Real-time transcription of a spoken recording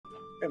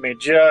Give me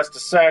just a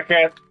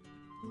second.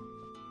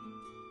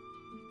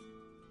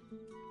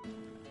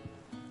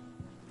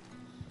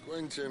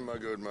 Quentin, my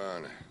good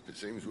man. It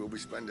seems we'll be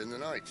spending the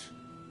night.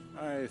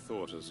 I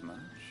thought as much.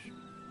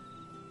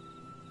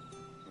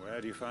 Where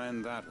do you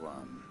find that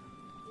one?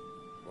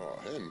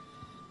 What, him?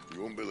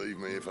 You wouldn't believe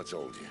me if I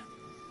told you.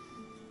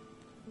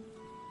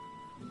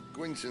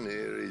 Quentin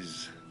here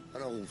is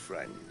an old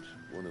friend,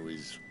 one who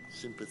is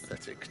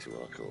sympathetic to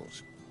our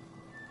cause.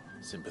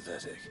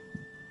 Sympathetic?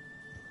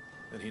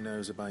 Then he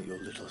knows about your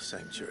little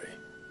sanctuary.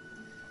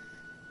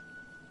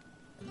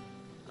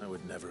 I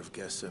would never have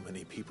guessed so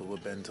many people were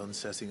bent on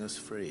setting us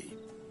free.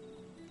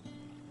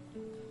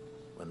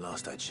 When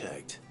last I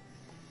checked,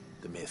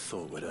 the mere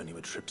thought would earn you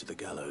a trip to the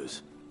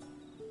gallows.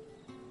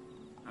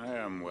 I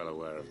am well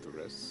aware of the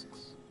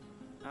risks,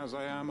 as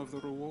I am of the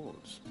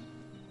rewards.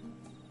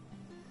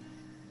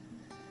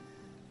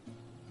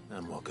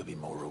 And what could be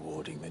more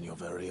rewarding than your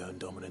very own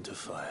dominant of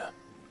fire?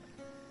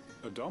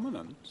 A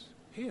dominant?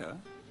 Here?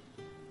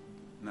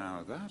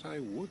 Now that I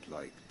would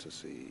like to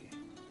see.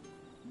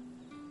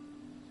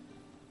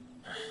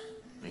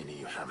 Meaning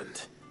you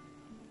haven't?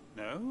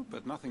 No,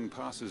 but nothing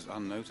passes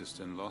unnoticed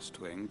in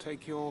Lostwing.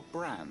 Take your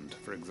brand,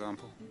 for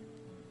example.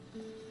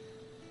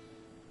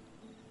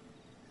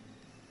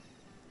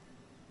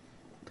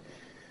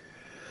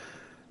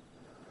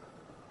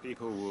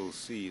 People will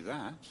see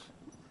that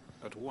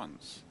at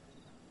once.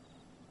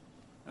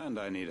 And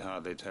I need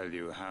hardly tell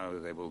you how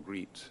they will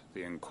greet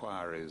the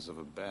inquiries of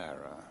a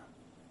bearer.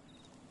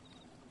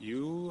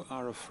 You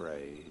are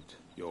afraid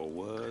your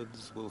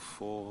words will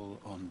fall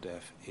on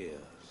deaf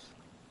ears,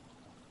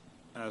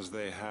 as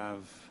they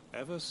have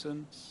ever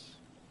since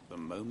the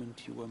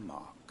moment you were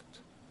marked.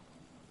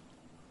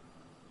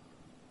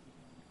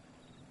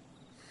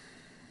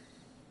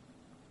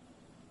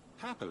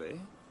 Happily,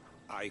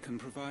 I can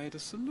provide a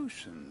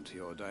solution to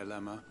your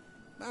dilemma.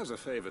 As a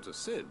favor to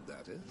Cid,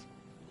 that is.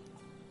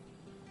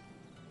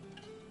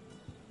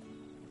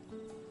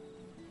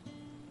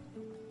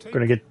 Take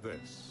Gonna get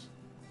this.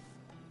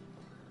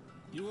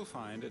 You will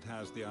find it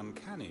has the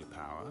uncanny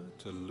power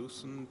to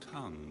loosen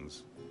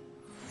tongues.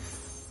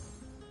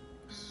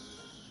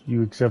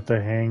 You accept the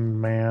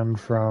hangman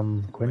from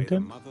May the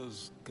Quentin?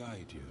 mothers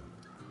guide you.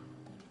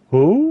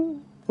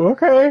 Who?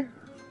 Okay.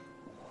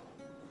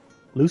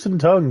 Loosen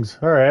tongues.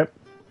 Alright.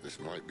 This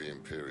might be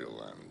Imperial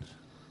land,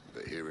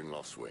 but here in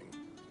Lostwing,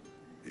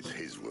 it's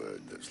his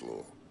word that's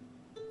law.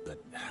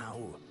 But how?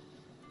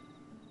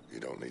 You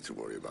don't need to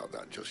worry about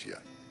that just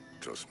yet.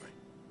 Trust me.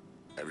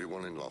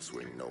 Everyone in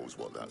Lostwing knows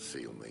what that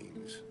seal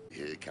means.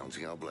 Here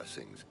counting our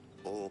blessings,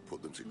 or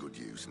put them to good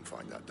use and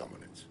find that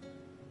dominance.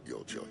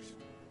 Your choice.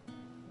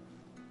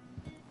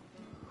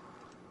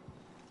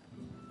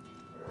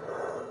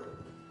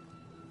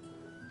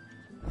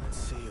 Let's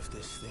see if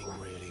this thing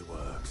really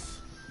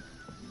works.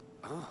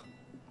 Ah.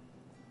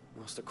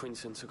 Master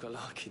Quentin took a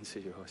liking to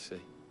you, I see.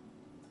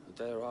 And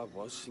there I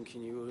was,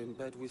 thinking you were in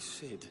bed with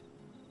Cid.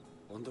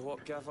 Wonder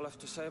what Gav will have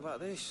to say about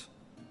this.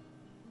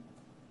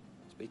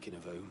 Speaking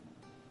of whom,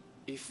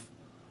 if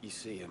you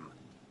see him,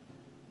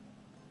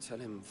 tell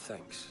him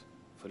thanks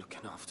for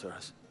looking after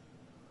us.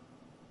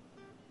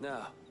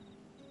 Now,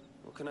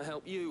 what can I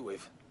help you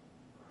with?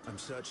 I'm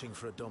searching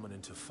for a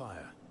dominant of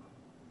fire.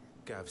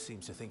 Gav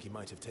seems to think he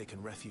might have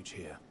taken refuge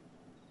here.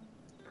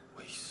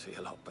 We see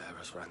a lot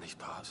bearers around these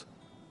parts.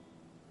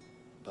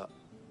 But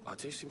I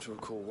do seem to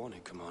recall one who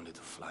commanded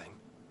the flame.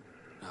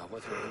 Now,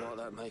 whether or not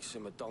that makes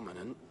him a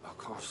dominant, I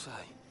can't say.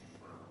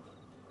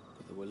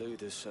 But the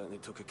Waluders certainly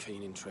took a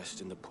keen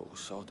interest in the poor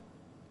sod.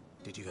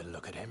 Did you get a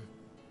look at him?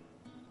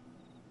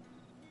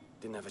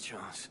 Didn't have a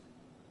chance.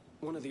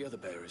 One of the other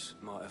bearers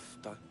might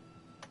have done.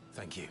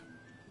 Thank you.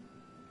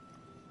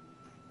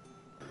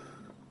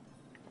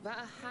 That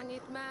a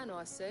hanged man,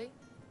 I see.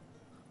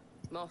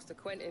 Master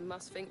Quentin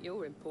must think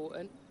you're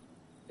important.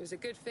 It was a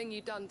good thing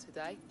you done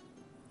today,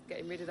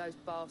 getting rid of those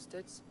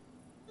bastards.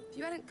 If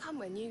you hadn't come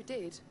when you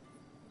did,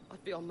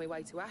 I'd be on my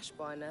way to Ash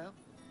by now,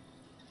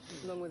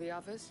 along with the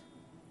others.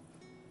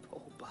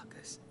 Poor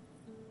buggers.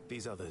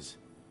 These others,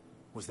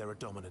 was there a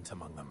dominant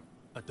among them?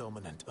 A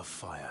dominant of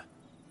fire?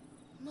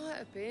 Might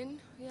have been,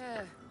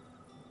 yeah.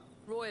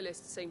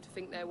 Royalists seem to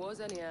think there was,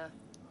 anyhow.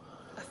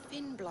 A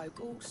thin bloke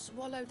all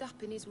swallowed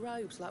up in his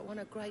robes like one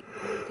of Great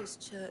Brugger's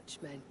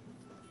churchmen.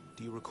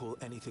 Do you recall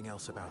anything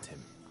else about him?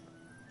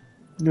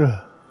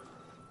 Ugh.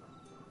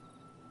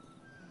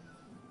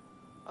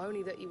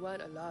 Only that he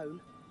weren't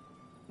alone.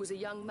 Was a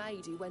young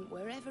maid who went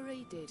wherever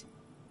he did,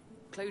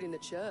 including the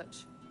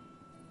church,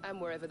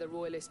 and wherever the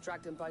Royalists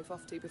dragged them both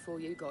off to before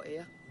you got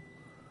here.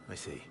 I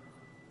see.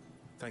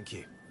 Thank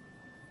you.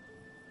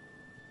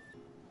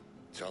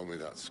 Tell me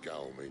that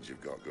scowl means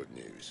you've got good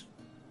news.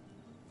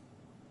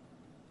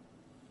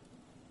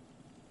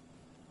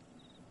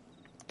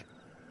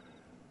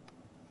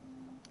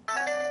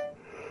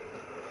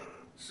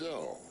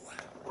 So,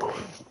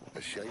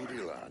 a shady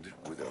lad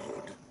with a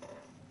hood,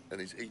 and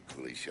his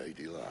equally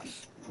shady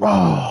lass.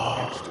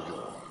 Lots to go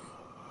on.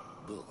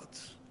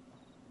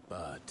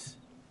 But...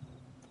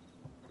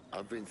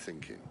 I've been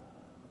thinking,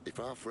 if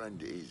our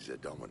friend is a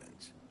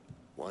dominant,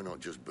 Why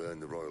not just burn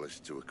the Royalists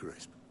to a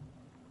crisp?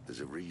 There's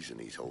a reason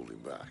he's holding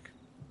back,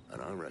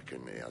 and I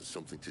reckon it has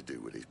something to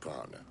do with his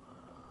partner.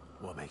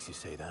 What makes you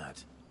say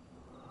that?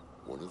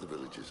 One of the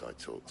villagers I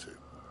talked to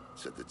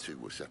said the two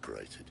were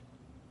separated.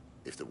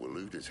 If the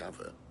Waluders have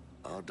her,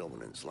 our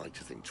dominants like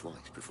to think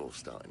twice before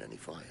starting any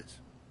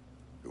fires.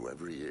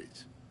 Whoever he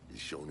is,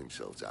 he's shown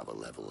himself to have a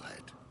level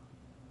head.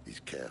 He's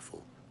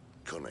careful,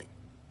 cunning,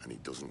 and he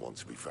doesn't want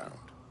to be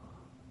found.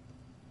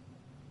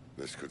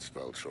 This could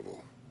spell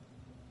trouble.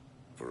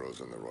 For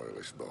us and the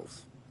Royalists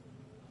both.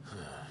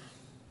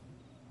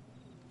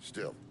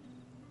 Still,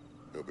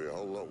 it'll be a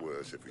whole lot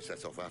worse if we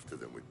set off after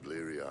them with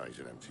bleary eyes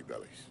and empty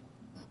bellies.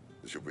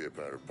 There should be a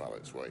pair of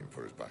pallets waiting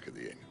for us back at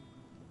the inn.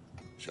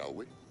 Shall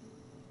we?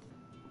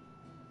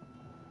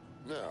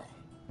 Now,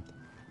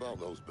 about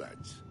those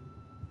beds.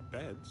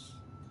 Beds?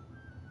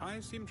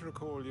 I seem to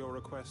recall your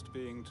request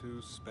being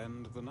to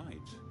spend the night.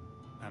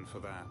 And for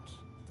that,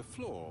 the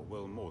floor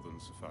will more than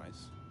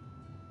suffice.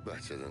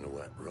 Better than a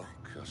wet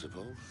rock, I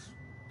suppose.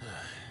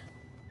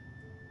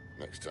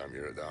 Next time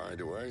you're at the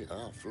hideaway,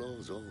 our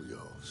floor's all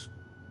yours.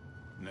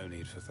 No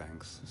need for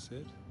thanks,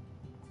 Sid.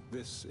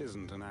 This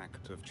isn't an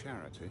act of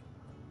charity.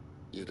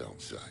 You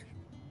don't say.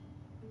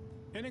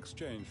 In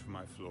exchange for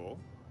my floor,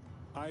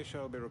 I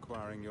shall be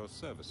requiring your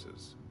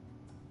services.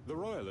 The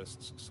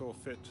Royalists saw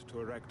fit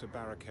to erect a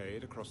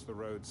barricade across the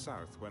road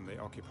south when they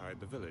occupied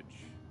the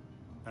village,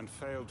 and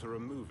failed to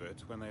remove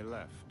it when they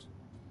left.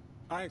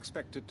 I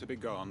expect it to be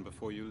gone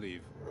before you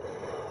leave.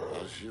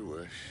 As you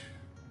wish.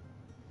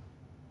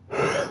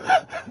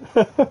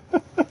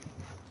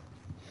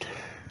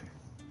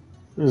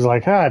 It was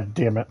like, ah,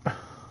 damn it.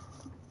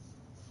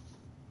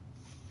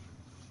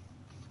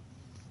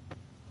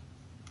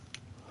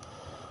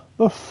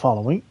 The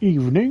following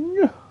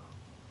evening.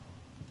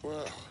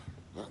 Well,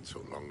 that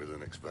took longer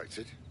than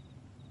expected.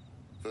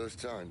 First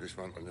time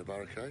dismantling the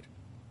barricade?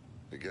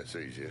 It gets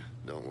easier,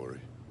 don't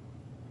worry.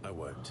 I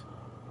won't.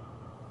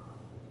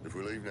 If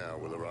we leave now,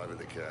 we'll arrive at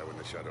the care when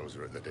the shadows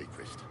are at the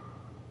deepest.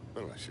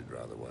 Unless you'd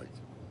rather wait.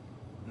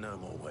 No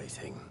more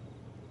waiting.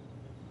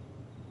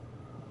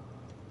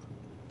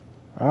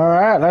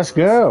 Alright, let's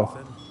go.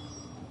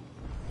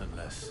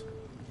 Unless...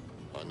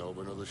 I know of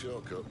another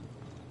shortcut.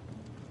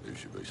 You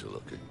should be so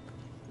lucky.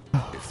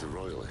 If the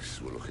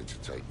Royalists were looking to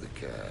take the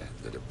care,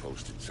 they'd have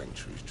posted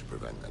sentries to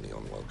prevent any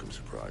unwelcome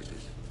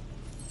surprises.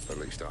 At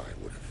least I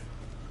would have.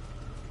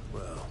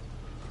 Well,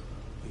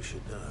 you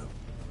should know.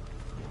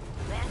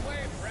 Wrong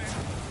way, friend.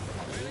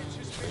 The village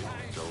is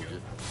behind Told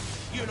you.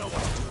 you. You know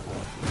what to do.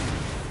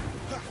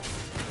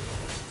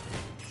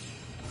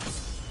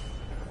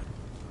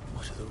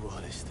 What are the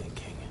Royalists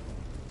thinking?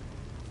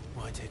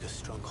 Why take a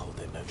stronghold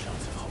they've no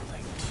chance of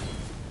holding?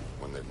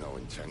 When they've no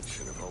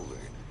intention of holding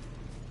it.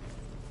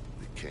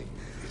 The king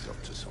is up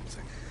to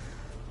something.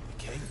 The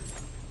king?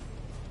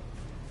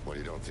 Well,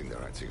 you don't think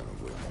they're acting on a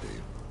whim, do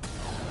you?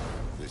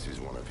 This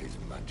is one of His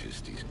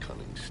Majesty's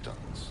cunning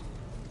stunts,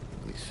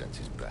 and he sent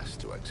his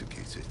best to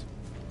execute it.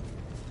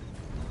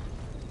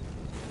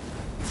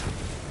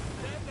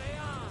 There they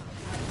are.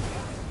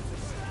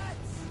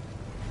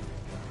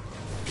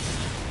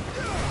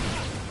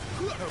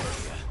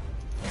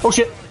 Oh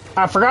shit,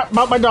 I forgot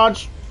about my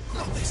dodge.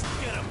 Get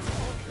him!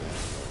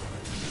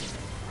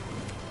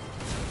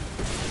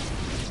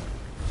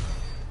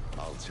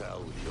 I'll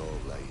tell your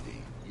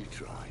lady you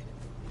tried.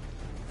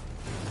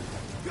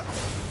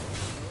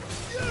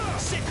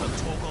 Sick of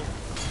Torgal!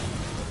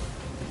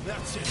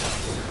 That's it!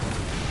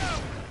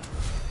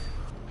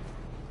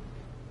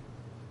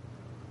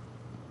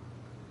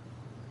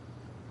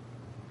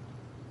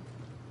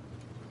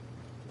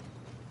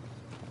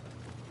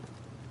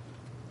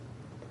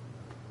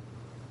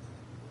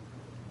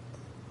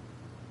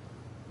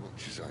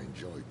 Much as I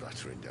enjoy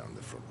battering down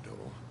the front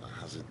door, I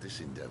hazard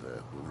this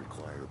endeavor will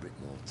require a bit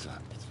more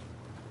tact.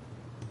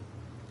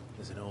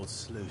 There's an old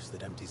sluice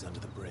that empties under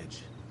the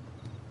bridge.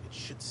 It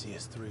should see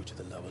us through to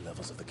the lower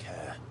levels of the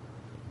care.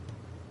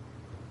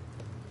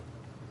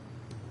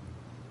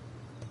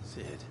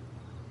 Sid.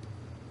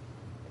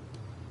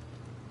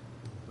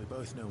 We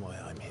both know why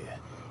I'm here.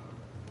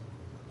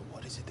 But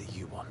what is it that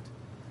you want?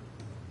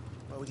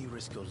 Why would you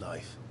risk your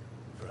life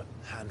for a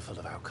handful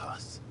of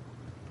outcasts?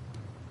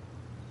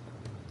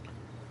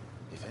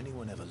 If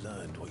anyone ever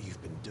learned what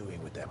you've been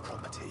doing with their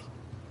property...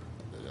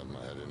 They'd have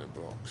my head in a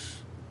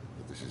box.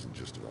 But this isn't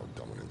just about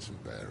dominance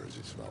and bearers,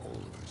 it's about all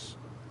of us.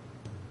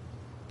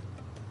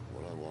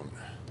 What I want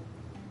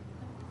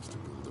is to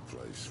build a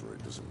place where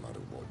it doesn't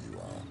matter what you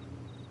are,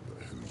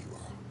 but who you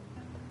are.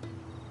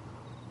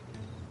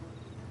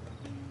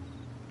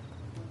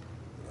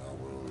 But our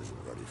world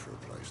isn't ready for a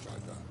place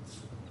like that.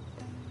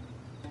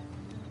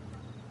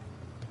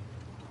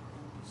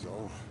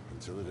 So,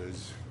 until it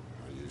is,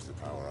 I use the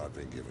power I've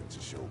been given to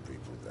show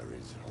people there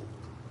is hope.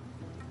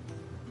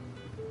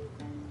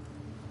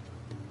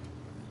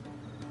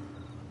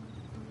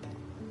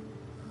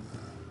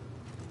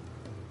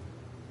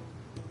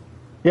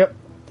 Yep,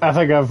 I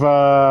think I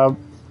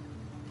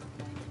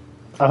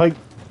think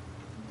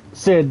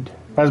Sid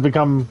has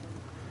become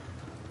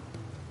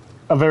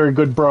a very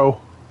good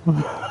bro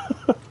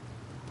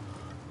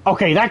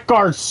Okay, that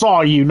guard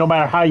saw you, no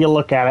matter how you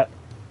look at it.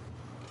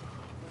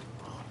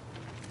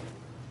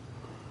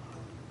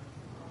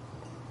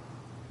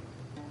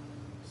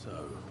 So,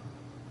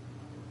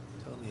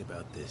 tell me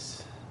about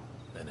this,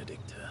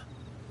 Benedicta.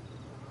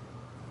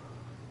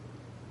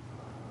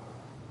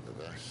 The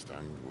best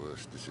and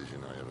worst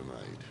decision I ever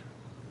made.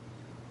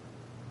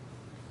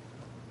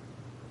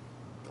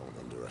 Don't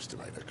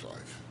underestimate her,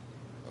 Clive.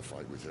 A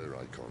fight with her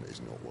icon is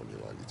not one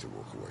you're likely to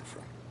walk away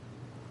from.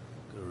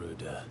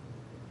 Garuda,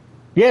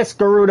 Yes,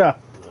 Garuda.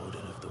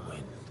 Warden of the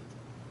Wind.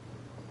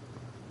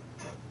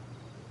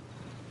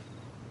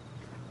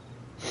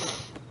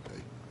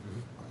 Hey,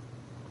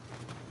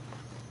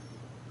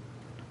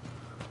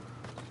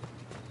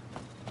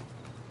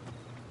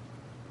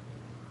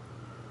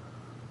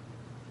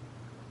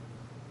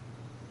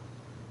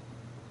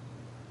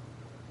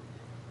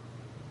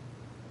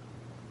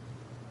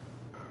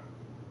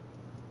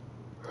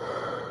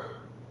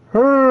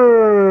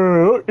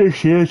 Look this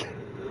shit.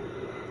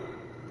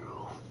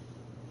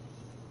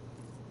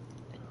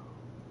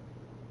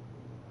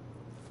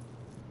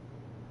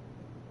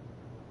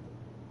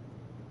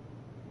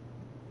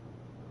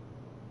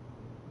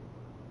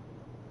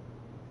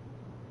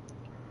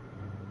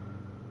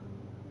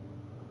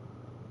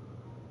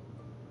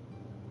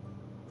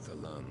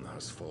 Thalan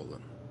has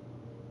fallen.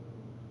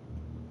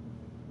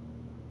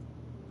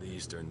 The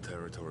Eastern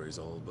Territories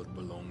all but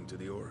belong to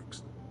the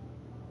Orcs.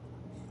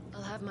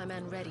 I'll have my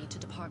men ready to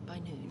depart by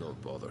noon. No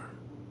bother.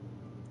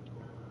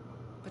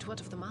 But what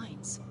of the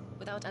mines?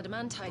 Without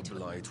adamantite... The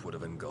Blight would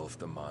have engulfed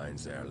the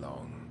mines ere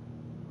long.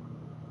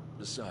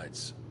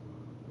 Besides,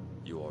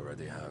 you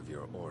already have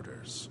your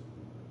orders.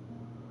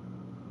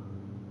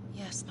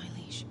 Yes, my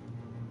liege.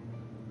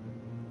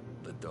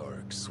 The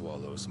dark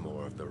swallows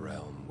more of the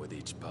realm with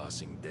each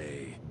passing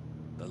day.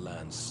 The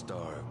land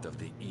starved of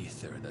the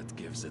ether that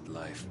gives it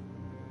life.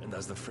 And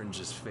as the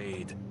fringes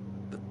fade,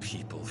 the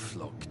people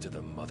flock to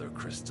the mother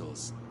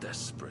crystals,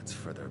 desperate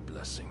for their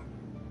blessing.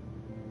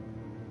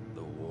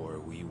 The war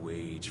we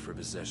wage for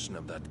possession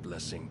of that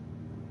blessing,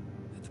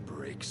 it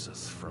breaks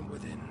us from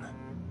within,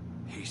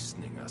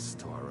 hastening us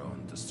to our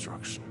own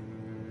destruction.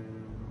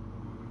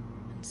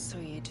 And so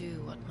you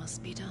do what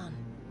must be done.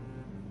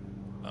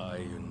 I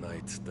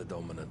unite the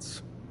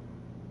dominants,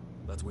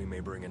 that we may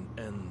bring an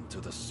end to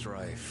the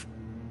strife,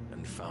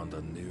 and found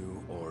a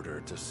new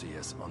order to see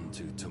us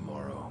unto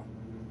tomorrow.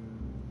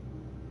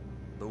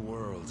 The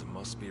world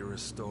must be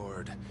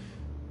restored,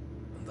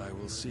 and I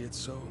will see it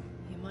so.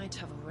 You might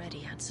have already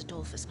had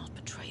Sidolphus not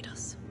betrayed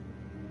us.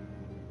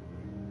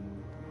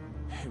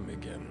 Him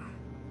again.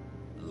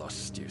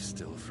 Lust you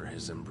still for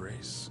his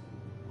embrace?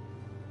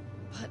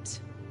 But...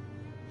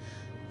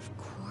 of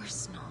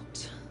course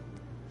not.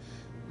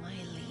 My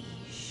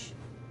liege.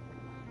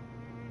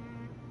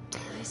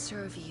 I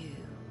serve you,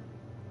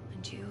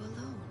 and you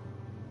alone.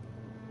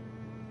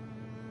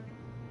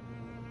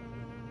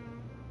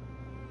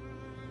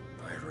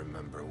 I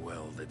remember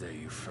well the day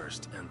you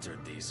first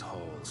entered these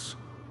halls.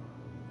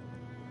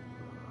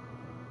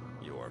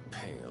 Your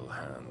pale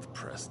hand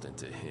pressed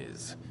into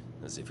his,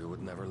 as if you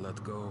would never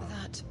let go.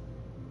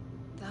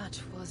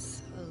 That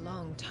was a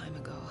long time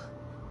ago.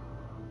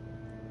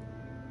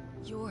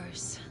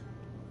 Yours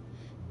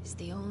is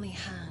the only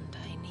hand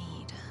I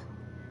need.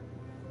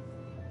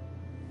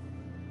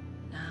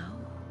 Now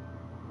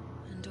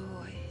and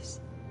always.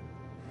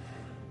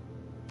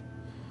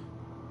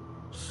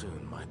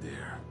 Soon, my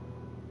dear.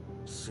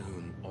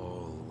 Soon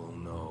all will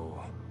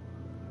know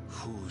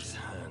whose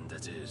hand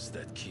it is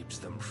that keeps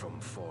them from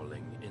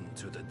falling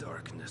into the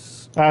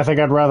darkness. I think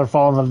I'd rather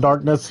fall in the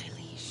darkness. My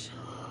liege,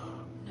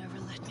 never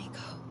let me go.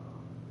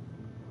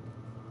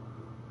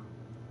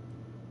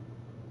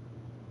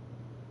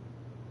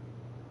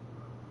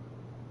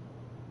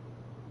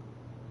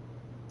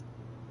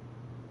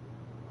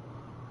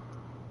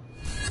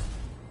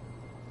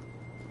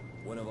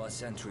 One of our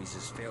sentries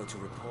has failed to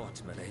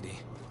report, milady.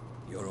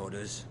 Your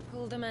orders?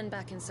 Pull the men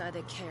back inside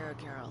their care,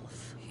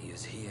 Geralf. He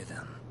is here,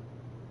 then.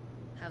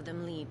 Have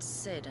them lead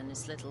Sid and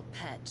his little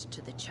pet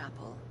to the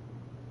chapel.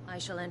 I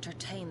shall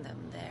entertain them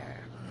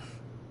there.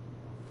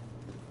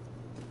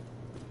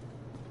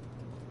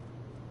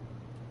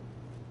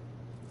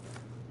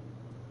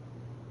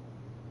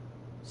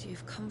 So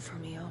you've come for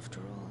me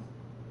after all?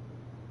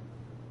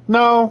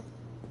 No.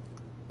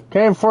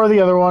 Came for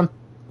the other one.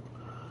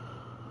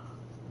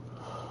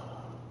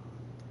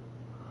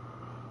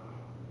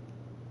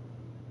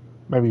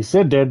 Maybe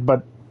Sid did,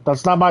 but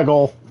that's not my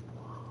goal.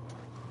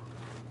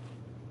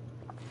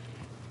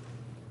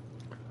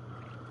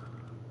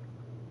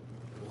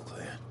 All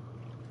clear.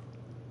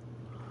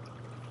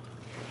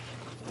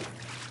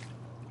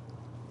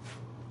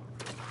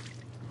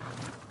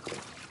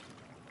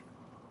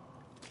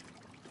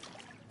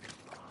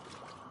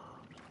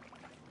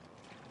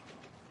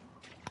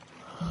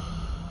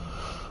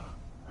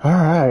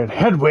 Alright,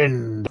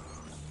 headwind.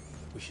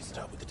 We should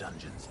start with the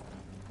dungeons.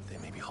 They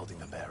may be holding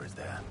the bearers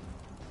there.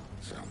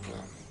 Sound plan.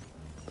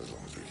 As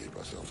long as we keep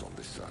ourselves on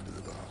this side of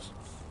the bars.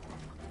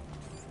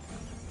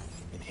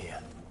 In here.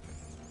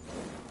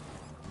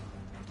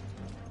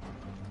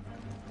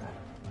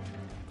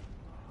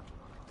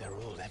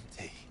 They're all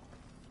empty.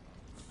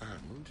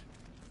 And?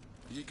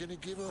 You gonna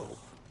give up?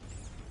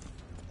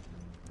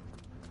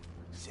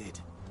 Sid,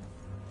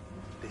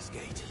 this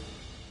gate.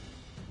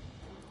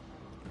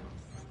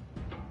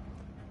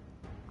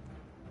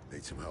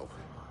 Need some help.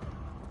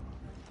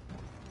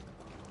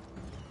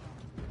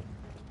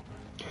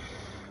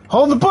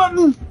 Hold the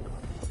button!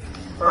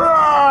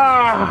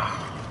 Ah!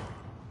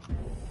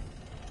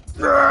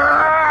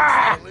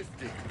 Ah!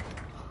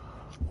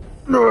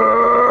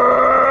 Ah!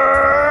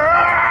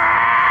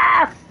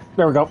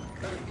 There we go.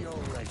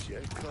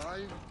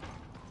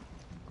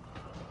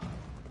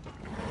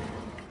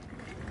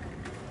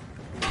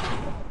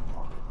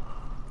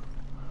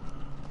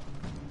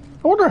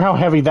 I wonder how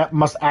heavy that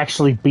must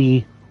actually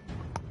be.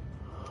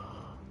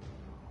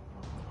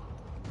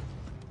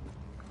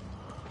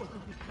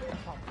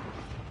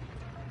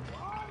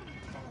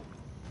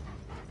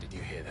 Did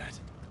you hear that?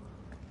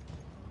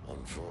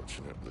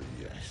 Unfortunately,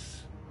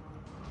 yes.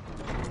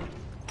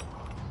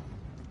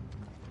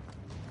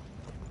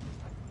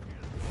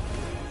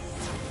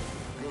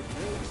 Good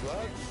news,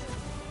 lads.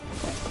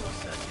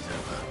 Search is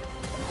over.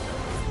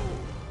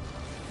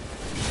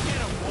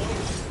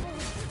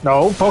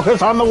 No,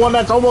 focus on the one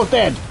that's almost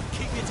dead.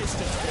 Keep your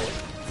distance, boy.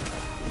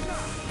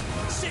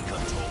 Sick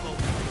of trouble.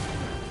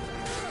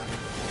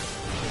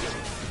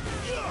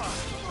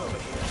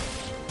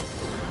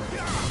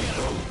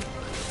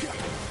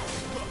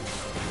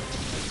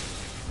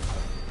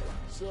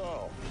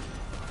 So,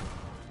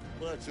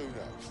 where to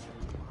next?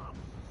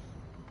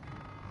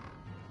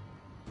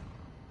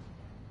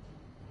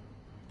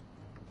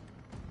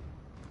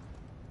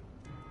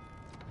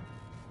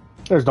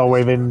 There's no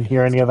way they didn't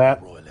hear any of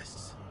that.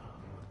 Royalists.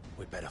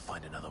 We'd better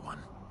find another one.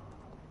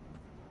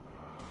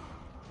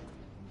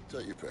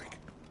 Take your pick.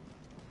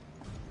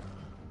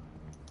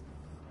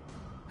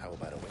 How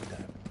about a window?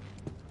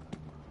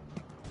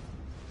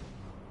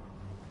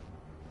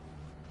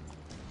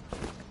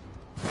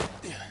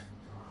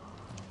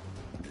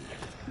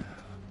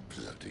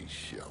 Bloody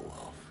show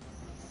off.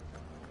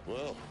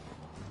 Well,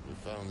 we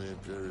found the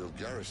Imperial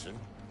garrison.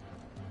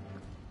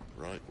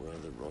 Right where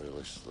the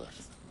Royalists left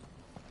them.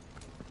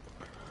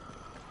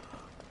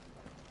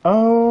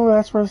 Oh,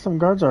 that's where some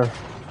guards are.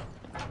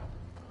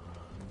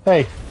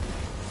 Hey,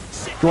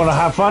 you want to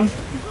have fun?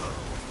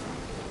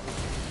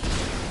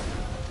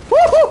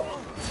 Woohoo!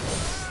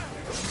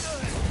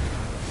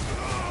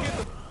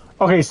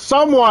 Okay,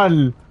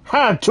 someone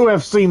had to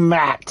have seen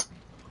that.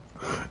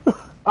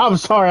 I'm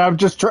sorry, I'm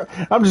just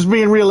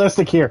being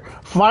realistic here.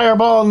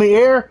 Fireball in the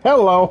air?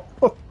 Hello.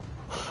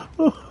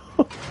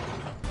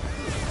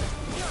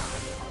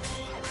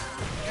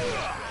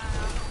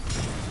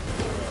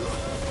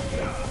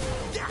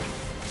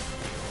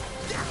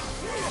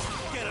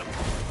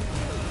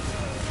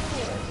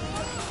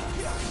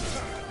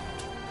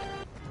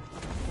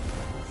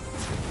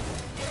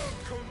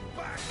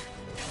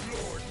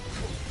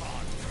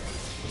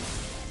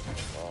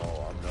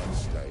 Oh, I'm not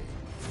staying.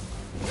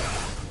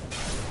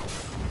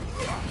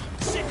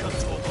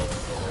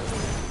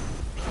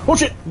 Oh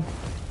shit!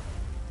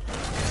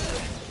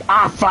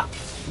 Ah, fuck!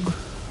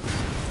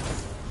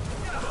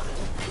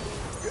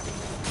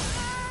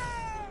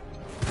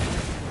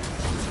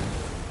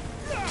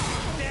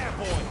 There,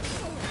 boy.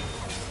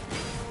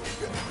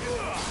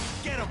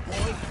 Get him,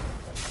 boy.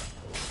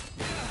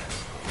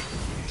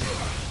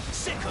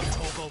 Sick of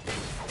Togo.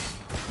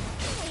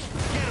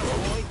 Get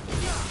him, boy.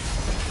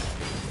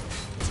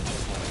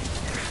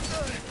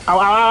 Ow,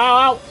 ow, ow,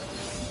 ow!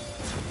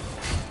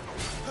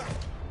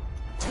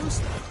 Too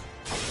slow.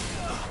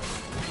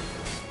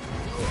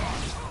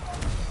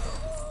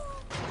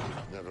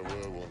 Never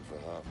were one for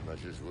half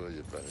measures, were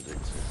you,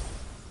 Benedict?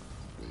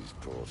 These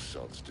poor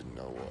sods didn't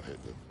know what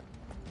hit them.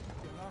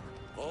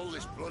 All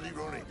this bloody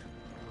running.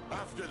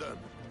 After them.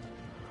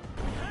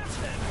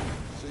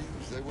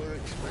 Seems they were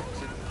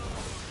expecting it.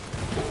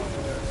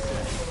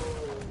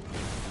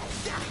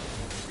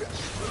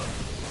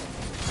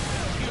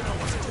 You know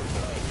what to do,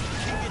 boy.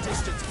 Keep your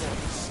distance, boy.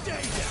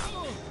 Stay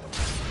down.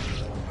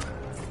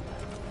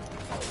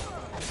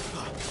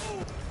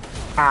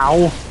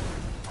 Ow!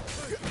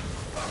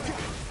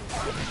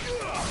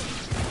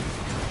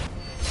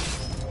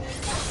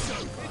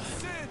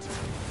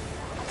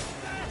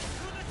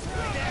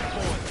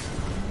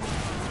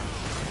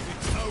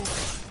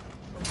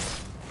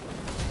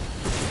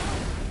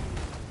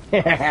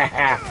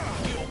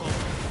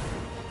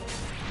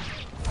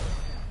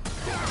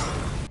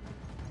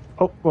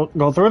 Oh, well,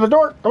 go through the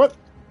door. Come on.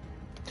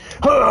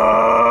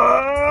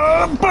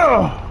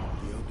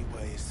 The only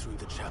way is through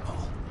the chapel.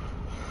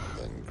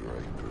 Then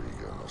Grey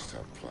Grieger must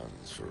have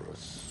plans for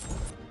us.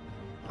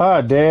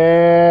 Ah,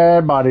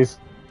 dead bodies.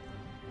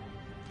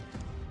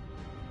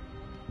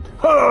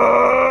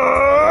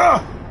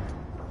 Ah!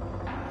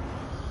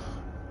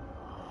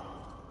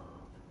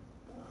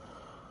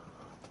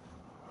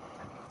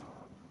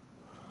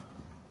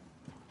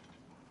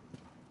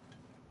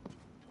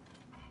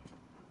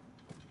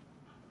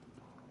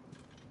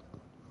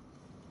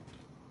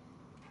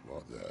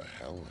 What the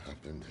hell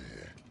happened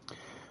here?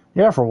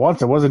 Yeah, for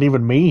once it wasn't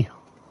even me.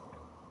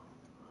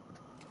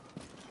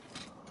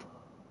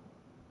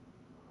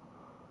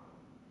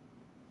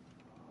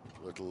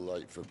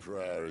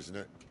 prayer, isn't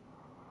it?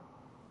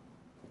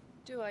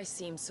 Do I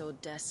seem so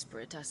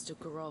desperate as to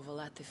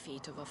grovel at the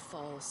feet of a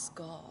false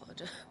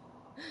god?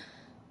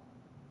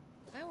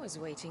 I was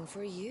waiting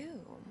for you.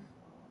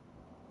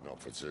 Not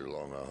for too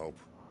long, I hope.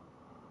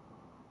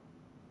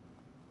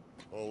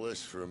 All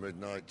this for a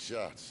midnight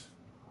chat.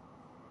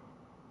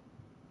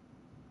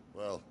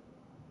 Well,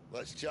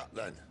 let's chat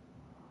then.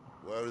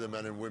 Where are the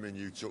men and women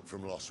you took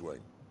from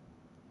Lostwing?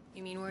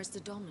 You mean where's the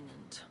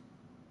Dominant?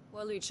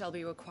 Waloed shall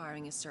be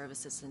requiring his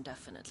services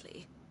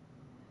indefinitely.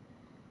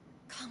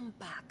 Come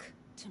back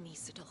to me,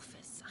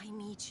 Sidolphus. I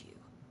need you.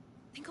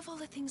 Think of all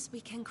the things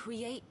we can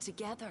create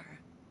together.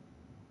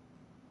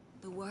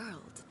 The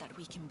world that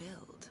we can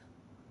build.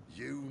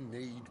 You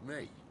need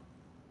me?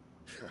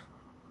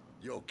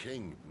 Your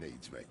king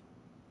needs me.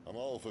 I'm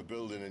all for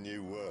building a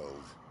new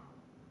world.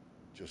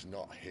 Just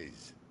not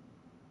his.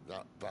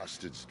 That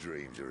bastard's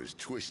dreams are as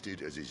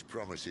twisted as his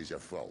promises are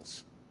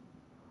false.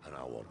 And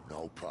I want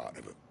no part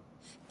of them.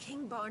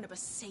 King Barnabas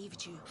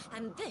saved you,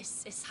 and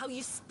this is how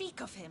you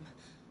speak of him.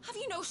 Have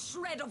you no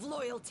shred of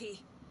loyalty?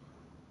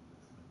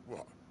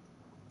 What?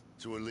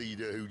 To a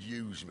leader who'd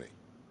use me?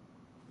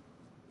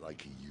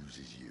 Like he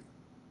uses you.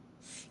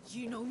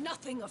 You know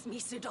nothing of me,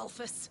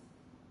 Sidolphus.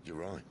 You're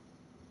right.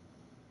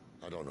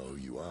 I don't know who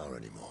you are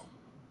anymore.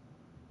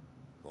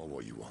 Or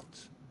what you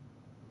want.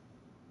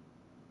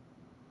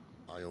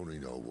 I only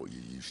know what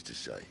you used to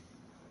say.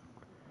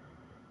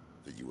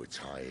 That you were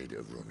tired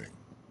of running.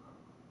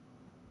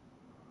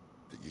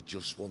 That you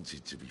just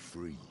wanted to be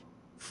free.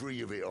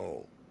 Free of it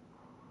all.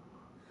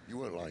 You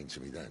weren't lying to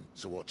me then,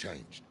 so what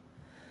changed?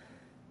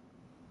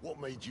 What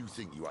made you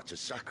think you had to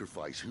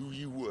sacrifice who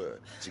you were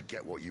to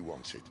get what you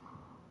wanted?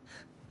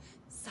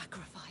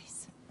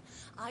 Sacrifice.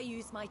 I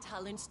use my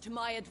talents to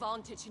my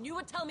advantage, and you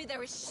would tell me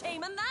there is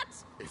shame in that?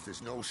 If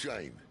there's no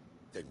shame,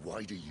 then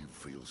why do you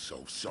feel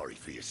so sorry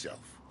for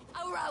yourself?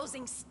 A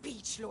rousing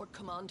speech, Lord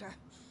Commander.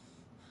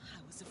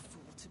 I was a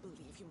fool to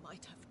believe you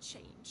might have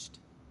changed.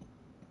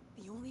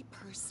 The only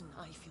person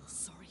I feel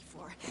sorry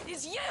for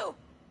is you!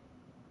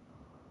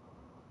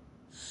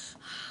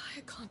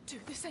 I can't do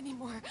this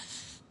anymore.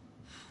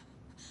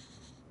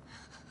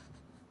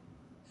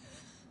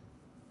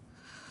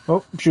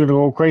 Oh, she's gonna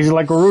go crazy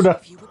like Garuda.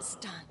 If you would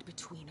stand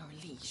between our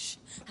leash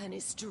and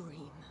his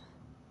dream,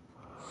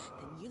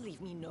 then you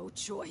leave me no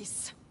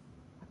choice.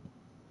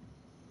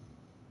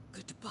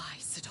 Goodbye,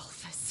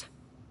 Sidolphus.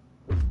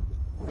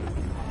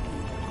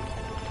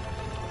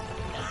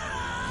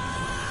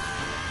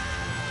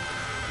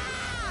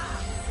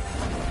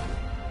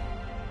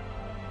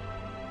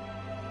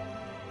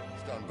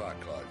 Stand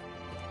back, Clive.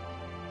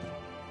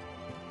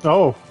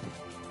 Oh.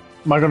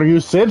 Am I gonna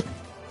use Sid?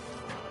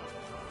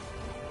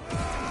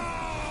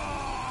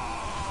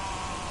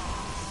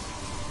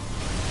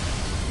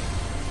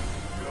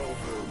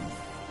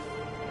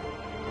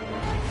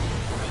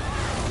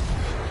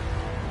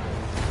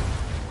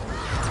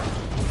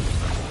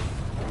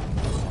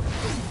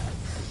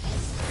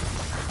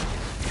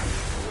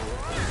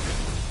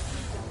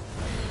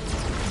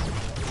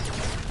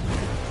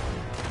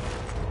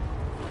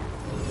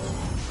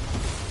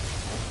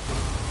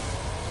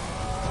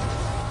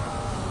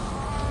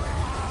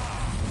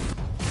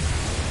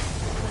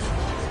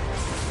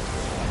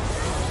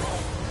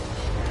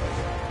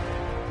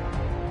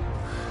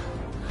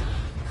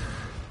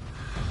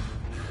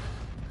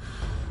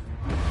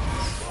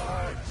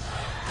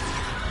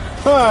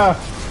 Ah.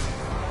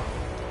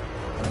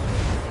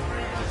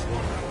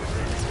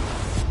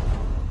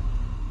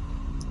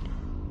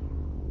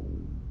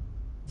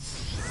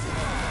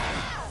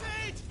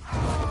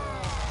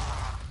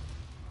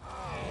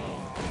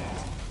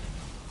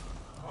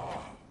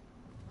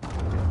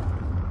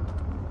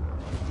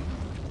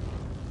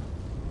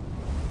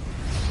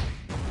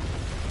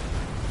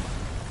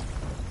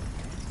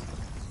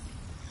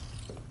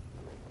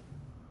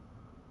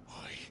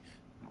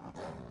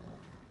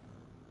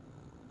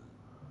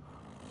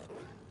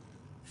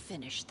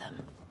 Finish them.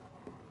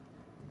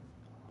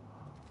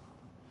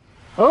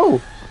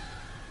 Oh.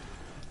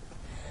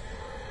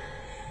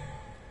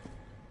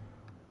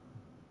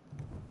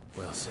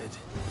 Well, Sid.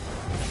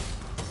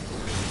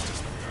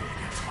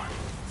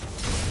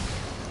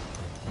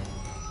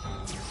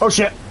 Oh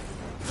shit.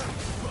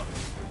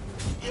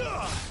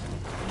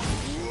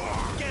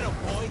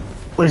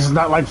 This is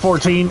not like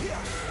 14.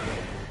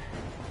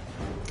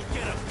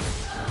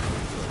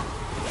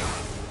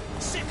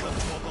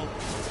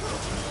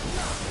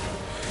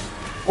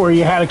 Where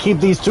you had to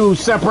keep these two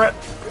separate.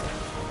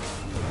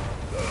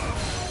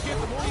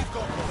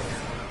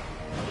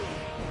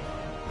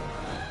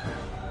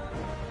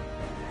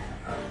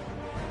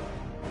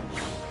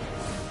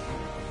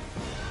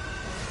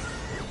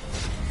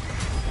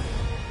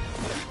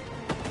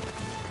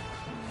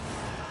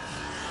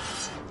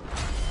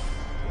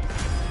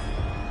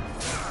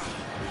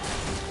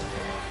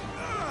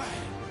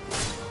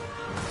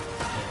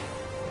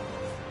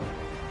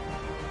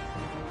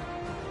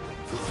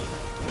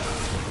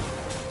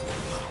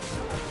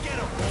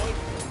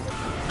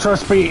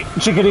 Trust me,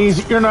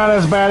 chickadees, you're not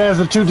as bad as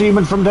the two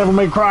demons from Devil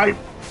May Cry.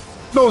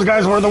 Those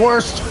guys were the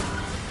worst.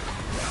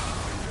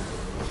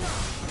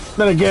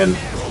 Then again,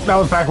 that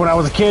was back when I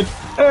was a kid.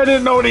 And I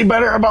didn't know any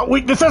better about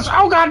weaknesses.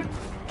 Oh god!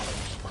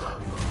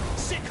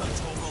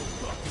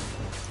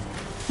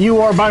 You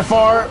are by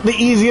far the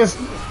easiest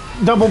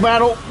double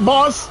battle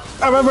boss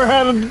I've ever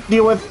had to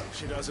deal with.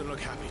 She doesn't look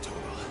happy,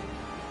 Torgal.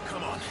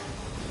 Come on.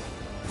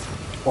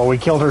 Well, we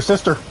killed her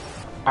sister.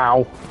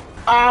 Ow.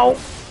 Ow!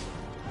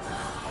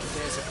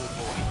 There's a good boy.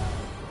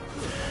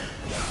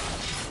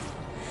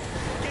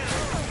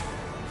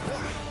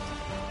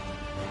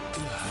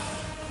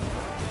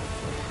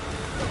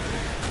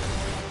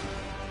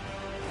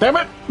 Damn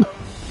it!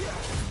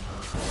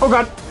 Oh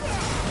god!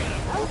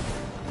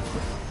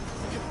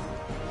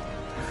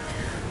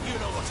 You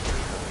know what to do.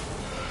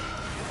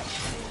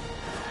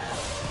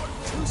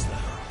 Who's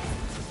that?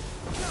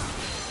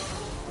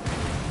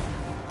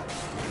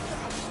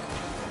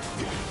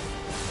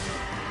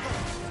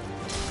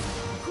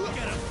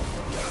 Get him.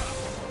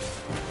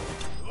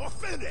 You're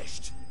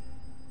finished.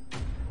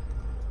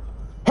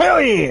 Hell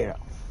yeah!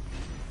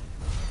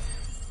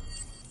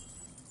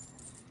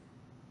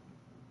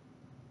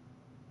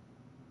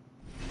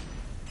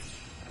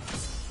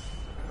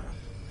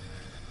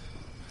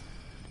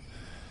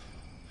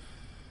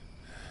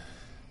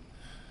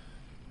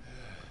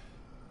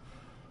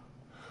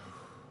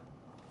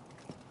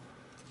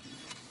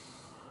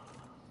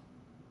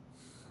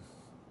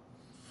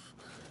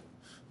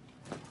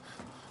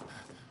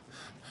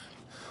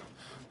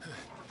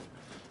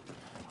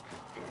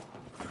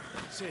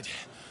 Sid,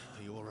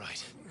 are you all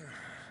right?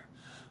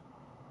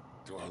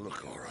 Do I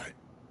look all right?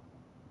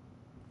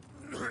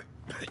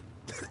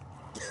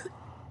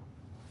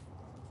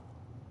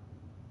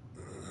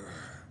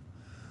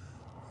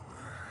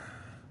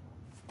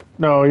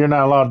 No, you're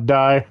not allowed to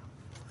die.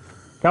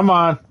 Come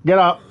on, get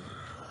up.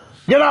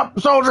 Get up,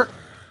 soldier!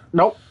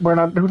 Nope, we're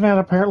not doing that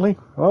apparently.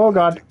 Oh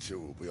god. Dick 2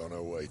 will be on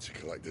her way to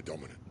collect the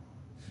Dominant,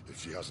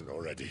 if she hasn't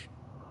already.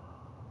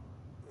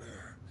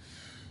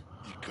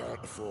 You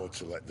can't afford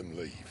to let them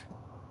leave.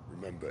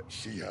 Remember,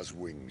 she has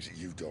wings,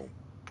 you don't.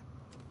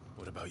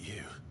 What about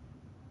you?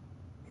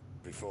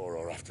 Before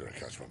or after I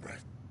catch my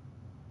breath.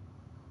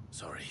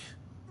 Sorry.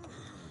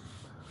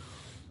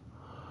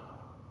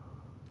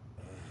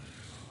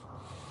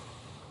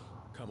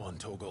 Come on,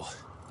 Torgal.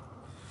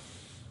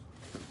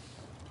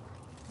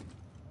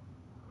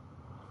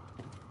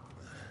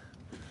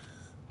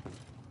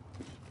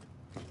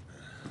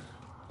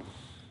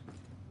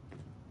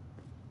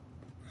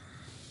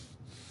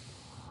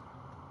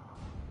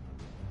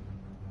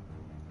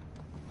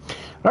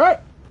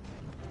 Alright,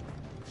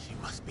 She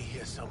must be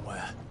here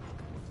somewhere.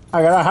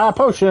 I got a high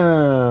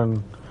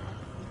potion.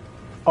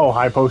 Oh,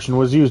 high potion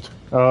was used.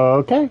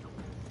 Okay.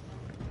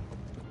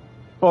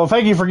 Well,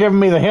 thank you for giving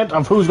me the hint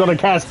of who's going to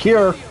cast Cure.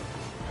 You know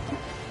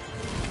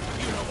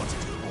what to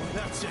do, boy.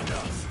 That's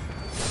enough.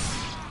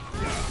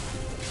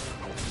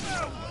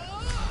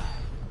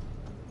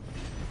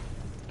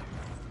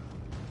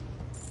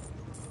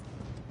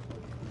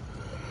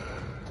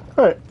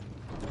 Alright.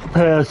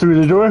 Pass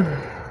through the door.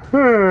 I'm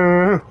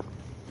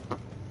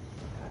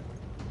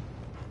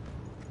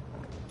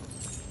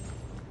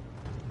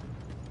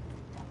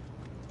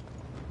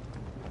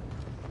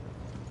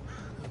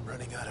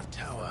running out of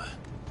tower.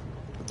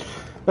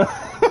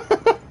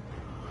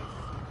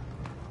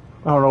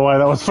 I don't know why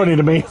that was funny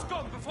to me. It's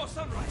gone before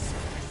sunrise.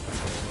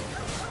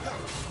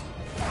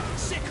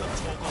 Sick of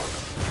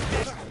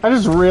Torgal. I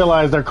just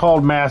realized they're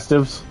called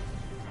Mastiffs.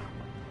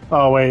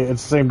 Oh wait,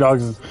 it's the same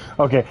dogs as...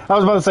 Okay, I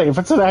was about to say, if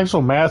it's an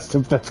actual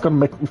Mastiff, that's gonna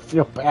make me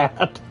feel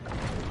bad.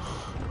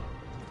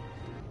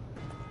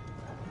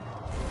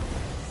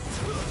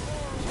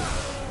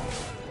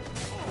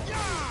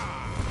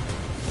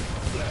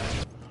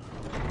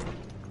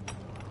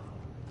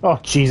 Oh,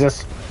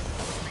 Jesus.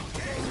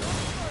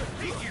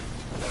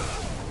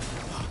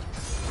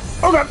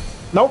 Oh god!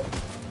 Nope.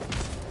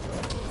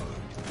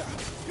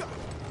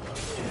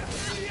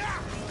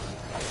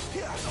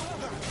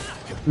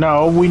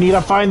 No, we need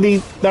to find the...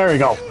 There we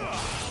go.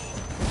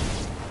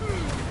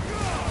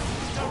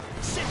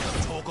 Sick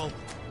of Torgal.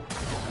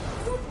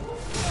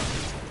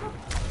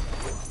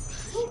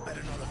 She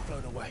better not have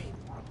flown away.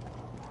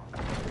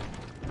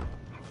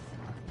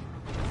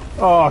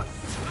 Oh,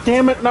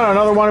 damn it. Not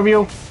another one of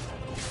you.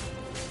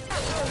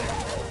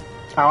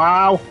 Ow,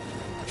 ow.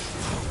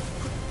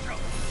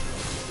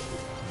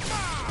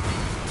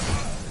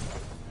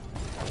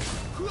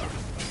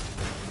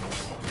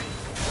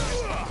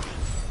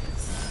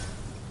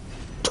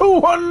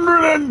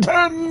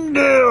 $210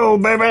 gil,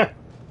 baby.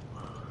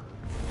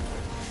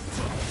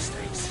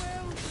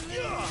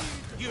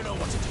 You know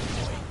what to do,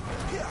 boy.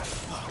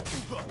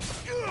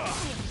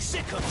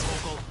 Sick of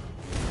Torgal.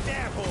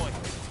 There, boy.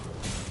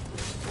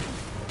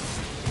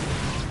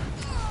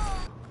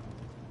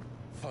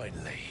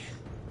 Finally.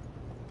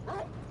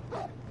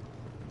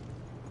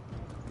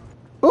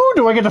 Ooh,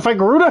 do I get to fight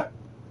Garuda?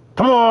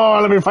 Come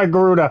on, let me fight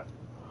Garuda.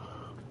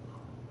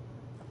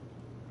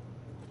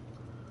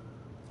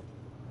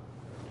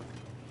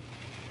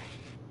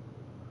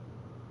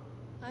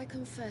 I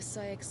confess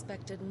I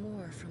expected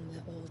more from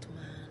the old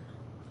man.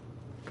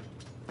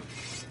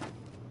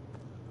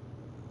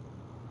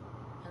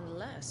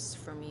 less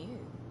from you.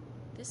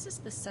 This is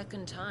the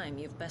second time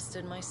you've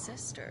bested my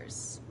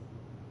sisters.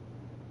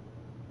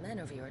 Men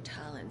of your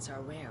talents are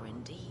rare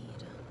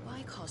indeed.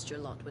 Why cost your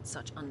lot with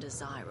such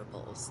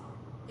undesirables?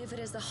 If it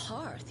is the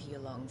hearth you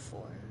long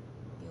for,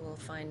 you will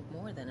find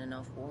more than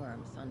enough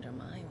warmth under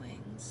my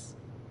wings.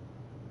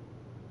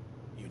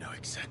 You know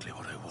exactly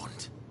what I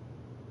want.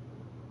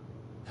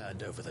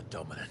 Hand over the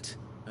dominant,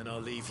 and I'll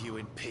leave you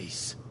in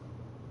peace.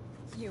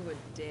 You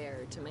would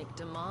dare to make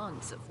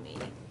demands of me.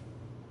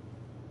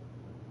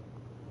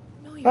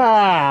 Know your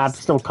I'm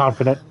place, still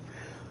confident.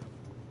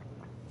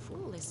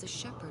 Fool is the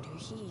shepherd who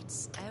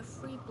heeds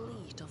every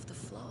bleat of the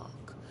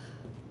flock.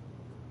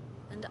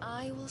 And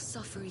I will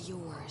suffer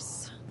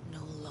yours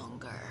no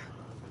longer.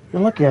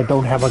 You're lucky I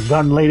don't have a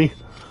gun, lady.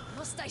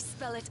 Must I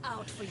spell it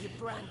out for you,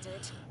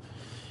 Branded?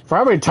 For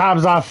how many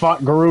times I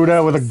fought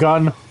Garuda with a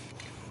gun?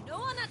 No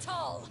one at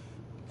all!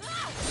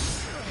 Ah!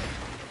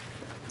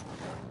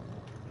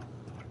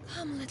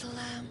 Come, little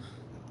lamb,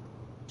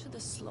 to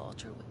the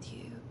slaughter with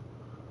you.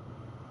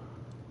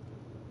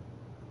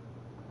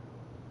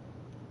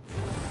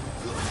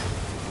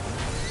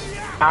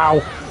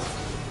 Ow.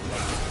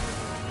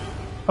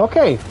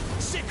 Okay.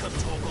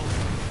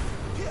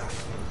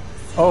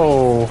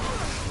 Oh.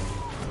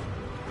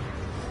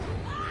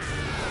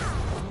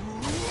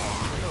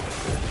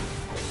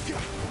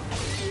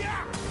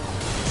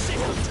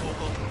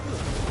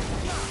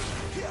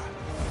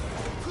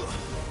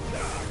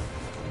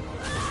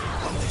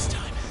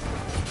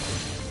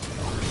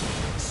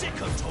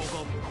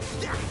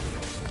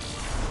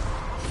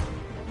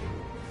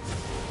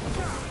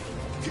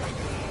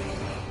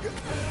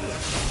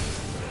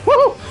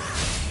 Woohoo!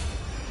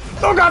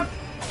 Oh god!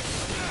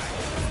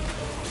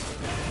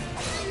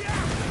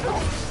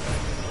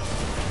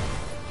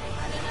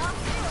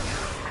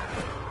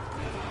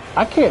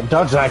 I can't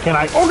dodge that, can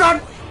I? Oh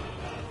god!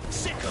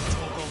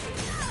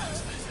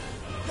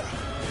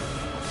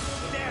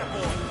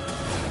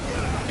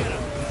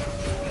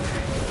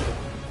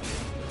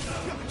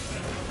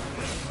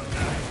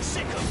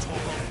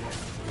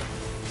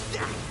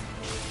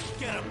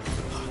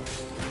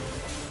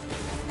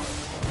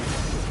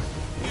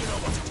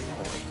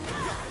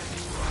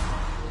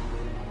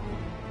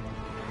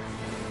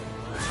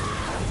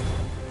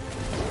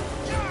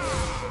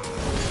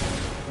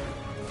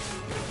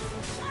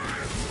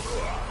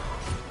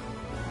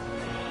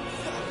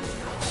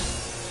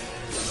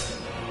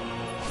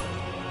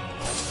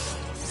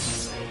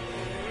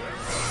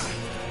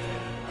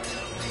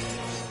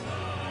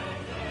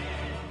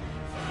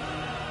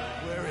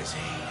 Where is he?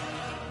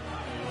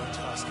 One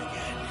task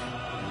again.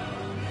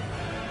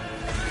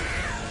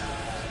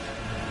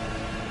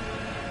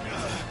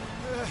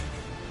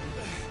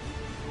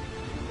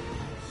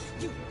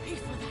 You pay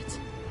for that.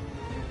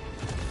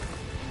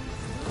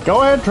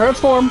 Go ahead,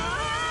 transform.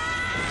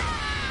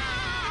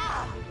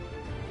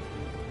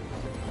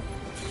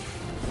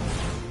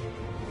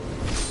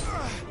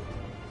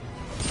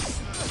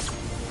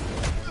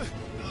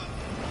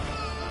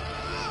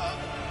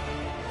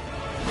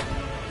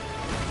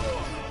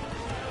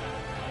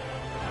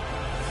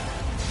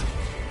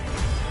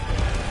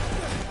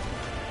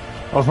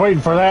 I was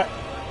waiting for that.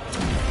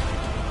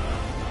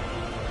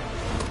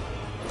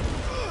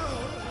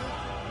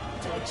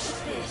 Touch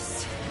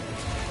this.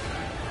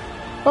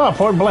 Oh,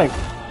 point blank.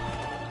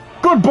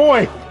 Good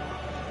boy!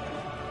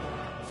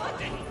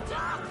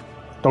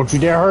 Don't you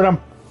dare hurt him.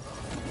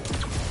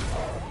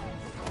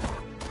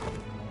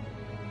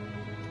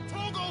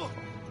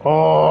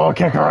 Oh,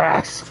 kick her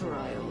ass. Try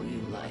all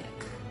you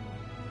like.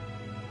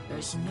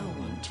 There's no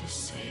one to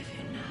save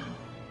you now.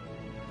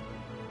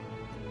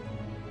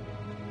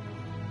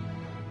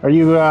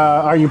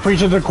 Are you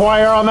preaching to the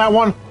choir on that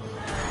one?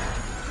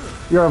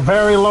 You're a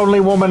very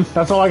lonely woman.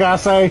 That's all I gotta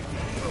say.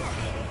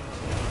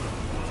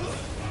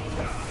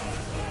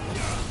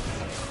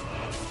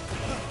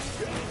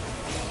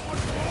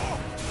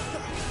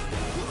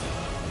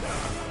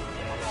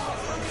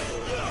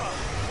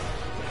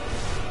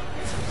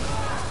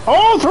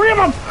 Oh, three of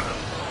them!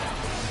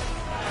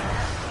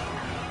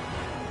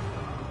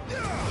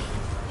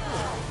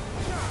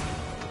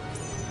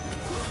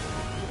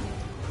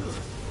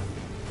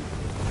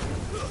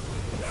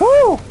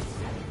 Woo!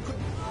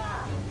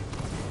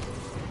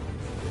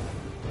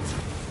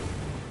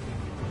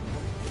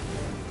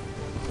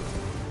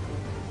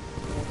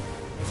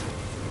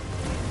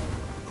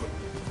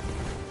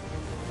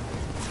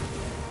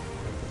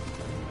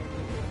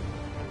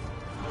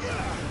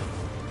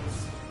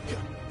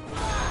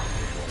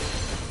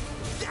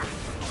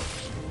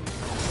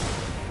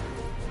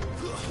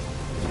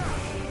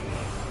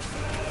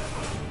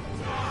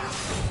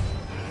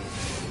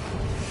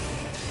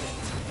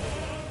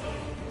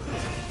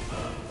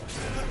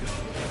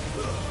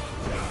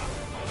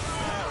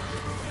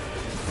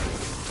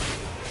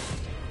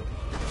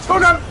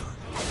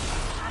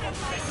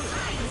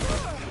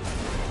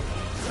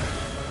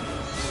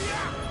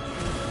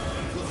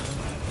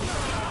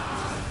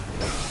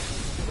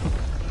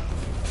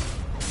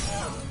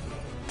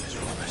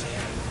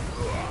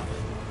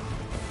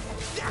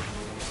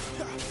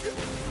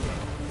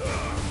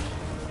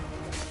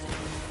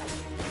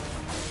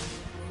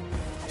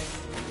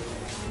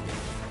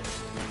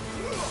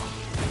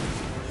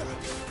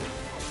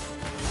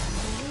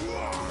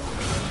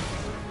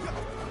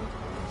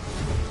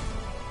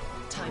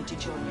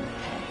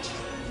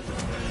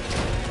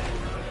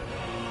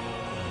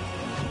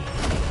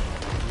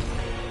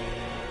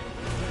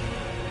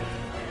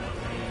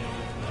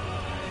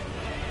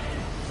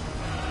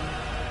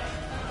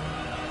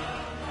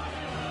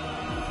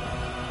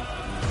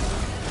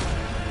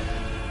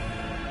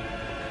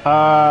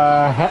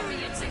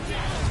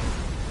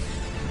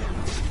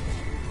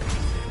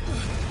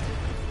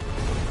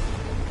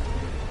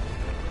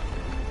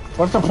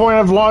 What's the point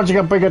of launching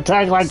a big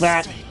attack like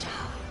that?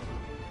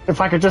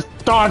 If I could just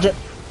dodge it.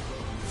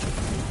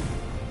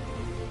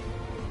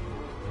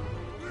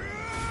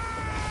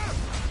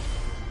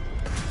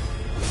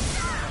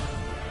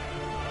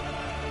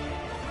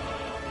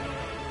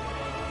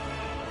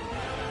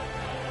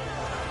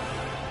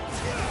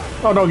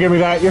 Oh, don't give me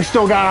that. You're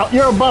still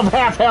you're above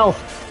half health.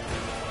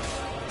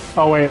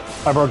 Oh, wait.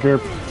 I broke your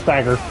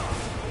stagger.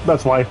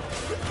 That's why.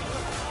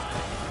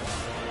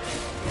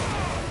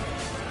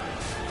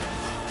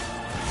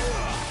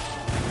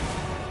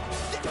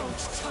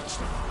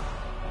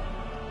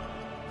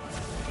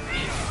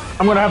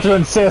 I'm gonna have to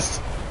insist.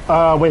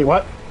 Wait,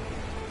 what?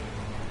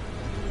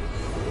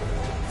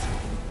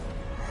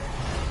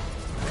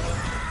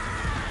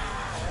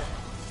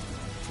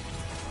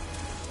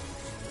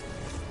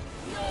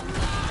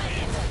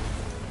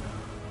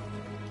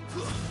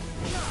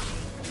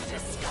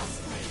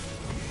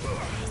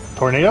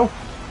 Tornado?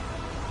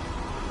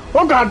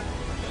 Oh god!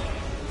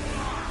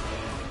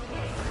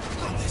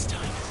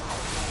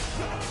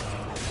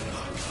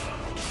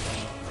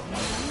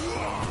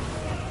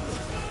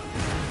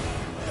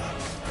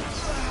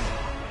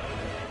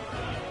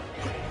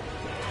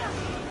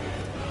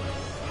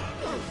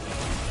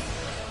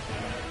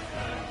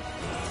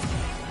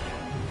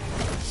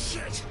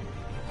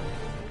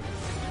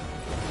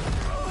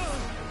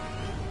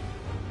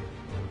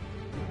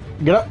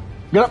 Get up!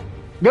 Get up!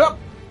 Get up!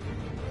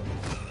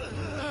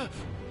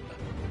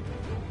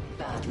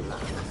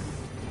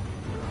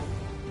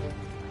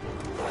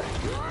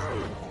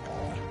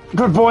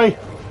 Good boy!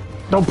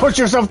 Don't push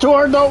yourself too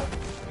hard, though!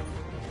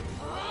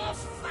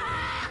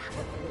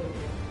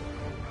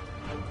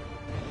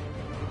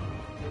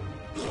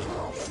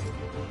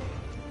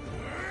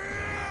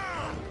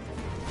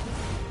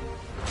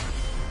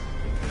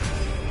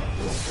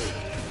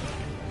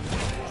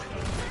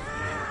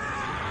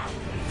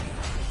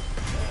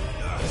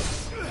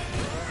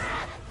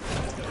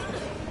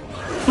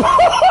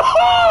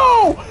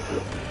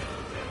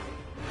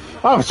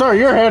 I'm sorry,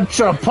 your head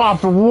should have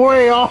popped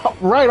way off,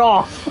 right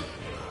off.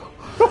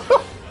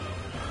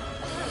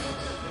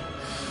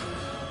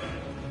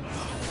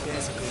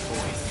 There's a good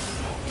boy.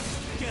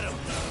 Get him.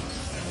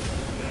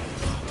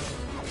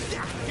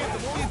 Get the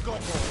boy. You've got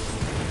boy.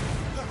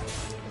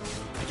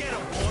 Get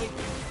him, boy.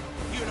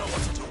 You know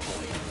what to do,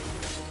 boy.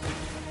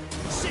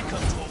 Sick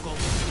of Torgal.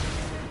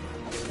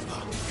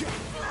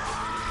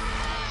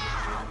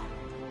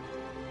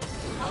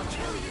 I'll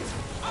kill you.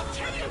 I'll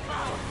kill you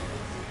both.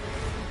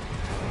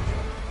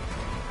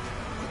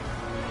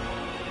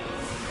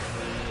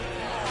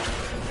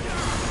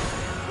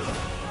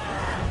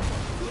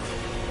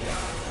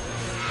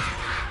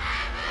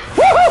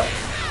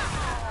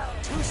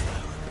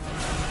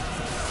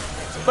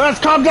 Let's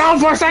calm down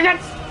for a second.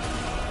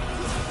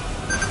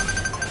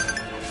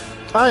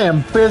 I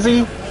am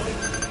busy.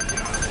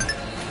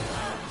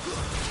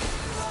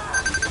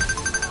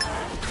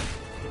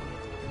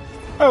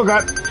 Oh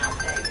god.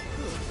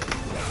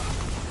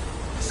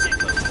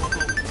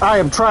 I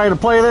am trying to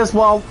play this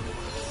while...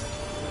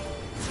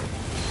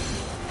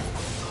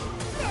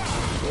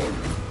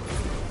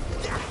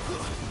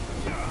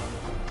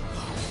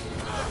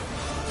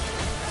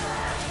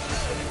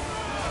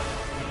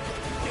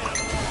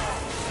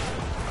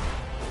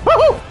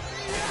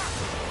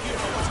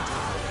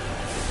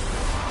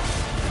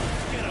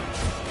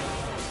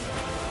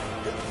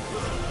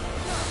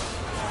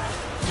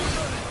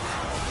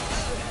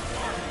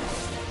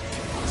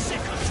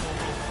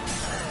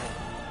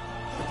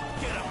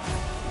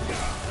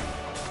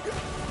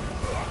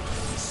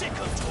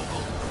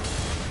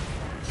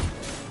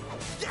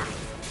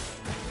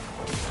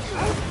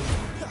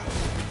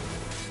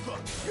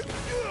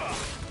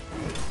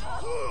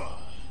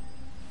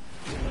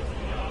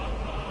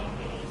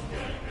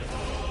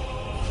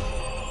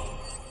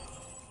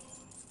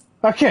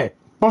 Okay,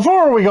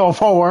 before we go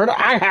forward,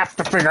 I have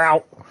to figure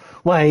out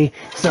why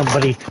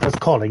somebody is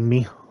calling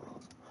me.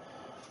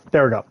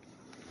 There we go.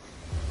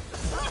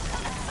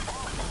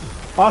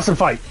 Awesome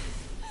fight.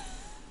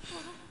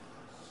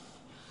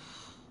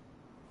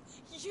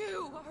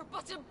 You are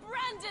but a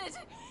branded.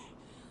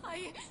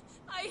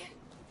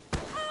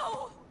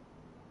 How?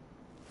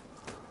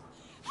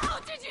 How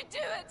did you do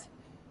it?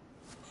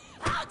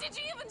 How did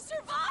you even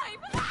survive?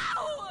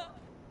 How?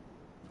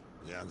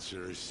 The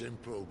answer is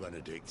simple,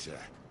 Benedicta.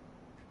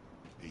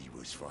 He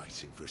was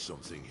fighting for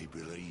something he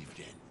believed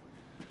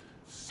in.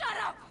 Shut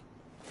up!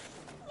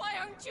 Why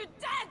aren't you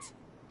dead?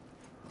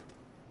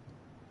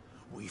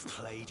 We've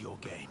played your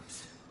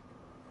games.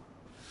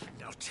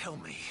 Now tell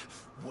me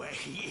where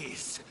he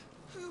is.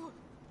 Who?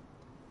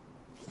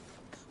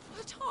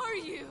 What are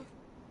you?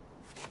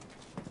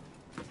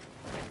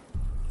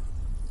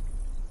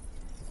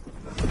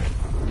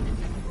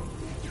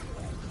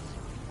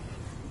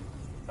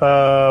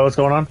 What's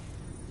going on?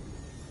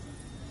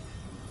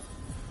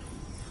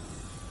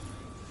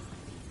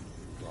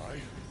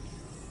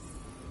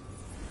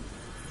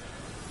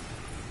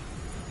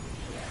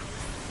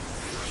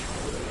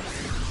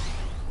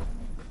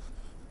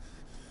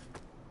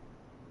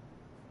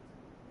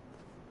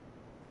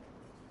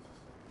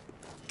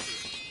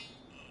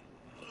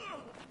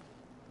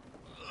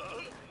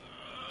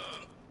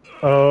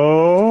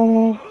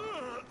 Oh.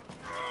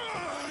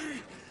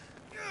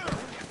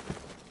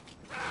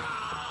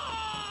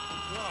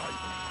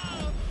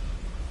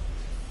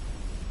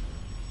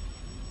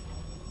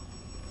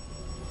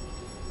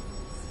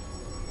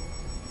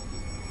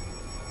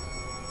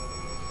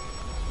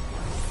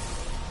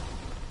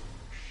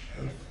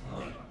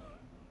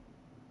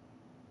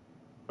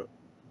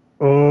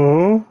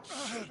 Oh.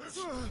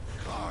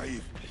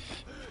 Clive!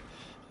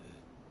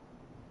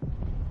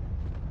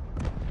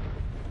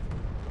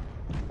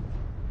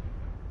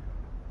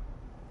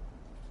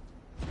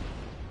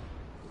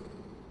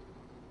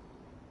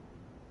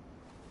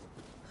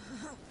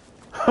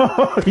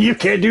 You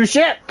can't do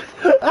shit.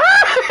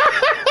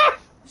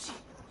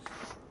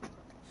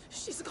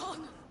 She's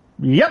gone.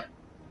 Yep.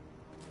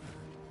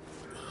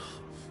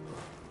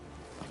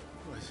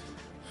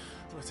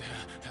 What's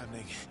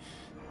happening?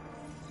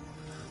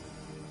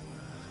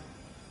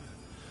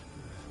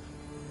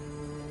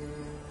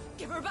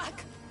 Give her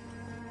back.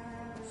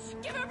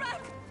 Give her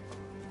back.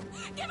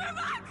 Give her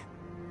back.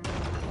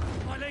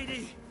 My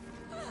lady!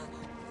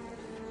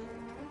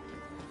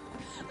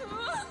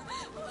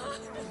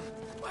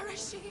 Where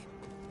is she?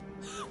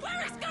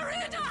 Where is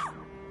Garuda?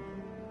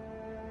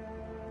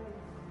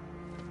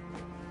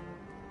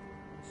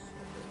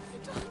 What have you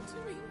done to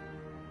me?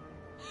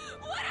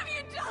 What have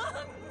you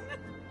done?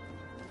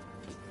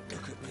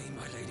 Look at me,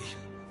 my lady.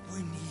 We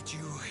need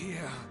you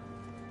here.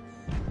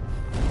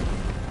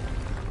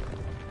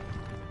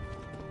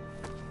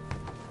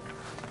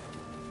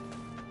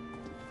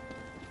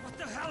 What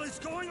the hell is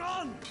going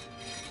on?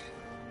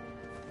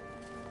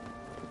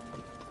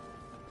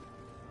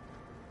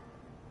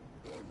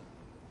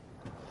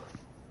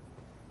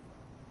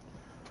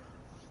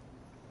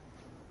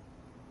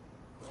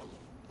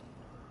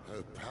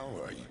 Her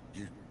power,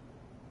 you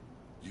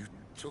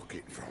took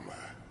it from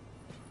her.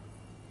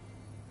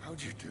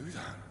 How'd you do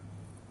that?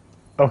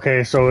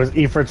 Okay, so is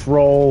Ifrit's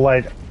role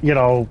like, you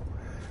know,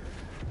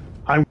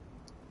 I'm...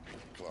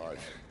 Clive,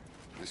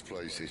 this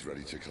place is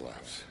ready to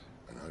collapse,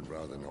 and I'd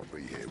rather not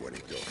be here when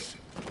it does.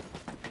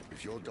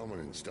 If your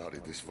dominant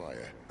started this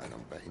fire, and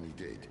I'm betting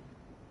he did,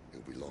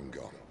 he'll be long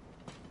gone.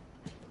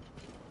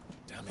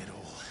 Damn it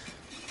all.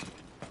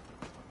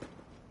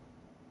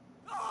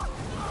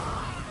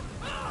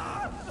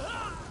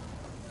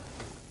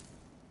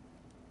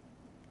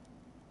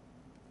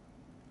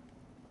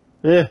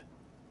 Eh.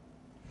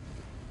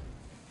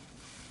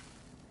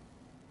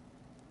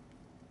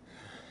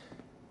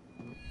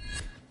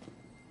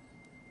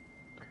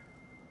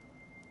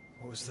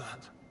 What was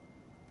that?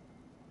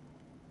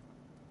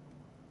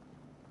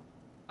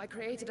 I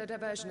created a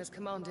diversion as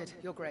commanded,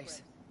 Your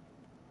Grace.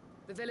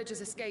 The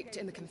villagers escaped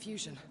in the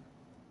confusion.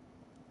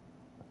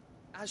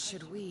 As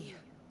should we.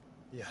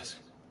 Yes.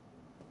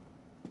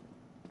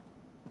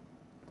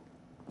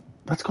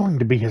 That's going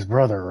to be his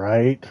brother,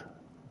 right?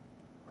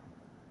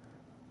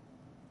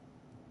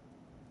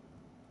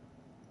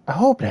 I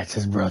hope that's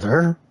his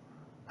brother.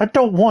 I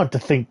don't want to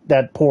think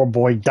that poor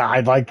boy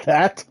died like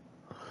that.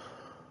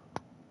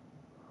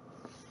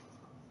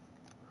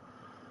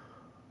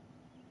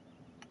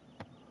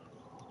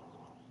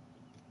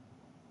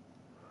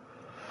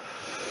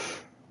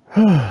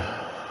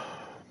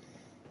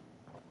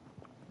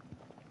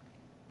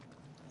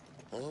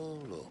 Oh,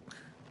 look.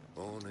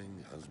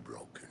 Morning has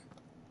broken.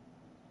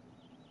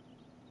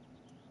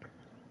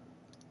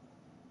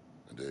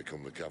 And here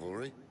come the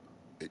cavalry,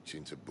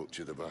 itching to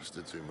butcher the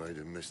bastards who made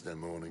them miss their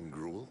morning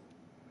gruel.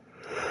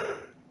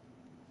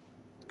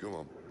 Go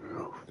on.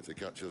 If they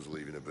catch us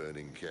leaving a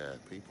burning care,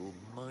 people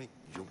might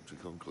jump to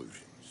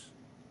conclusions.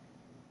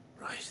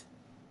 Right.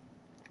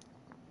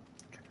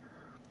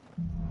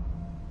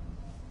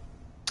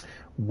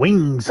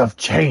 Wings of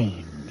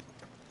change.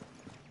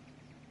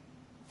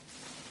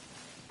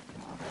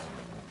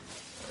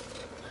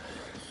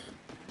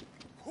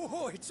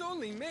 Oh, it's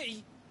only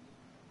me.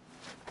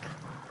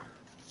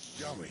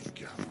 Damn it,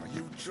 Gav. Are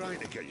you trying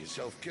to get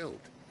yourself killed?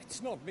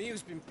 It's not me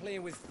who's been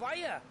playing with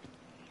fire.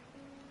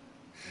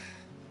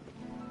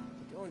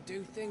 You don't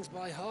do things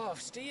by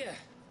halves, do you?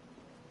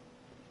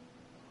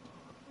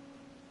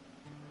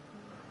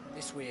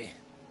 This way.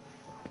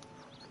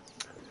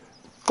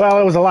 Well,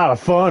 it was a lot of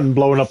fun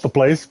blowing up the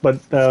place, but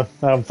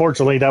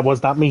unfortunately that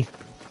was not me.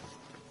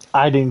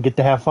 I didn't get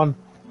to have fun.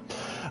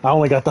 I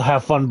only got to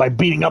have fun by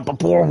beating up a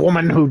poor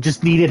woman who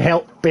just needed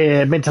help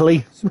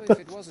mentally. So if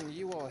it wasn't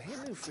you or him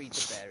who freed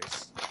the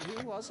bearers,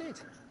 who was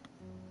it?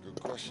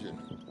 Good question.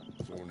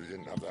 Someone who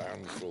didn't have their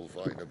hands full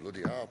fighting a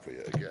bloody harpy,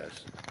 I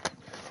guess.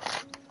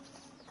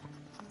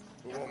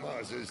 But what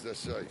matters is they're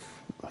safe.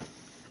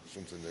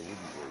 Something they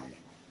wouldn't be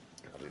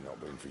had it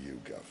not been for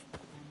you, Gav.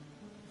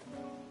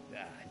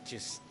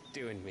 Just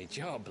doing my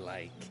job,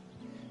 like.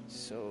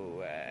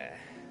 So,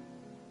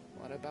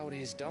 what about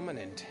his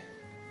dominant?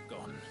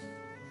 Gone.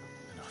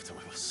 And after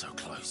we were so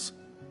close.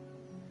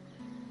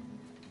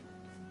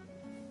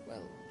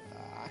 Well,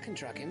 I can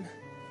track him.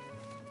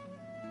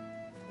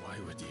 Why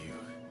would you?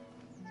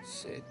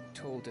 Sid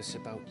told us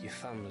about your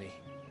family.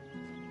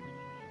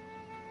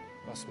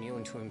 Lost me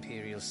own to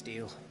Imperial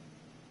Steel.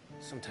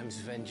 Sometimes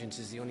vengeance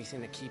is the only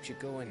thing that keeps you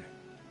going.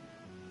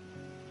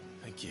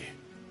 Thank you.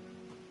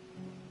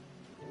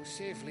 Go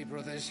safely,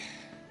 brothers.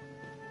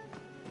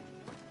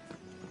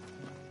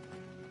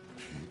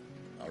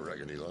 I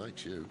reckon he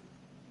likes you.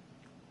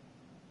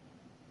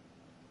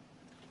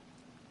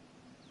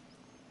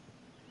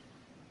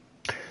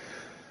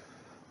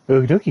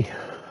 Okie dokie.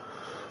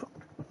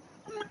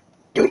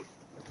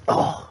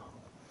 Oh.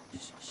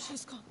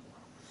 She's gone.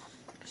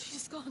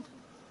 She's gone.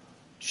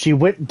 She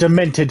went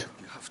demented.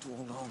 You have to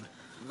hold on.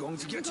 We're going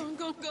to get you.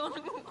 Gone.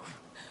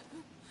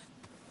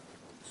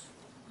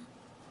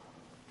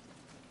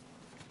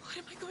 What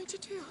am I going to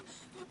do?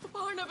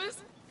 Barnabas?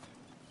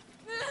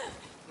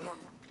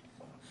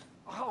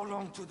 How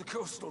long to the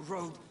coastal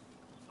road?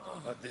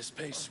 At this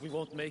pace, we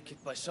won't make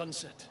it by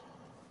sunset.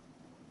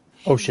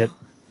 Oh shit.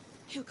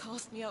 He'll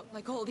cast me out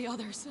like all the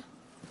others.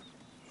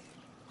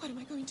 What am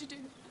I going to do?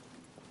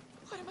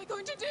 What am I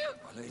going to do?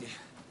 My lady.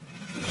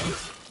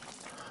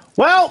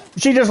 Well,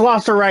 she just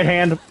lost her right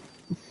hand.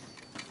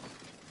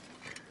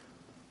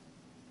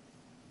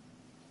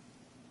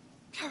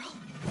 Carol.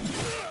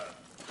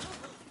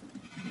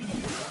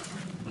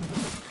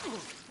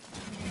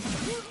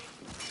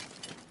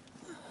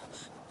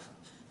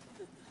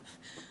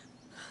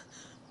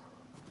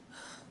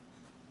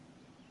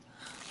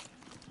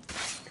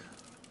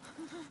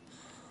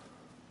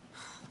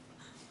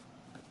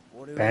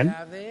 What do we Ben?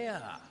 have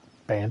here?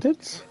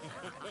 Bandits?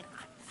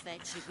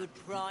 Fetch a good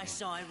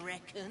price, I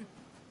reckon.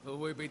 Well,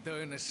 we'd be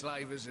doing the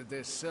slavers a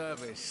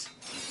disservice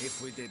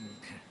if we didn't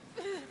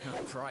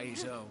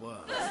praise her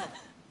work.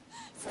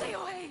 Stay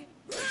away.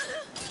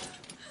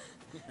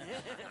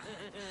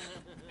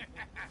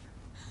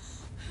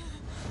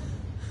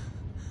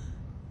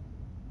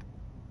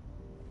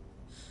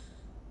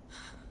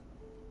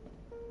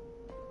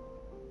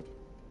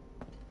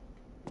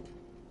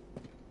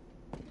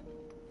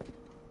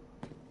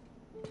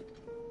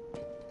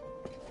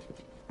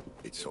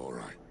 It's all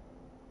right.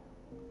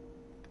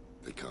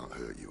 They can't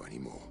hurt you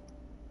anymore.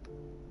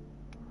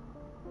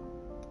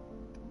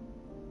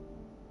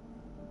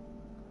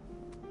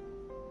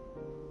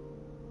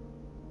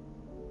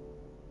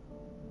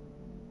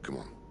 Come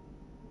on.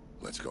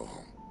 Let's go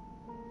home.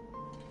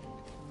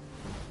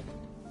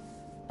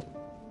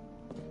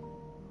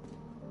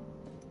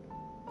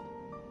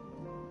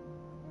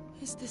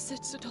 Is this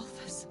it,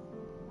 Adolphus?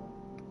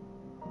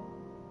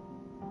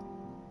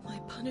 My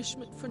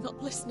punishment for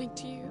not listening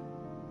to you?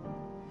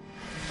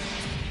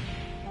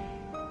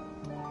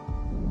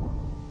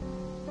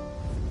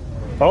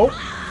 Oh.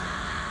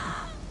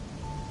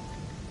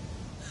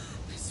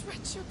 This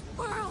wretched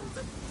world!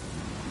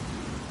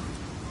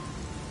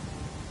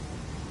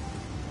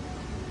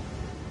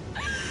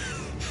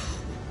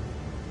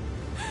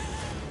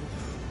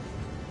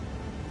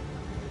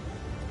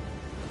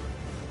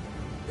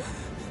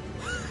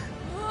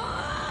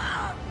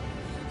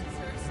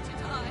 Deserves to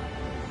die.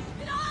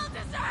 It all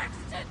deserves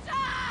to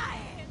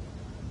die!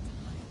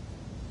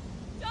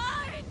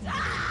 Die!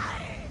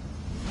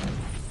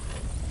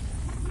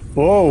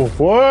 Whoa,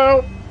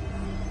 whoa!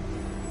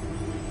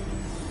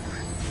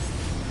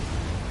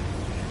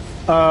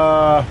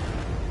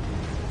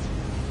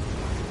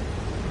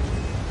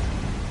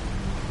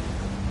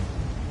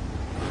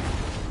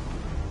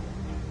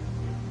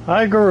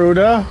 Hi,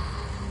 Garuda.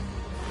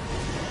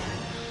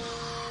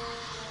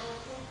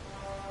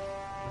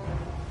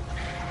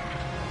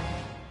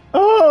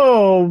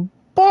 Oh,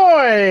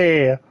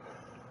 boy!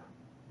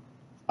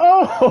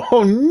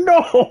 Oh,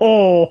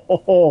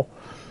 no!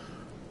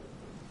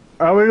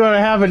 Are we going to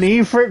have an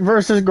Ifrit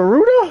versus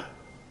Garuda?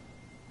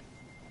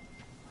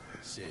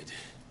 Sid.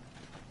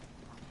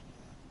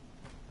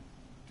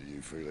 Do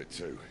you feel it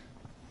too?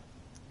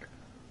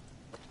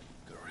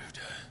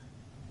 Garuda.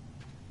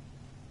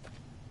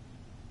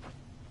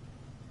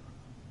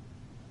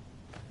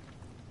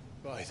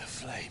 By the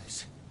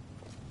flames.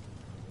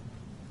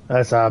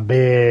 That's a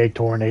big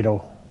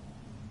tornado.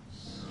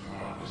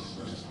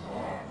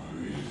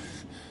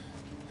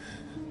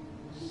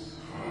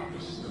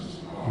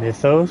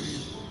 Mythos?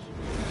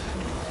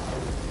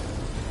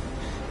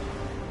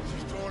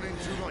 She's drawn in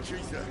too much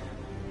ether.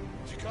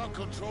 She can't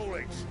control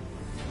it.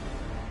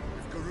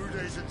 If Garuda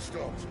isn't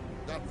stopped,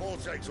 that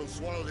vortex will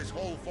swallow this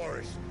whole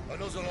forest,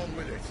 and us along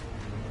with it.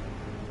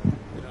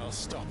 And I'll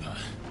stop her.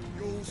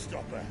 You'll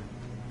stop her.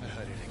 I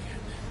heard it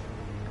again.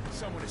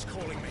 Someone is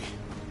calling me.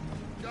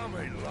 Damn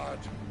it, lad.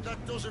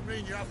 That doesn't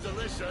mean you have to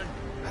listen.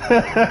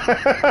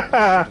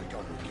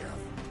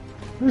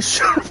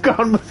 Should have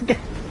gone with Gav.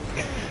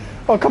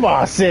 Oh, come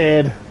on,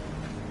 Sid.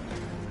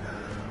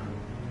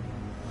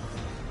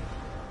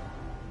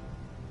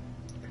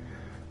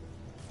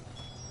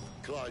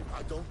 Clive,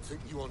 I don't think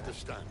you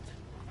understand.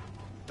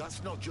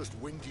 That's not just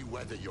windy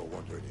weather you're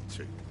wandering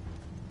into.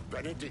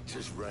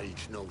 Benedicta's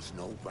rage knows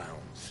no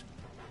bounds.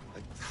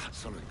 And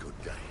that's on a good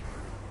day.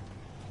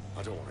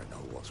 I don't want to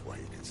know what's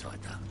waiting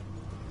inside that.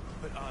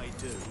 But I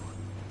do.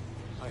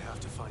 I have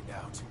to find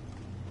out.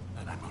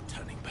 And I'm not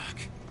turning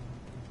back.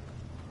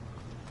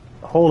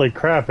 Holy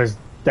crap, is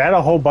that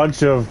a whole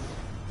bunch of...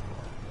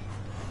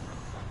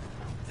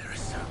 There are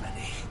so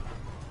many.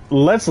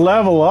 let's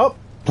level up,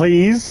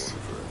 please.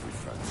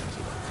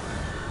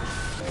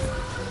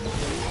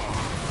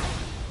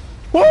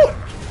 Woo!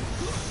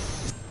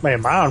 Man,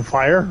 am I on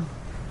fire?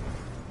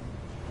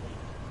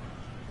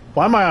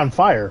 Why am I on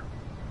fire?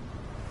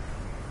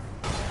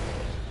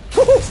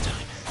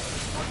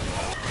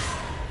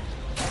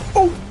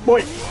 Oh,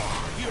 boy.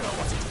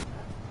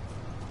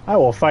 I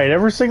will fight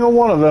every single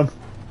one of them.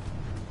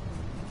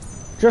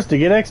 Just to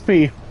get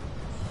XP.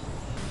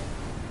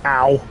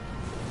 Ow.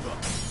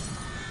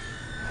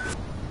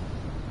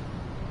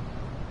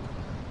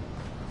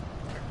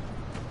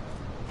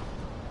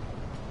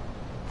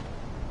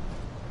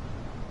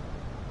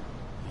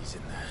 He's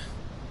in there.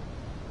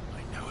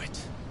 I know it.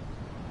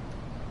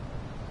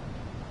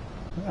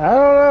 I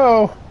don't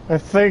know. I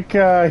think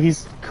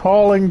he's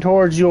calling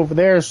towards you over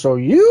there so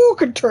you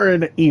could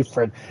turn into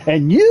Ifrit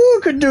and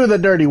you could do the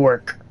dirty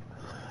work.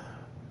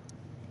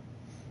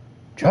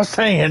 Just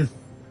saying.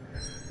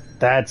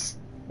 That's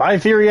my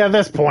theory at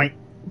this point.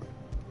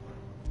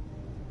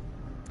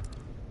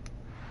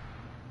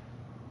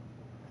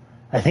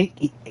 I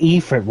think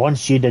Ifrit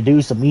wants you to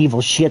do some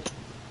evil shit.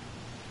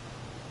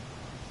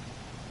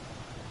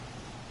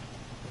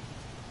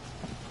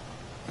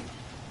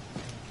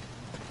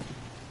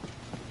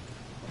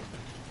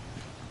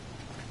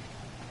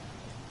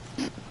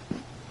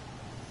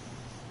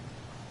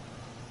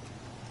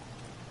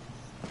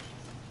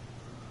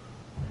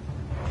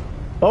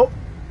 Oh.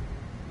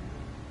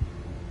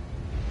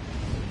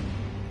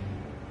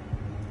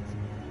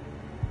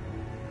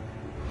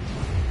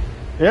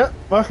 Yep,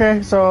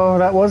 okay, so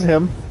that was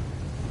him.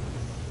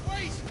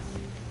 Wait!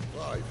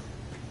 Clive.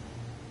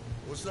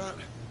 What's that?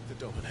 The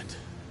Dominant.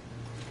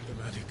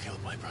 The man who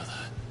killed my brother.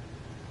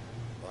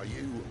 Are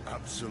you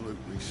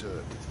absolutely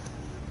certain?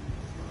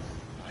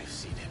 I've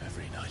seen him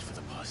every night for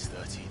the past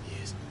 13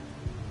 years.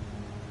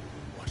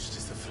 Watched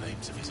as the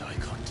flames of his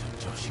icon took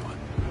Joshua.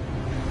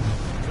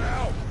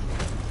 Ow!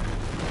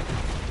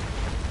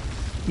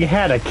 You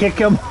had to kick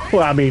him?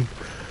 Well, I mean,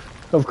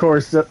 of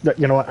course,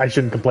 you know what, I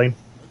shouldn't complain.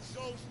 And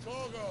so's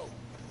Torgo.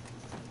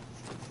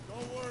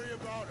 Don't worry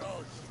about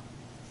us.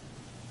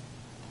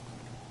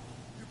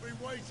 You've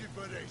been waiting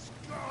for this.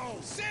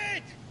 Go!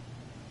 Sid!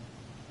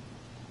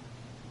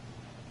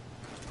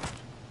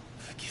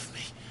 Forgive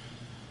me.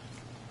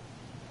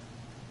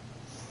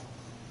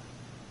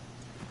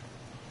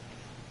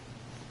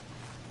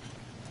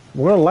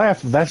 We're gonna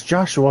laugh if that's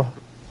Joshua.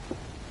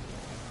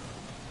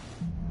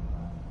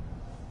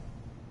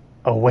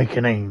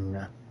 Awakening.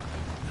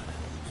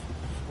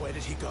 Where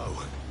did he go?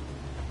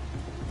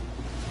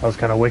 That was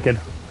kind of wicked.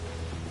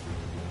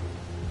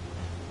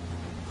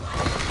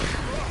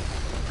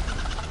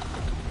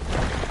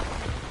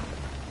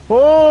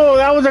 Oh,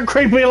 that was a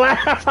creepy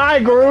laugh. Hi,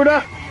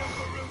 Garuda.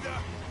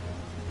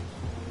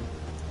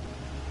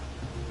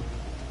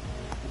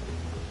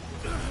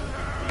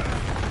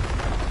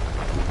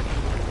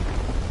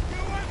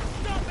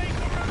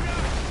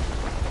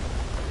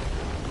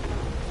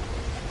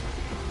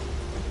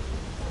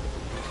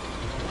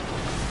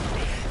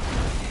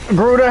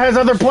 Garuda has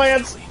other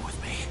plans.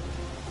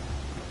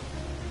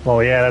 Oh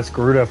yeah, that's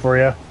Garuda for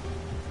you.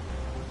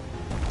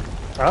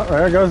 Oh,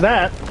 there goes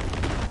that. I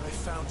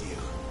found you.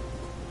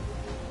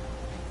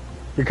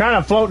 You're kind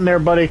of floating there,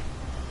 buddy.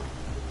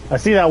 I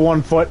see that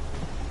 1 foot.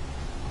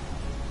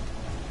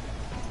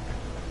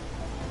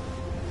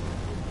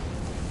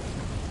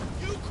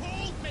 You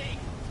called me!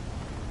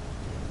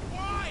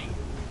 Why?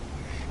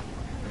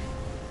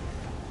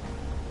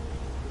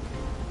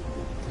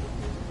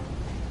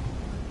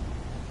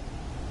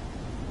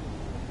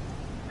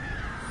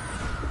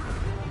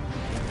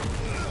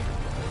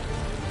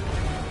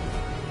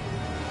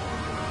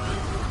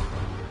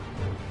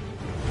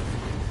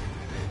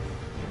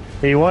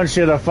 He wants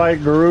you to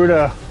fight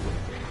Garuda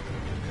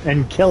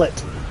and kill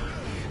it.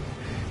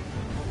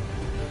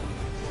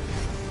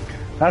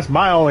 That's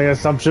my only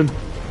assumption.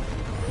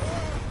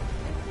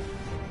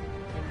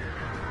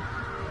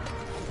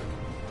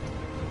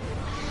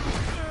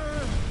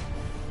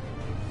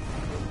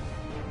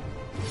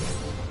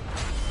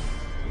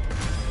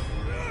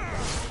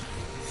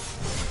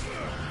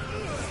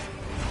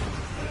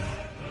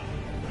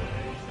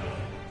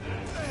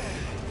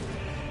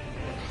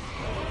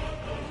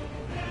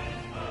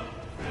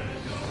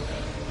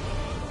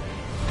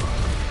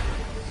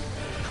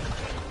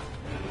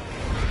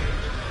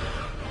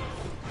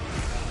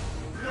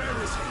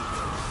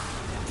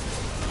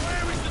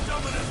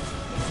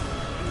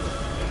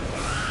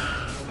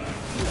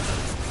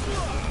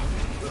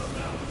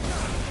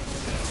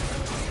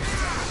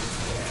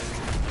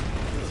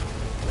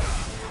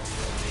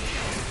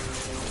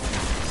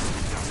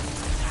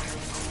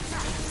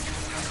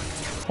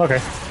 Okay.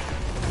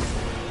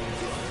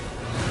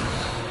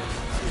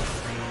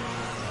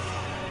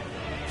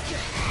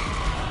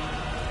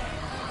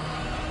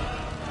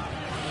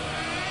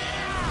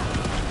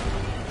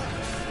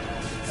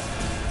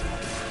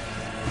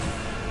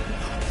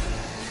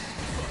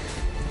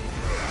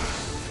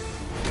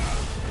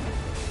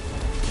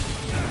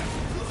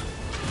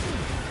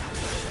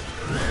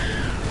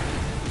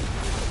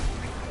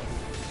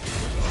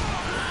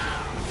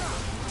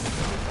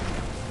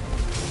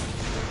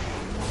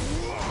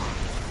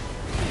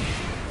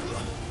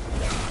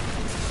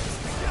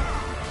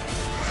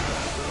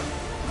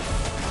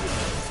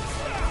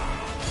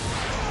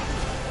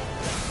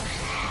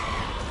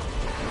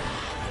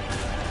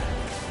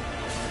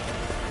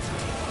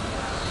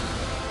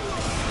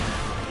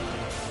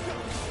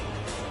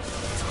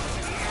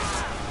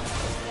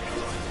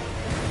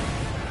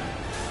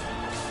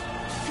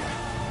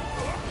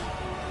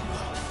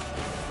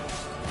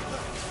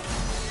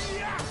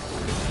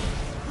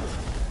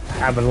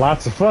 Having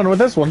lots of fun with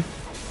this one.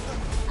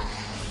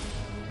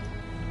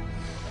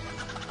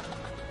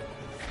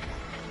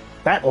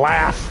 That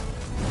laugh.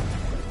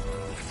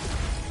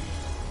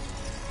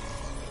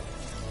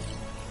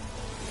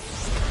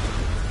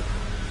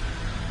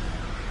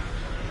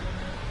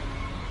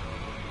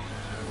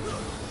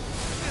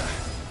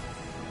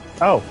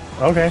 Oh,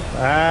 okay.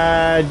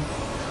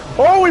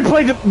 Oh,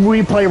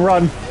 we play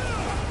run.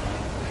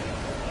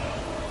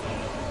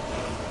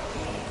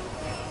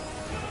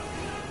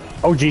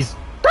 Oh, jeez.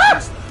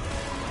 Ah!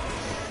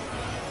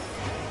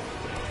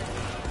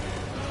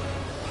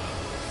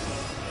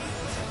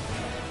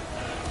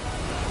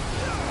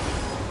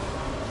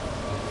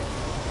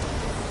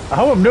 I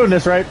hope I'm doing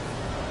this right.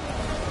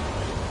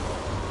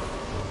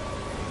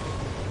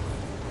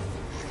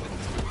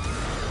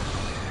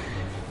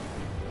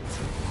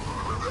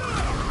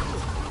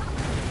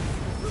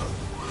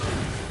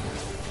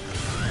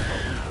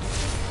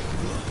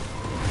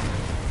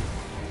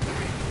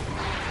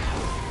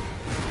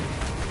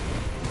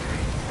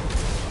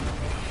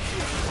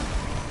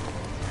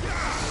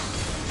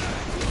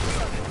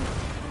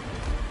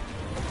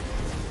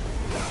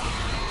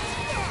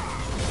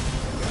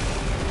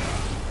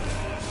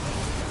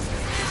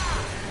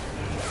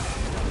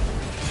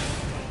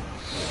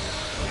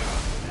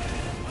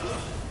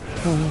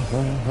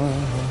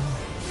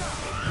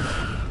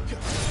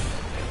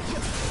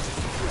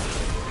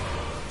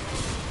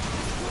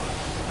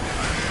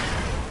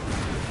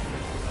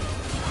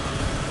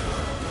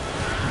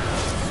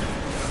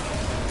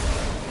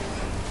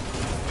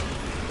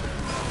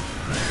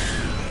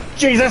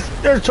 Jesus,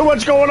 there's too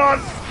much going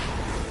on.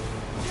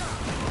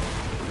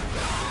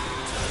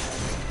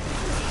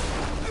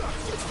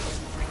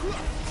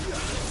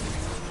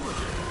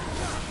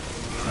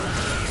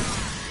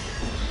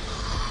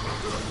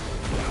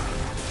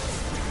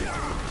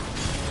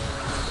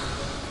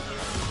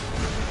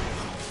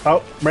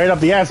 Oh, right up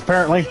the ass,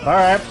 apparently. All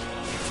right.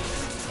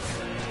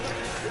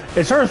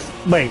 It's her.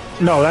 Wait,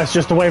 no, that's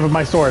just the wave of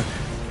my sword.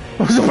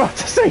 I was about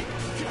to say.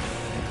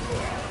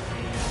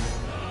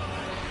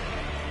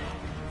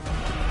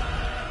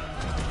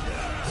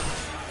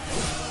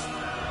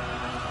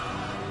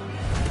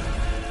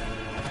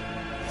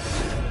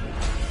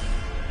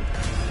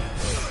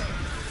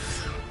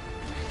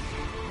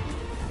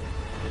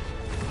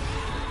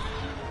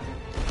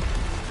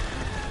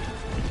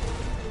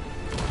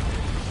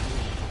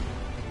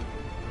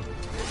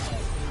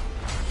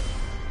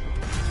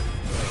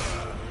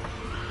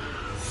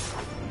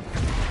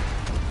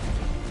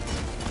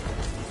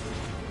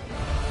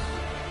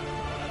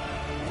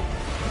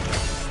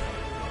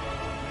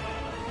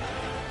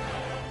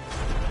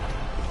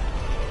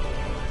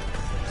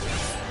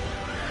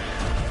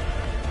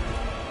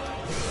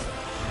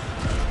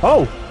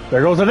 Oh,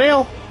 there goes a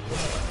nail.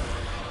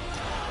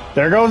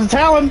 There goes a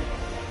talon.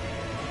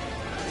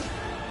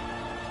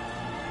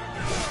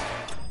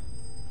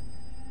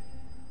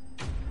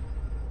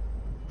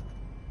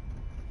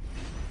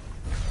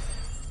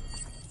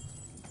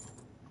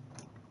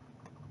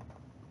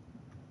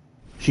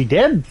 She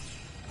did.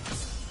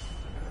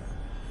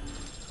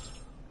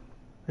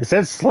 It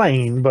says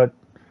slain, but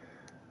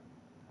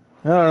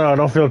I don't know. I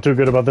don't feel too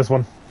good about this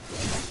one.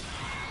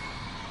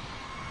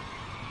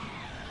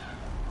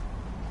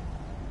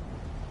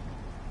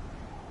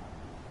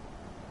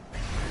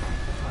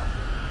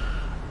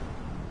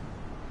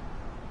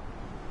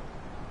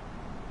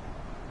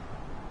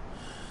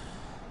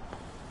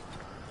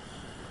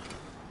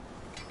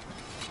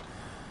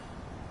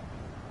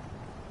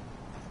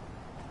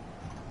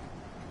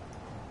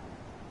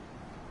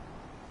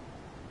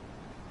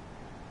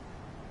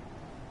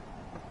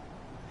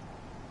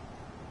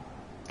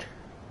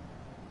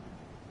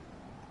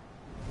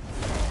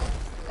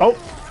 Oh,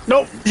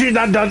 nope, she's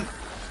not done.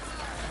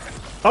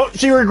 Oh,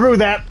 she regrew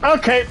that.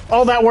 Okay,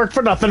 all that work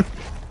for nothing.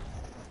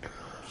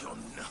 You're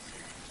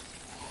nothing.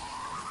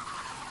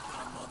 You're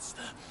a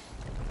monster.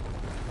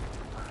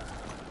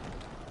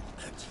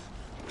 And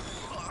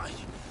I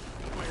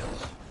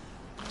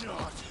will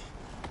not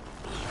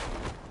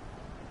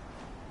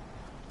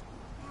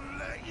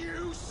let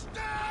you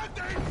stand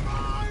in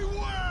my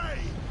way.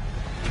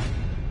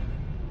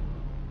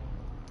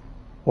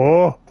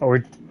 Oh, are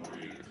we...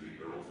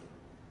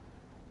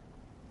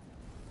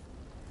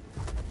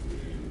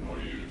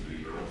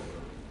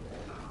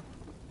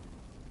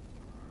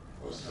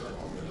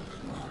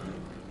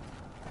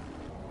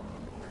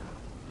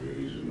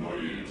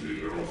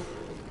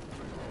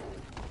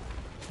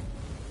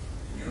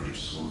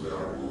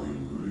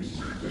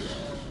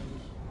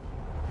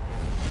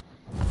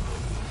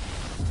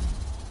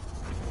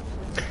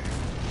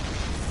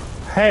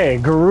 Hey,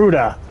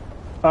 Garuda.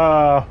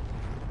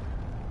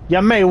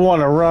 You may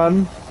want to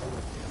run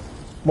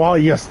while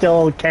you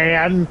still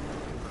can.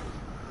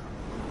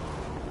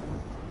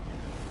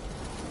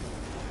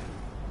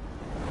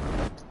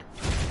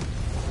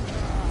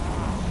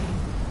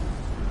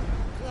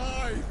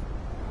 Clive.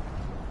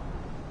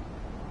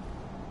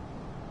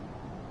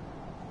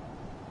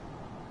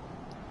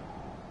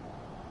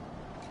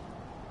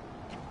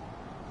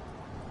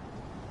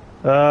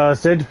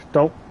 Sid,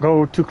 don't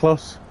go too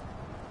close.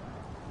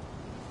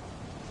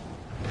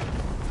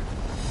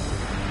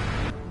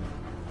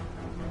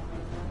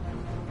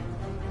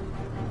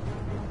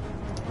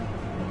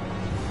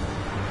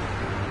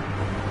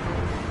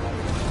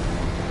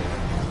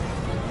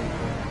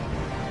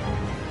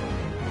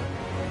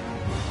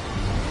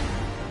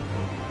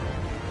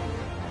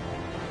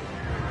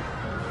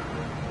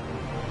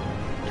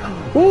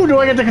 Ooh, do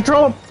I get to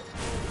control him?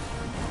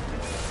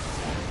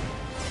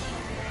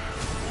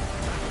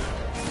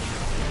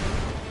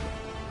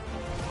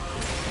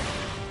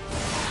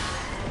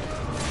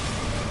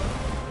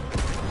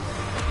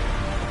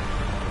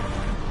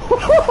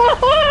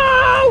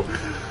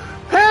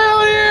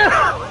 Hell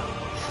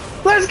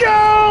yeah! Let's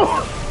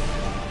go!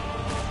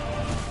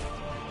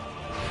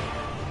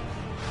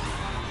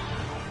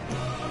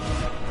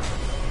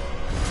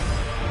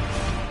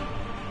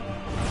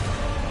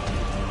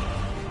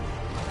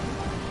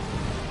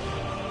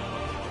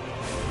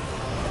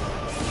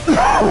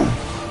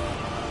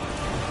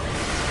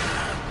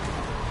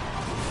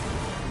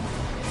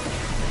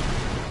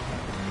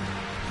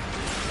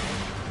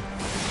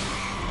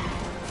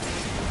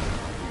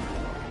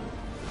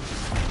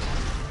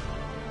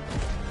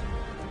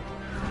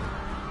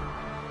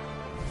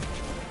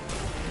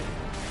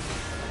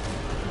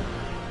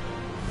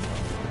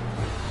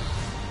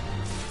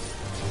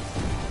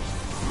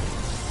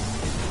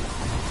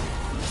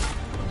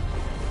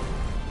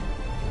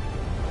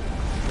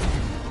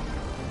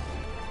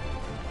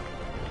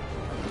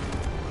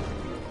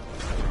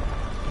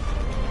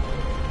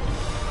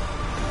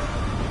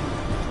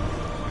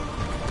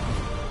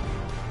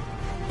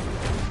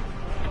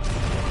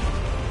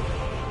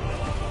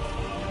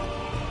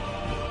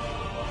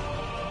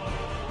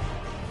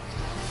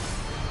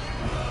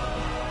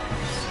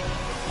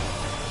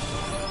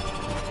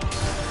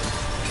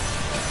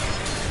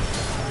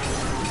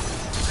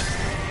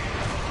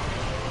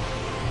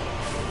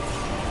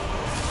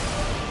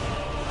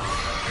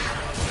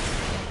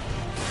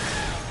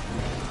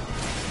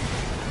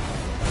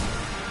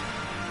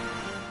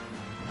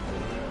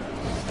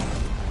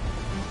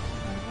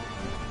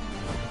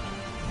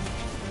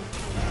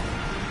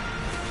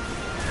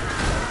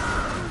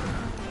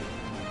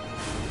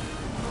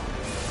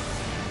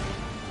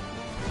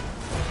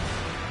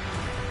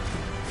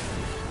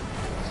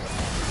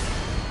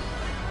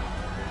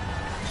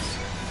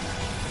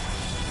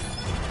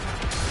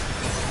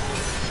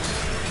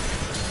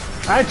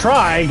 I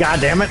try,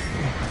 goddammit.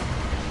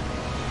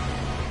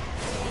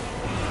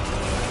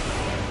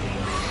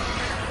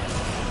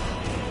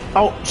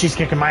 Oh, she's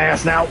kicking my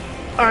ass now.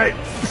 Alright,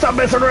 stop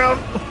messing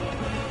around.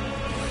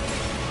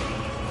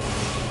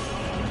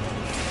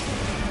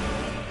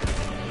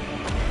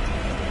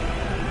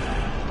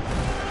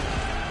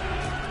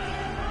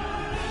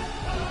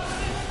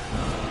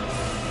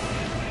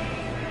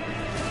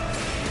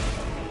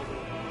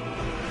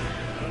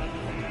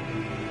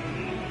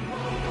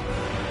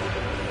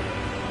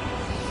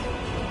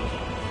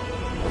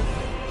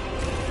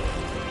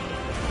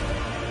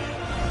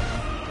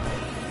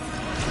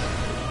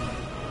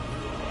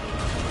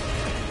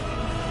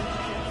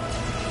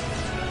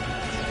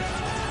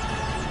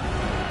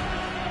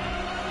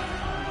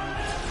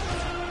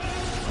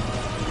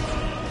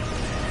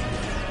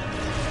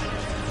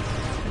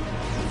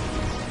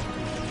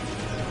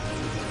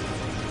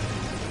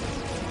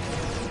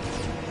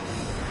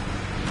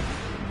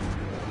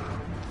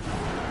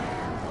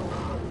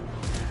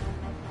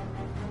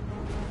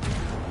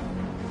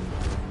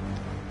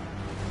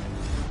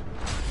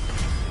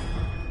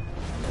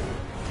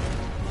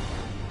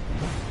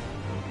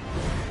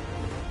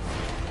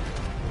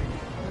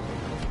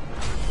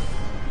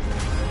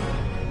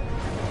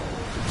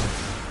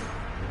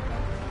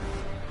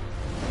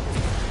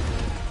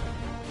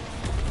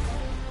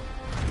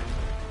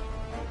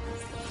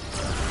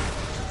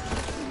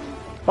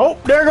 Oh,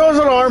 there goes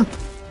an arm.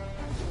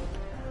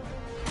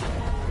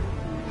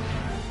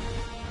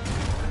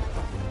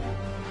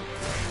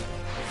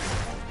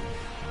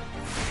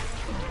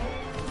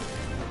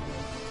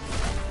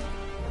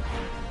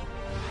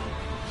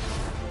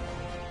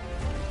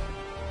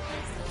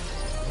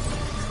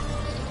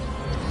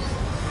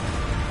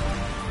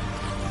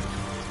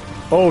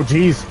 Oh,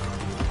 jeez.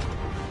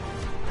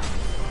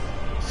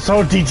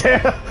 So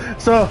detail,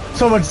 so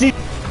much detail.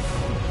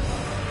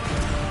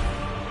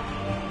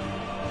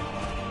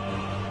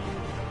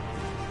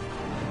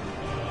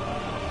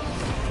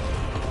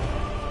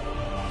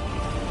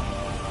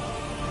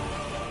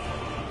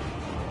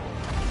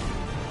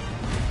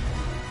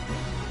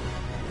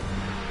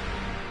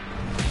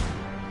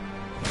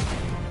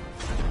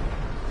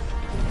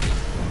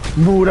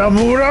 Muda,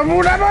 muda,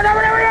 muda, muda, muda,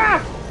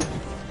 muda!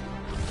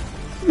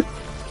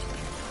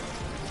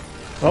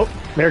 Oh,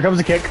 there comes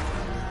a kick.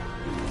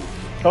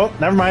 Oh,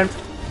 never mind.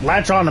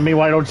 Latch on to me,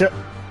 why don't you?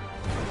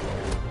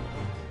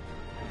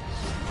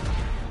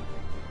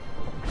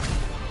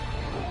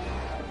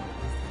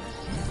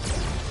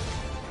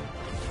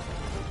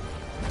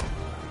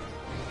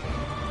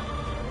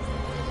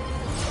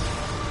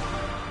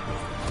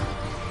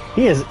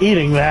 He is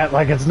eating that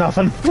like it's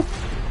nothing.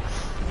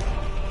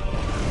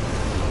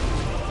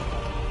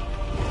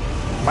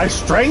 I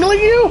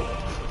strangling you?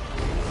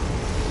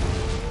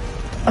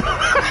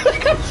 I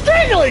think I'm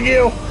strangling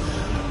you!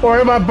 Or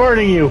am I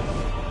burning you?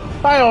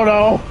 I don't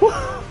know.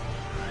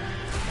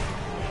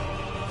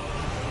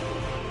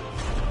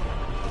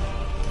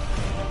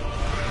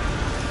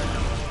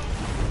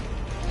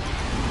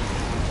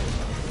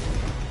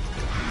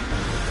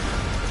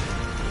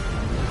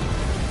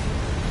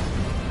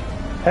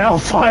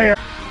 Hellfire!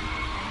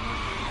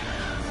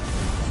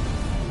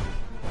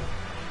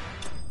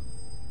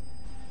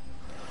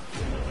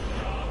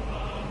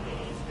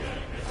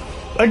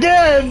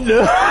 Again!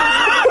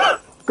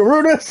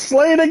 Garuda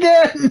slain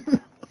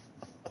again!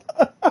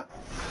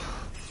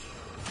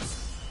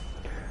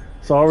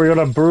 So are we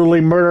gonna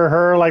brutally murder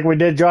her like we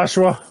did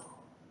Joshua?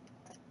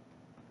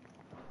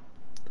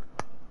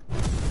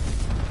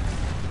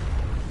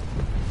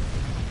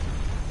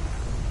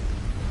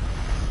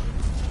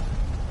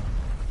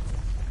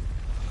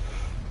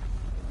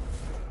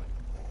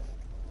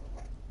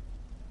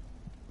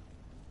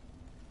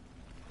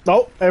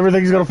 Oh,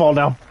 everything's gonna fall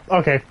down.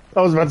 Okay,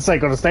 I was about to say,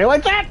 gonna stay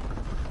like that?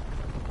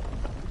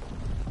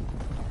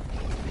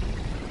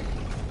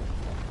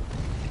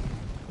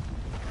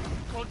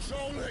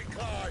 Control it,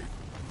 Clive!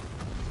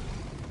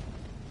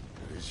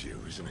 It is you,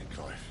 isn't it,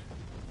 Clive?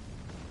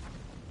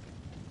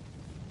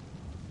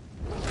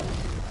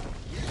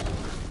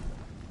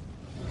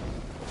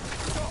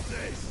 Stop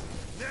this!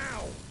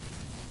 Now!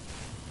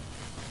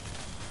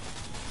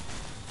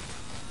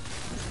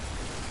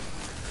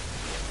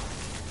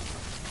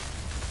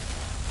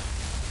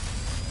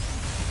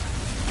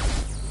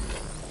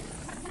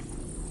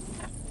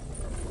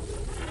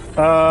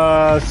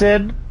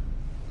 Sid,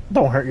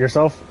 don't hurt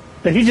yourself.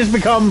 Did he just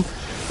become...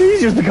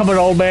 He's just become an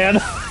old man.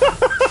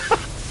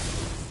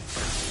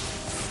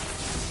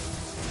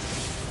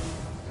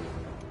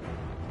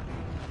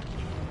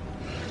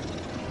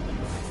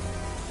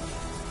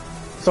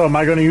 So am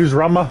I going to use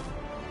Rama?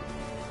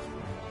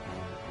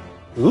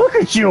 Look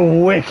at you,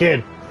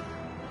 wicked!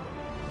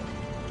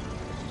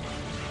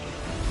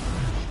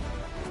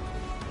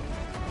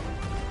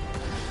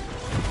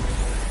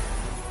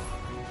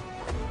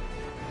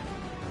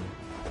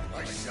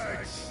 I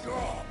said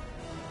stop!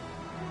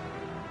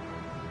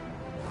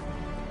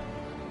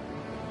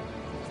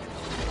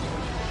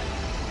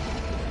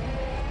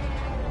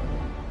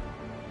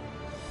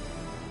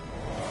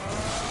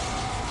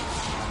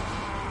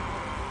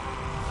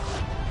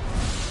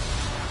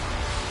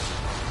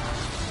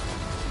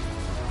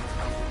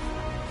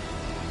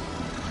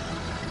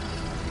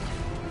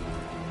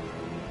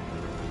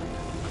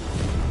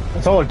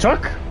 That's all it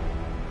took?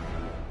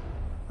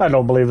 I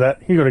don't believe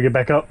that. He's gonna get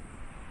back up.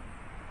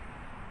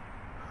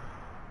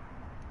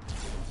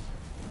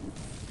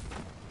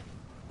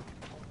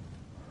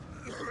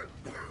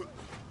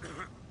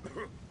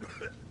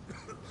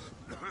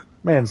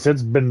 Man,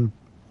 Sid's been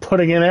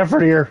putting in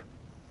effort here.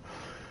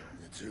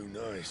 You're too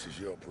nice is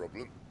your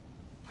problem.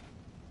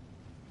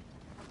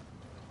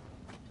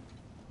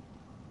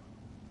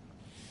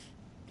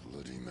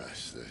 Bloody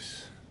mess, this.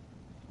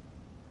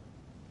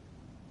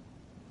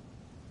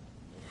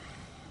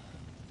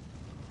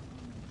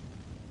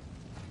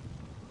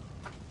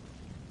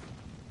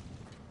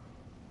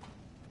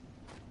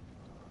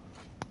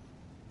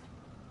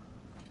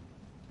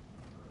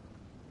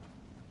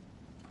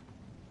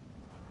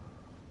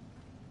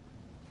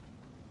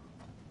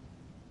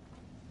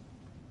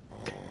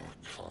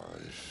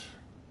 Clive.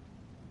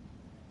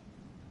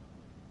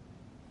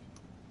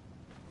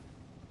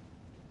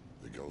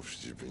 The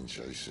ghost you've been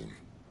chasing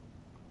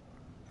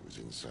was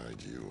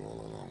inside you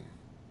all along.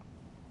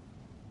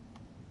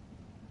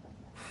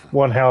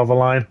 One hell of a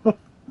line. I'll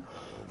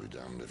be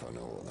damned if I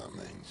know what that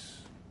means.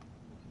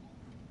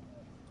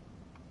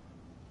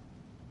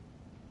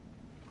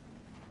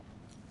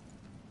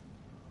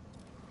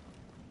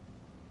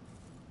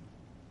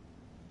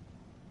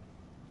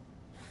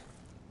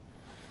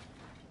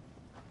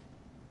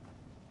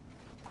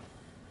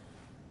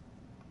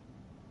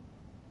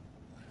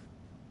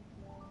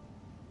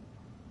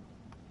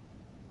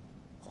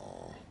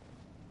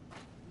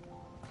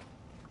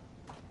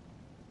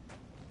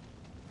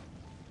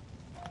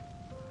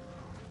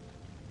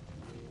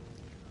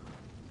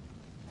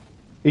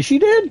 Is she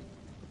dead?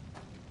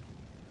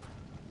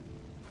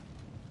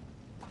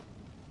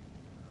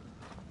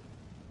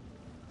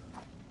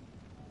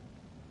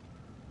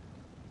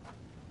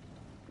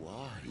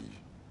 Why?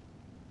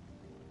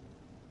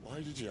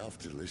 Why did you have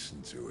to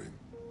listen to him?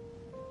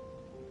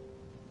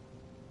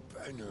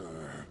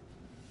 Benner.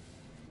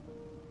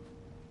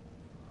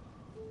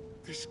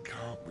 This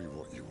can't be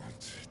what you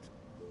wanted,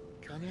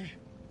 can it?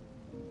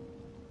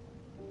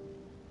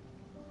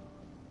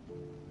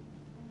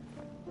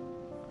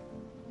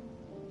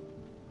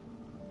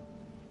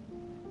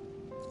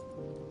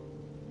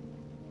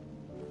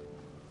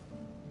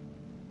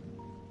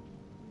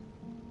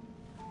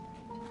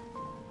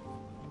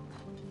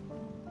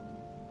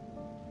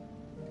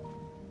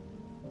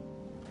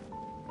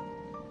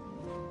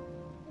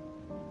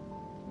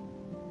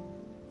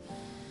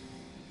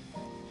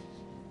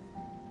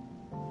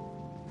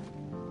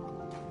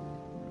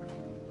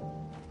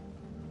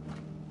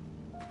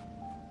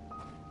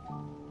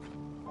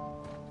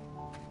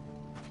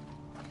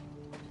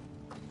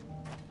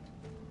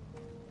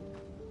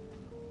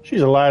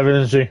 She's alive,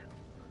 isn't she?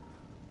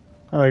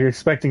 I'm like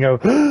expecting a...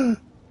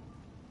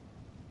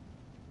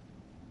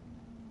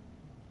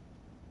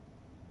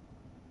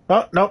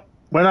 Oh, no.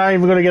 We're not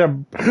even going to get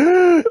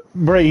a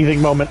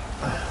breathing moment.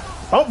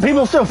 Oh,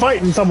 people still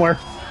fighting somewhere.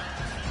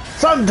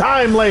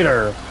 Sometime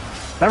later.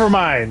 Never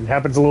mind.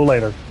 Happens a little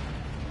later.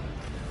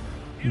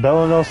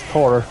 Belenos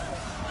Tor.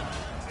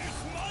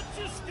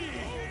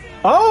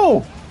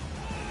 Oh!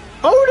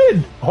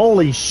 Odin!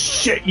 Holy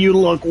shit, you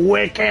look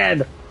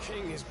wicked!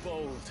 King is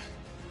bold,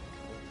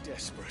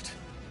 desperate.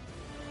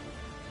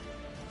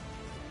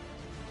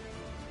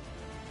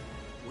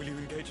 Will you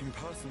engage him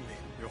personally,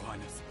 Your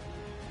Highness?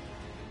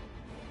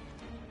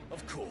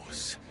 Of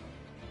course.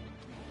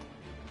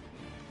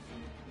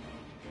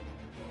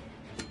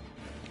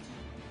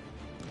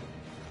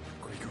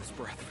 Grigor's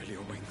breath fill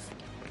your wings.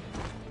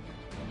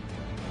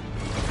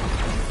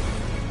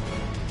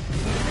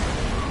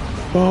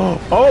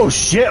 Oh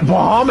shit,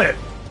 Bahamut!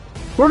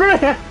 We're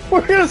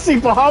gonna see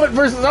Bahamut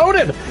versus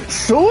Odin!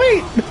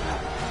 Sweet!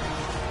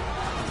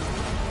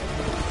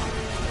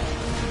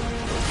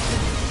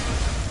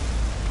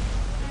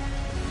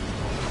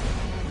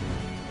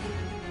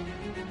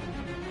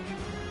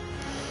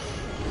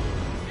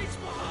 It's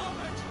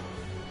Bahamut!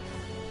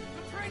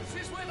 The prince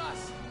is with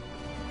us!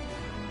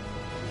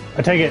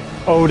 I take it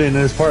Odin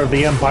is part of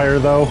the Empire,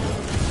 though.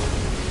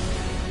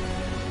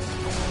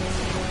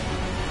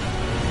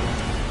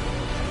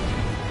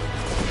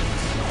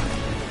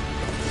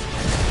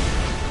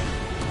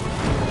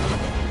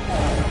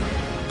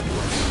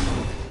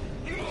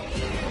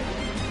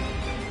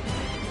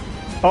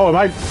 Oh, am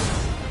I...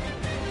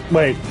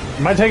 Wait,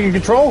 am I taking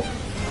control?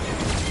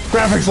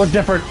 Graphics look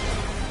different.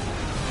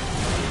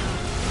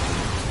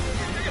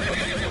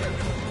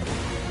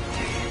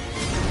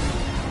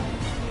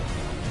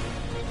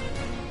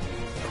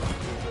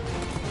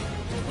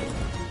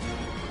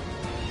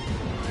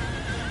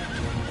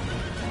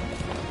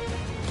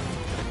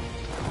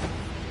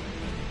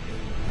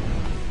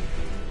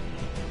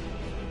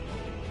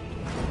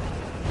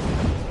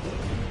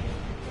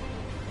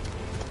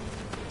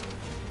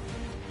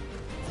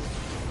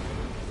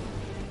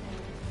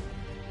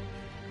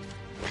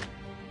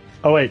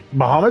 Oh wait,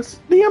 Bahamut's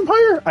the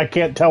Empire? I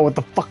can't tell with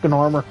the fucking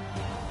armor.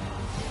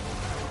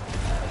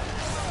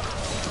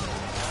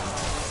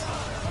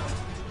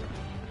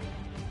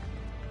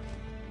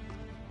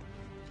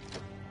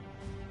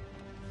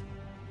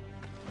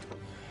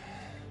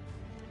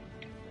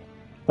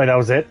 Wait, that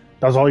was it?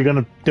 That was all you're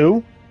gonna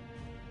do?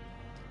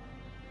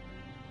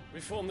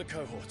 Reform the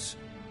cohorts.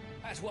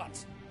 At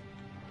once.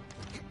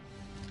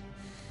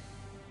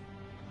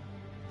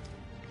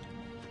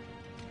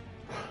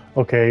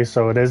 Okay,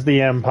 so it is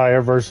the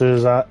Empire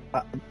versus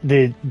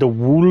the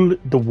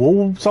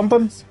wool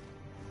something.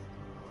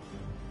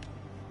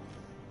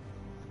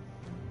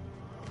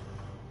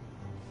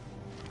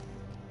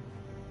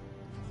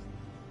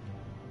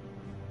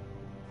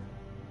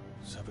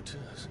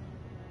 Saboteurs.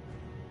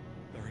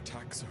 Their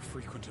attacks are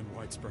frequent and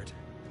widespread,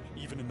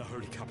 even in the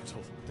holy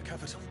capital. The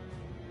capital?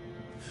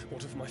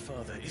 What of my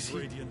father? Is he...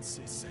 Radiance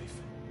is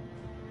safe.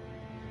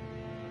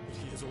 But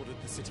he has ordered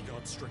the city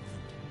guard strengthened.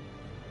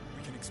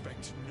 We can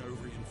expect no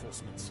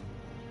reinforcements.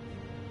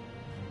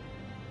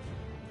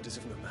 It is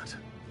of no matter.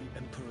 The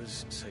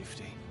Emperor's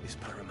safety is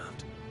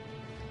paramount.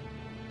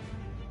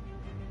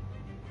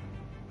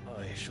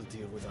 I shall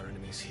deal with our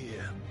enemies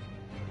here.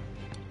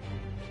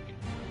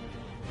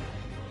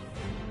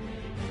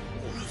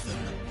 All of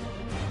them.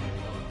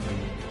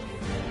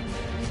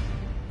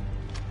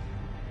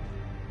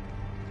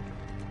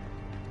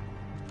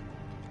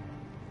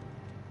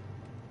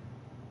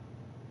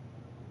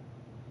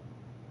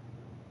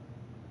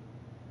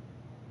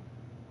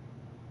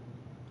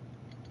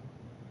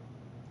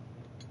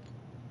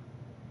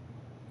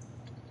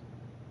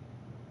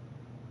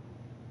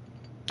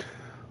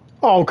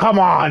 Oh, come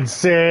on,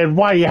 Sid.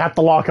 Why do you have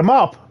to lock him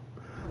up?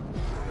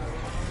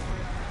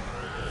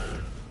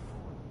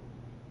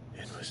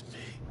 It was me.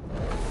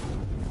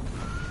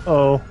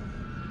 Oh.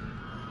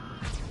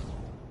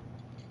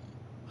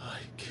 I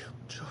killed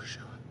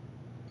Joshua.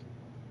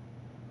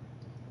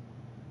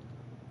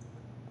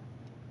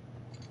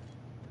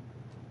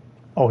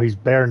 Oh, he's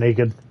bare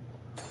naked.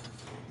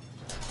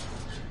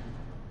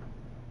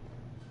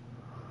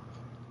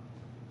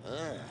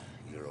 Ah,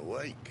 you're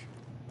awake.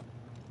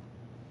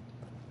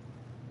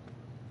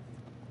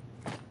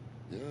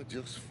 You're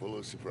just full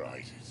of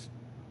surprises.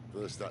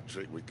 First that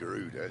trick with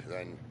Garuda,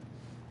 then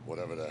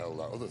whatever the hell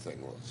that other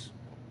thing was.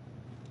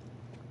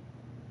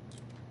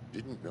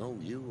 Didn't know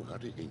you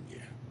had it in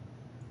you.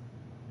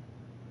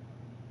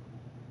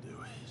 Do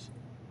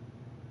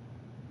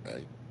it.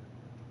 Hey?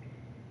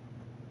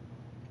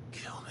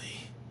 Kill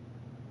me.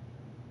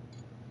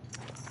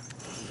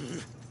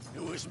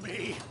 It was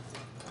me.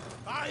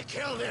 I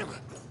killed him.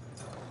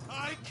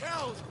 I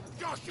killed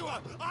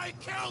Joshua. I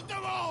killed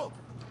them all.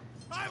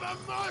 I'm a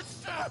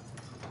monster.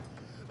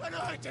 And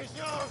I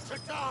deserve to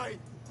die.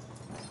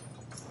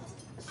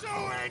 So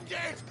end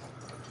it.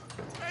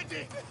 End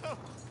it now.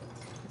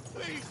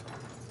 Please.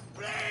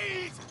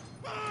 Please.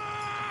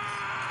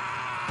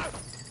 Ah!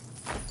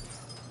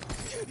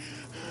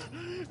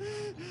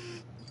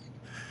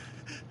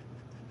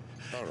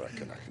 I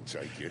reckon I can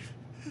take you,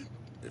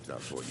 if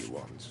that's what you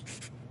want.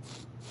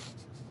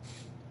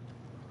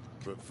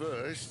 But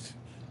first,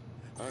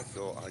 I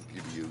thought I'd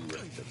give you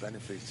the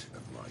benefit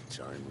of my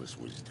timeless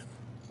wisdom.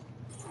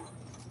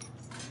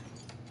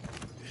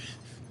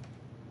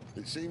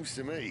 It seems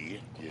to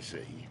me, you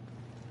see,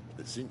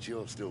 that since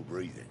you're still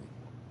breathing,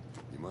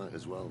 you might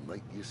as well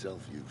make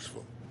yourself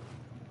useful.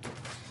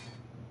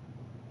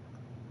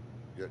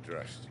 Get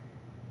dressed.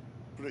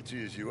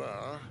 Pretty as you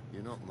are,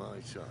 you're not my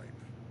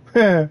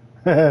type.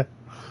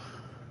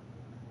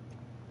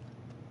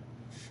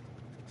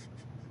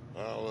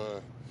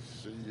 I'll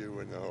see you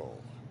in the hall.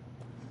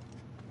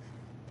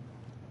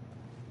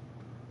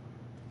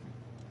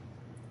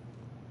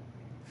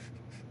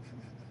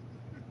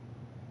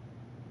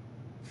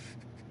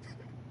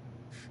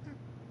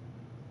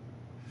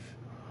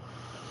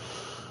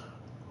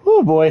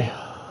 Oh boy.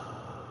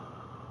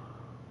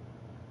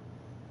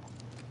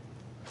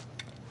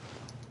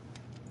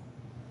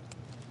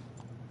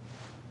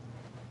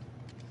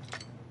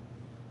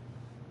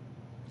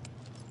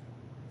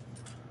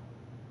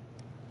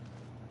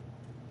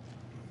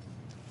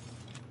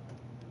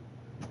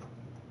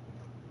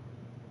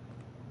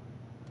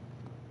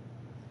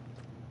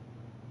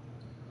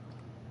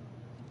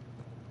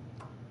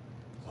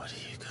 What are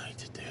you going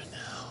to do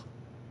now?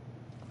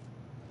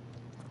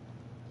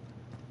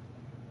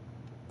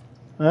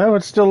 I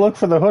would still look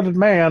for the hooded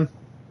man.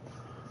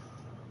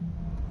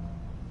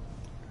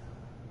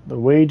 The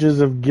wages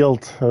of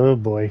guilt. Oh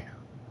boy.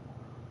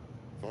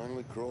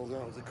 Finally crawled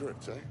out of the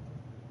crypt, eh?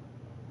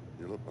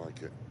 You look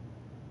like it.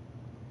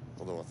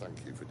 Although I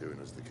thank you for doing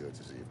us the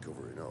courtesy of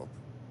covering up.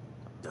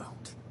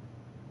 Don't.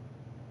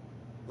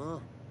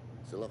 Oh,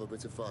 still have a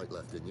bit of fight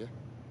left in you?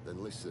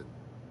 Then listen.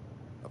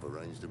 I've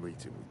arranged a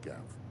meeting with Gav.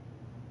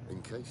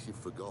 In case you've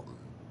forgotten,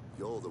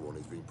 you're the one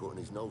he's been putting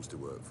his nose to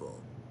work for.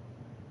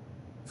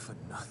 For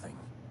nothing.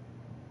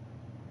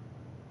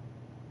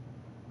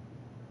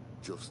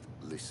 Just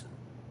listen.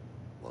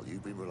 While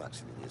you've been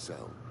relaxing in your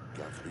cell,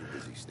 Gav's been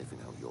busy sniffing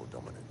out your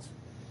dominance.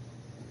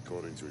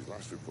 According to his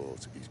last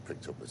report, he's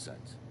picked up a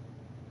scent.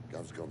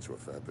 Gav's gone to a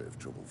fair bit of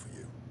trouble for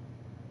you.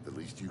 The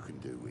least you can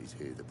do is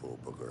hear the poor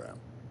bugger out.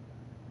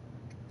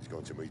 He's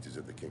going to meet us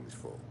at the King's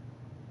Fall.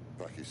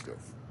 Pack your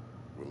stuff.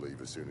 We'll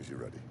leave as soon as you're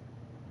ready.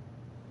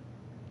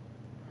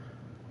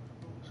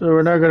 So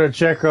we're not going to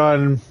check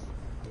on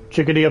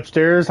Chickadee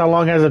upstairs? How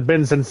long has it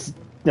been since,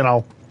 you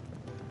know...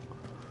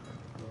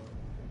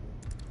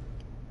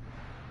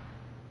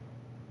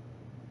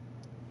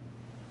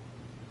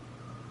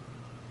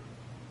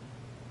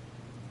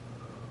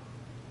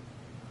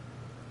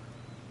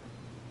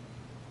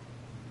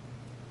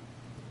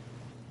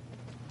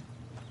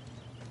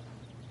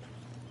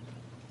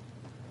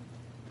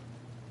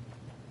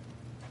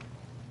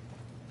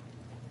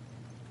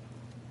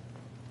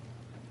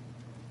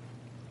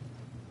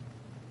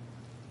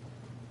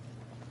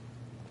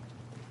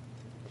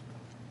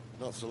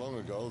 Not so long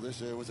ago, this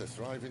here was a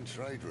thriving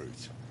trade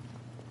route.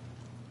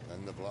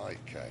 Then the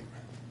Blight came.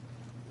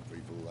 The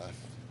people left.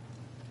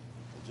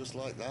 And just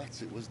like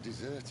that, it was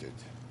deserted.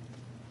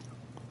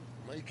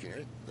 Making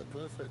it the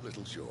perfect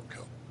little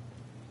shortcut.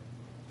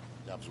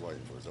 Gav's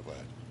waiting for us up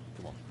ahead.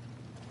 Come on.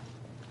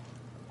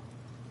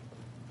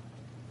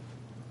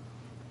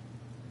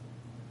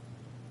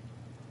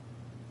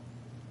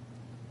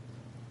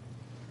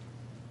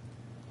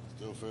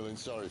 Still feeling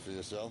sorry for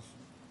yourself?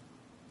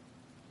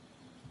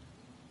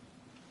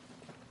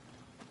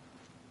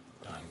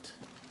 Don't.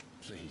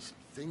 Please,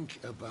 think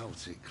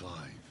about it,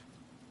 Clive.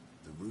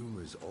 The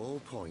rumors all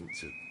point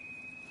to...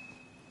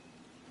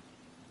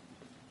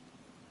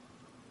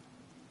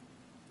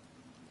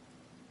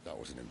 That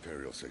was an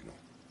Imperial signal.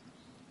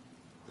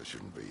 They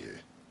shouldn't be here.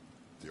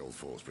 The old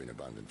fort's been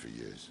abandoned for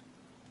years.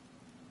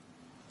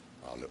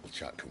 Our little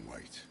chat can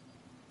wait.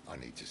 I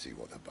need to see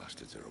what the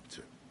bastards are up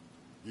to.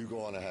 You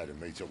go on ahead and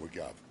meet up with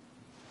Gav.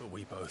 But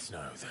we both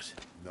know that...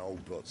 No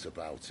buts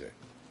about it.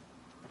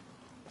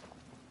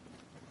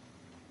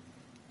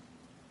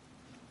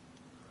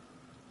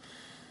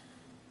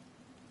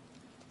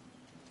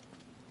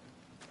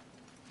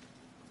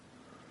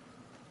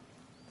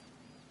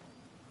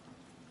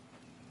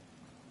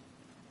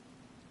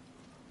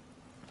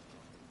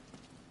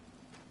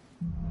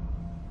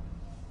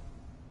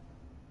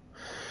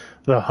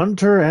 The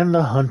Hunter and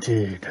the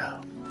Hunted.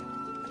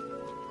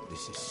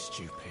 This is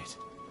stupid.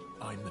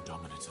 I'm the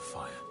Dominant of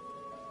Fire.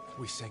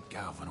 We sent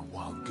Gav on a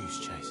wild goose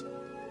chase.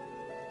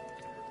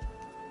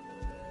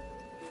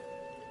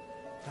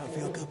 Don't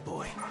feel good,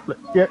 boy.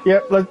 Yeah,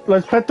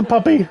 let's pet the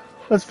puppy.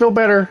 Let's feel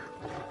better.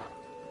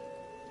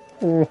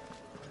 Oh.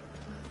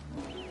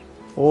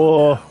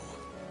 Oh.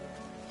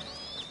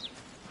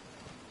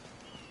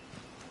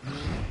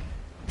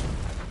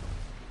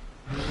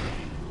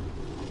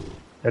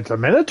 It's a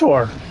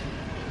Minotaur.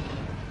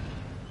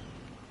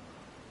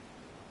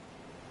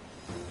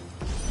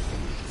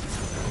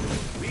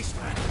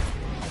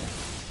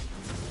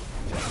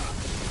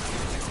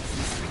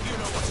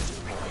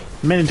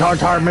 Minotaur,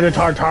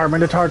 Minotaur,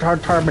 Minotaur,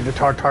 Minotaur,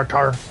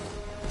 Minotaur.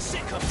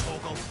 Sick of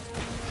Torgal.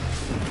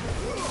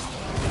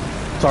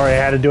 Sorry, I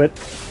had to do it.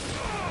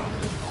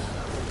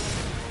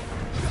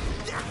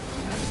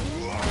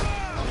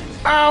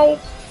 Ow!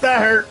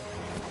 That hurt.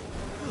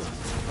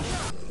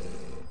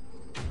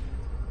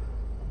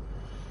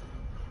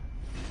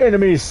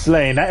 Enemy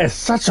slain. That is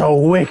such a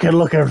wicked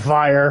looking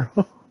fire.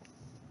 Another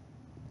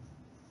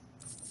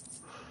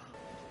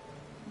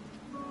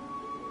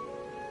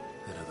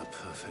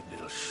perfect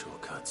little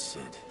shortcut,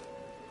 Sid.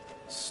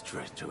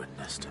 Straight to a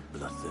nest of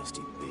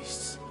bloodthirsty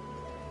beasts.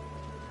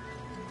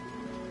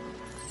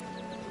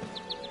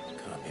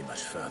 Can't be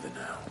much further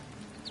now.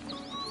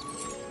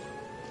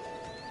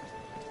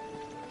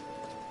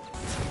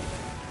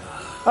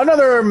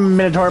 Another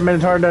Minotaur.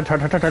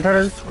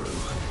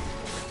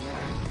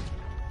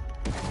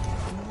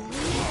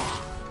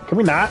 Can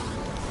we not?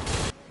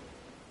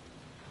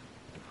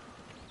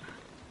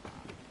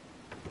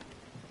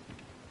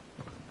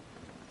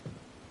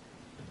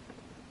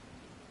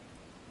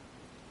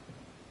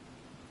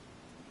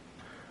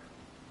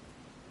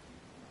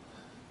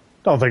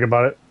 Don't think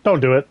about it. Don't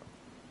do it.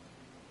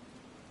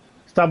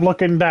 Stop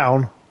looking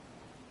down.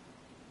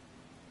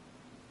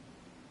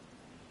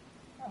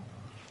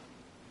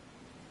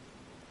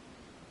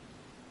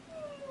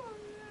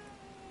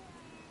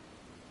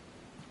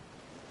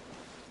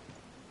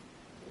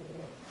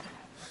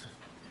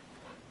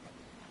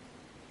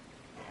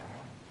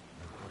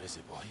 What is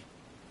it, boy?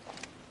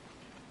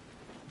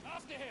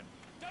 After him!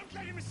 Don't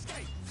let him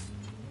escape!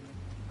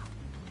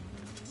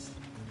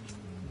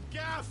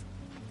 Gav!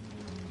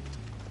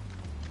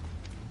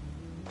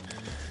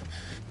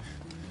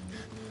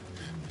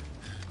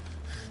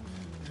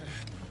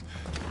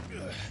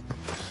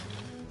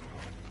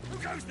 Who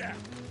goes there?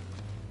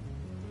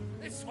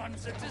 This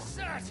one's a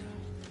deserter!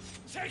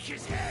 Take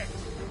his head!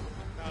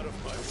 Out of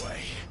my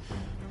way.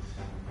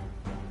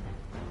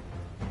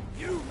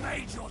 You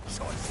made your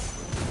choice!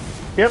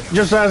 Yep,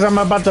 just as I'm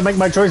about to make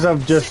my choice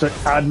of just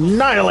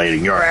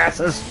annihilating your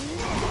asses.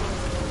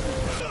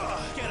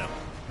 Get him!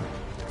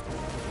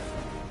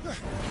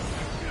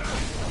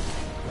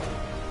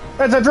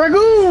 That's a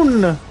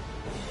dragoon!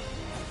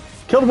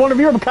 Killed one of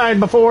your kind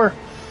before.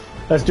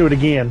 Let's do it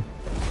again.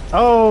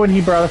 Oh, and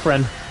he brought a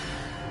friend.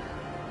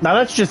 Now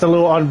that's just a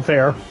little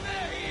unfair. There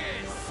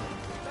he is!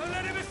 Don't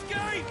let him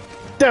escape!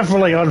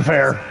 Definitely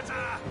unfair.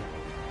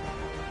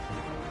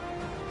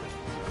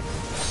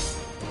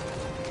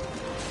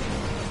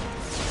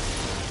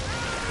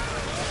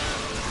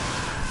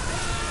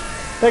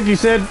 Thank you,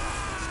 Sid.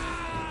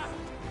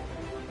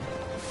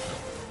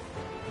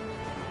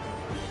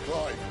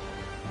 Clive,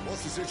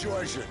 what's the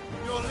situation?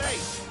 You're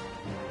late!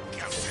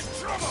 Gav's in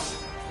trouble!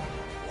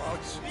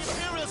 What? The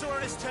Imperials are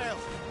on his tail!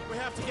 We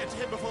have to get to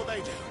him before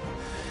they do.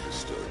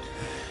 Understood.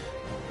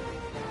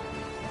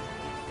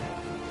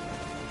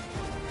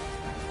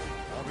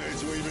 I'm here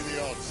to even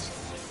the odds.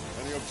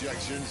 Any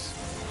objections?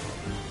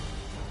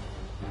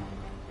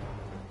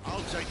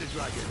 I'll take the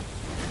dragon.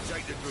 You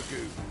take the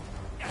dragoon.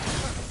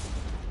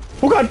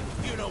 Oh God!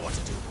 You know what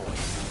to do, boy.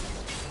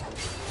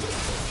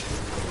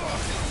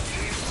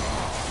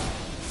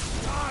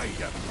 Die,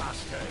 you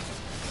bastard!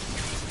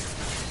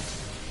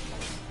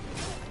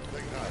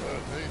 Think that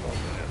hurt me?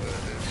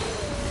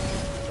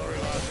 Sorry,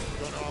 lad.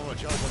 Don't know how much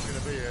help I'm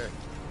gonna be here.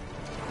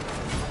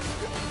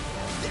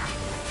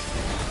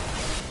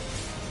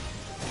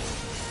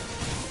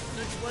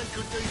 Since when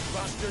could these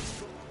bastards...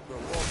 The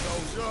war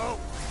goes up,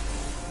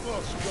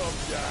 must come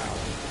down.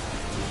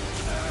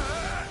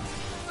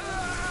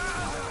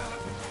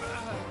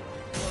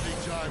 Bloody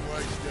time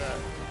waster.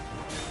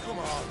 Come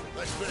on,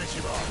 let's finish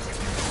him off.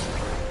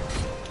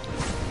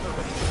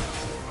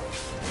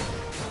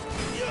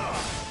 Yeah,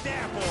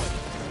 there, boy!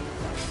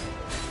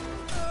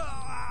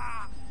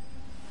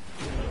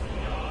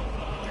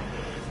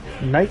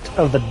 Knight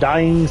of the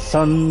Dying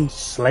Sun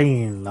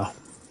slain.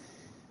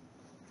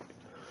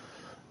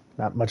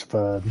 Not much of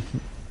a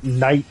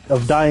Knight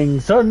of Dying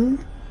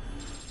Sun.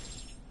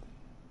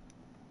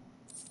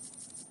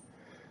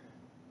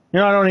 You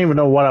know, I don't even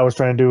know what I was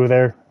trying to do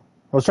there.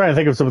 I was trying to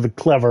think of something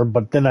clever,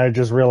 but then I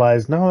just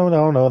realized,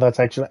 no, that's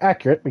actually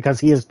accurate because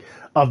he is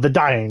of the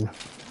dying.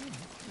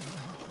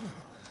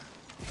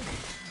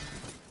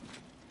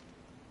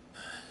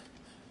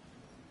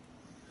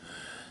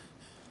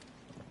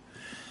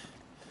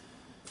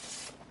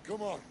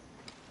 Come on.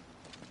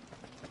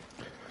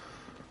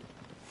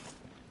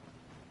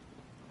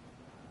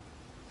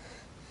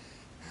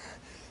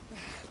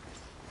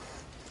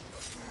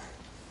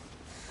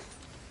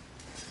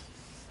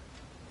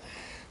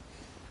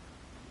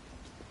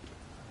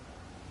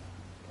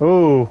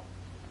 Ooh.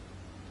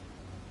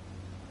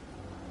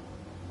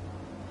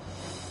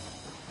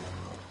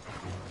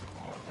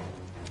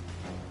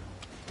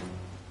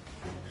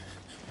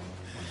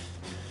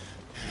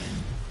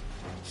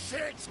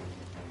 Shit!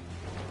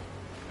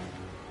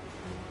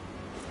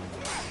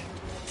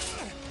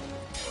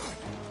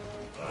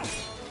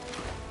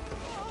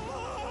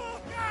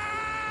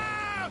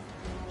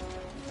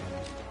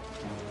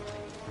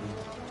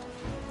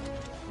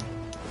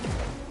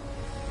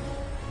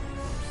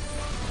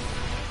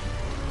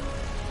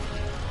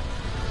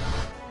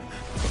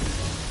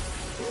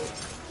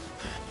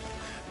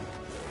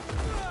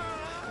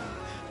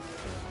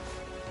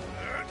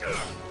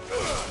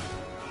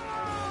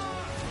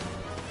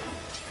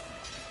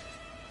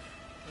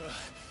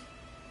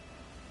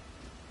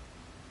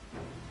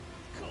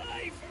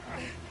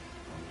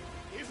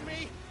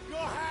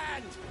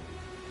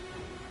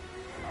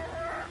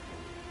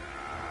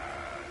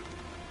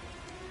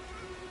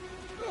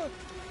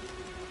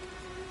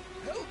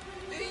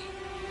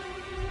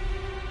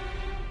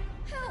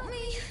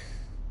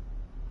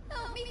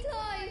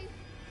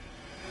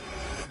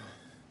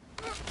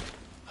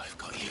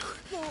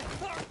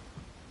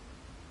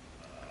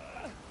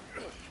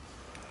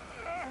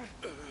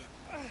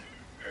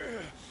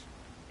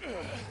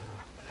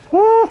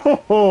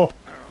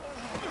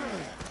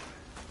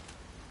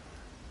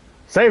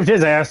 Saved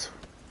his ass.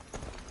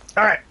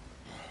 All right.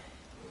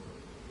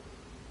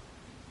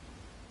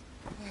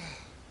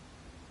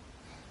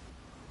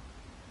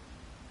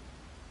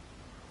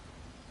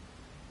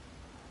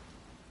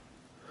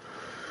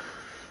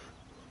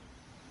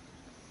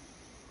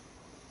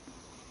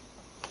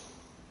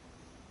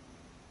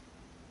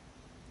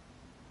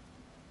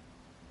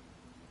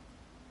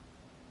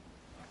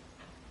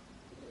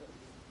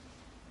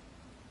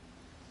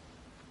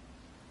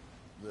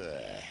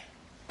 There.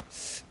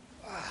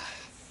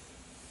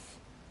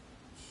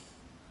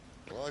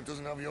 Clive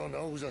doesn't have your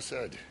nose, I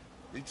said.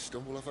 He'd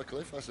stumble off a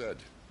cliff, I said.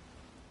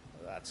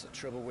 That's the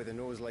trouble with a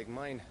nose like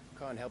mine.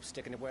 Can't help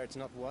sticking it where it's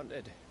not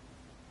wanted.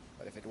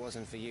 But if it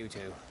wasn't for you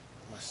two,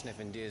 my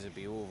sniffing days would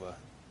be over.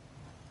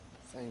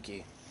 Thank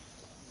you.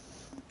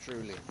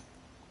 Truly.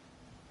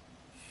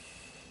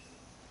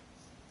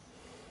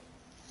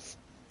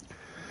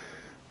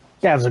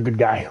 Gav's a good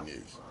guy.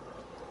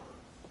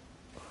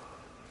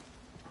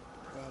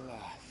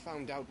 Well,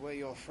 found out where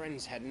your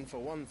friend's heading for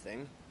one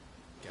thing.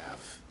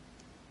 Gav,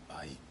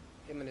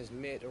 Him and his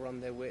mate are on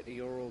their way to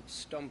your old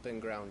stomping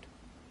ground,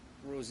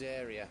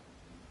 Rosaria.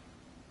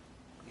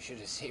 You should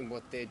have seen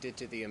what they did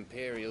to the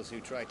Imperials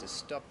who tried to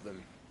stop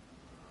them.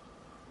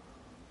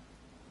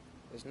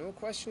 There's no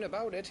question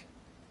about it.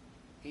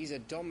 He's a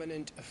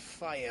dominant of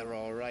fire,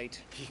 all right.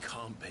 He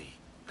can't be.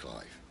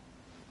 Clive,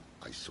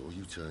 I saw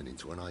you turn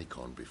into an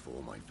icon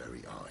before my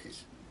very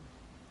eyes.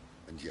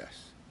 And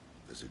yes,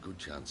 there's a good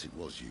chance it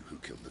was you who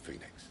killed the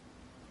Phoenix.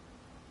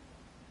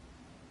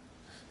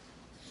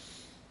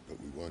 But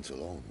we weren't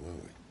alone, were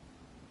we?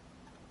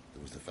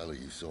 There was the fellow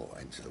you saw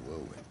enter the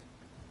whirlwind.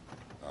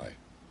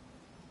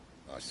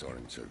 I saw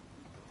him too.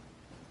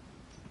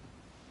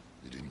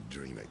 You didn't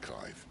dream it,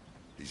 Clive.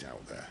 He's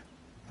out there.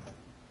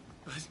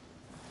 But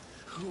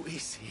who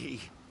is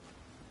he?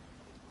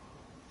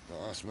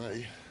 Don't ask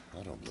me.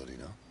 I don't bloody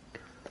know.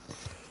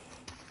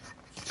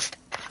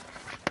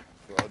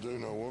 But I do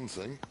know one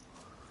thing.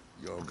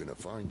 You're gonna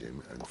find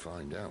him and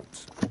find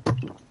out.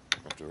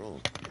 After all,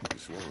 you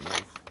swore an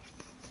oath.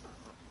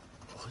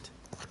 What?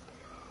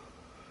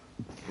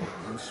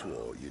 You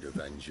swore you'd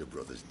avenge your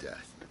brother's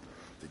death.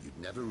 That you'd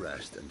never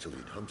rest until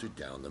you'd hunted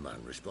down the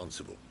man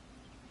responsible.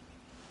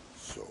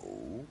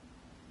 So,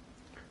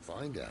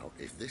 find out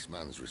if this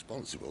man's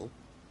responsible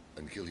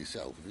and kill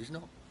yourself if he's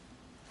not.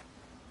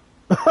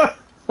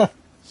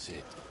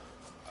 Sid,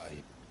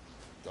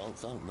 Don't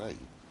thank me.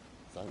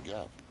 Thank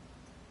Gav.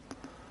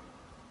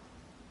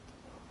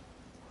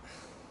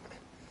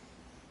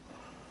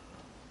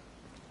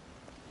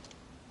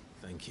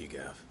 Thank you,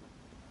 Gav.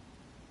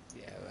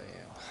 Yeah, well,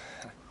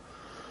 yeah.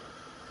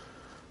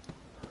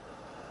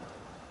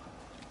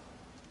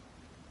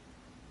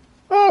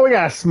 Oh, we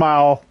got a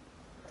smile.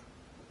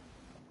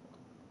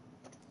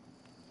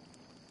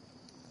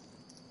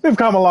 We've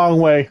come a long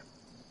way.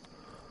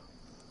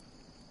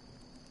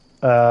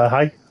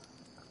 Hi.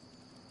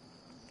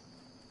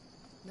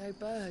 No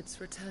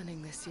birds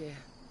returning this year.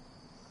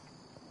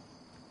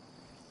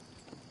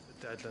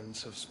 The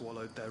Deadlands have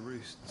swallowed their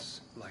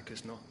roosts, like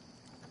as not.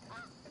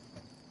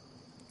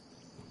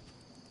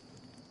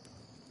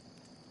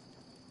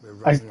 We're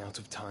running out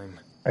of time.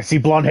 I see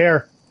blonde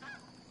hair.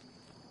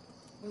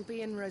 We'll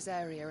be in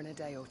Rosaria in a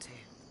day or two.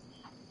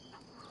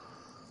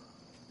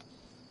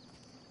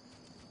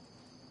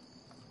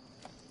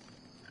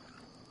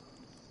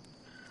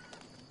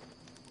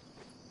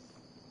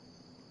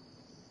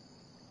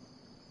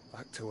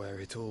 Back to where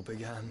it all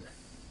began.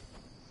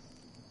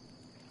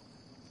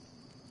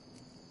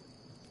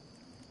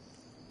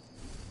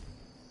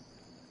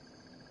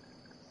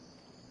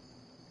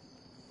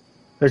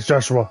 There's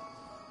Joshua.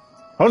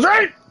 I was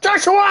right!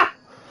 Joshua!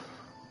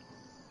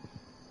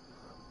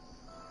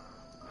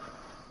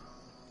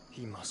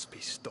 He must be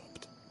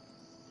stopped.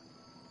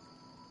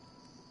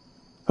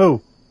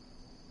 Who?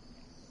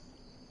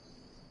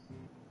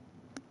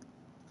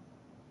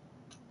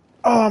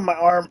 Oh, my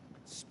arm.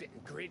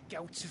 Spitting great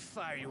gouts of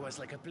fire he was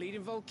like a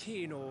bleeding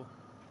volcano.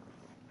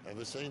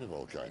 Ever seen a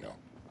volcano?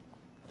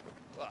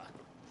 What?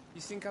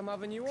 You think I'm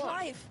having you on?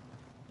 Clive!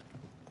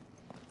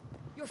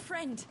 Your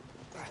friend.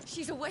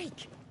 She's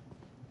awake.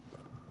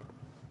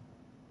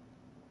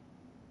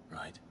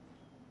 Right.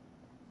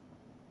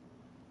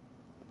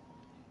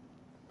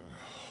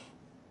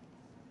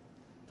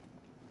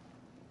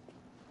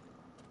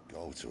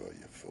 Go to her,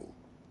 you fool.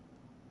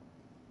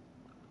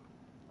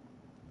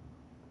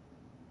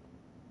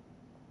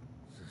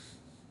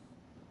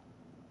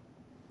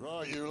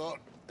 Right, you lot.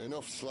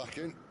 Enough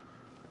slacking.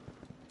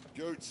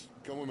 Jutes,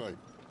 come with me.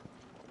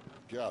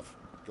 Gav,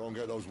 go and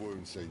get those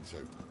wounds seen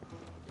to.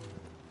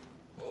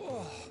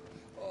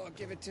 Oh,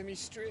 give it to me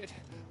straight.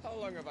 How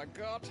long have I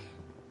got?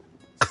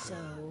 So?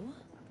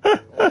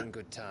 All in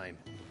good time.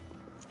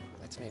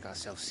 Let's make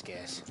ourselves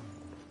scarce.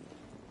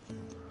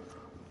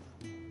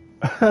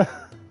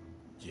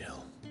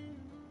 Jill.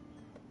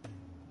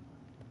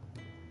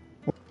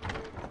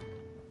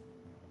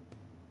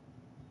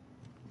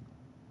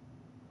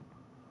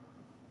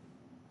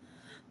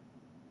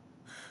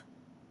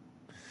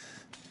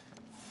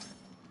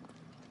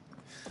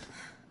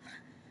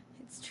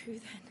 true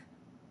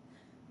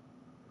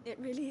then? It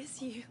really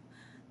is you.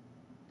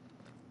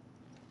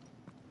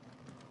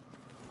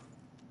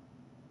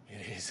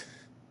 It is.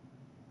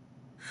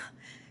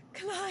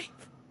 Clive!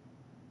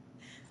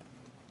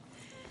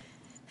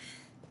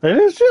 It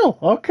is Jill.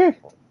 Okay.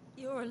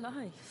 You're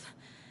alive.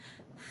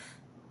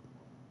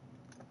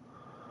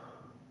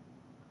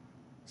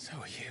 So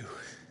are you.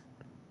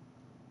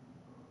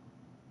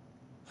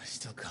 I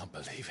still can't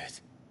believe it.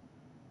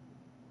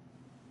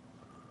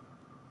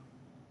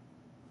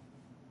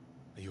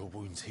 Are your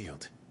wounds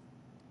healed?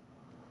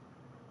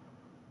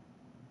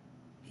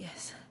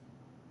 Yes.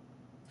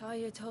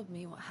 Talia told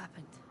me what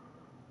happened.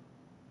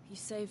 You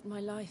saved my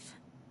life.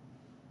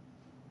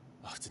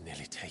 After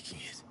nearly taking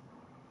it,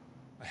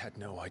 I had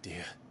no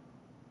idea.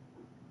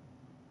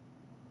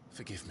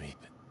 Forgive me,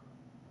 but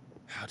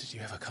how did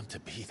you ever come to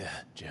be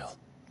there, Jill?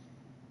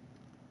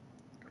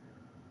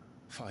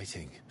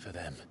 Fighting for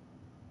them.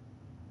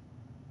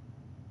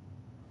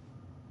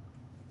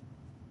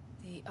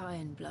 The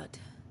Iron Blood.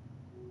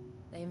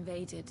 They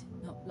invaded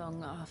not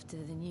long after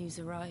the news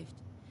arrived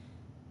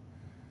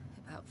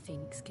about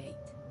Phoenix Gate.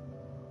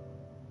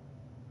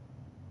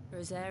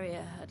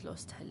 Rosaria had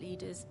lost her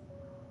leaders.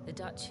 The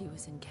Duchy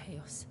was in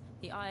chaos.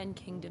 The Iron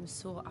Kingdom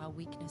saw our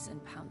weakness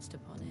and pounced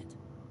upon it.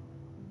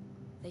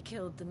 They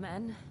killed the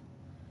men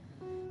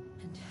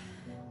and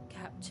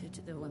captured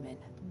the women.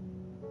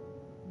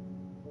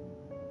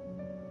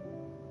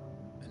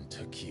 And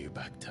took you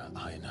back to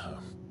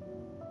Ironhome.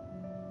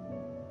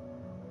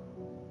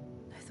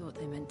 I thought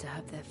they meant to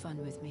have their fun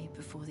with me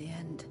before the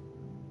end.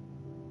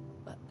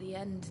 But the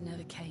end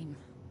never came.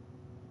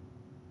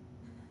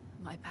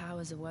 My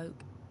powers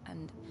awoke,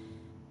 and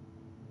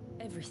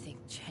everything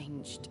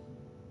changed.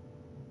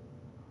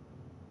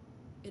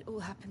 It all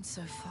happened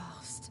so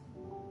fast.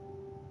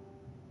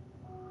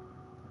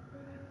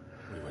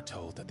 We were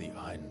told that the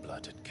Iron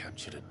Blood had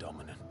captured a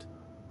dominant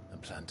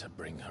and planned to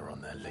bring her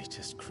on their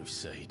latest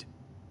crusade.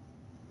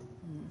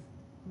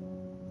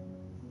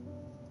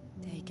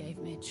 They gave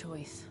me a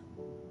choice.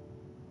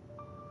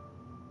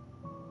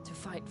 To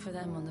fight for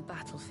them on the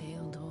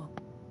battlefield, or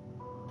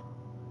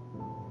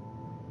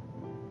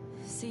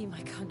see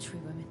my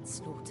countrywomen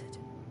slaughtered.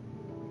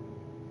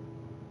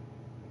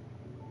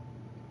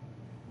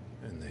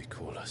 And they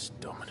call us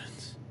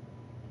dominants.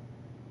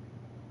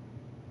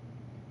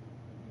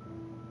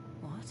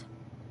 What?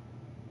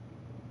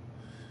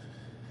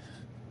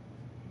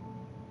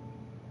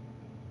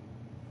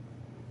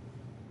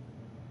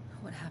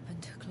 What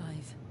happened to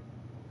Clive?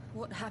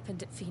 What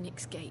happened at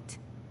Phoenix Gate?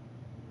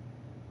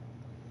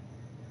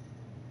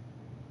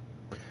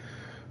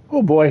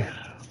 Oh boy.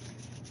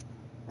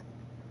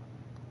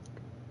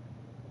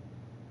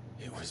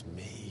 It was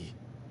me.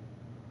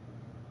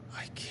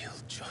 I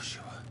killed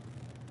Joshua.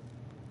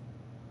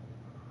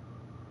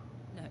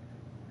 No,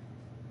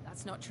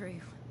 that's not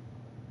true.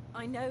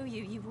 I know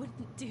you. You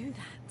wouldn't do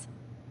that.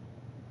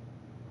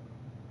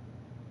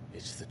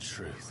 It's the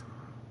truth.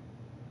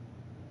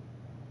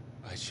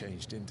 I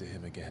changed into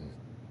him again,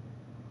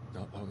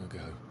 not long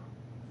ago.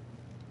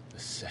 The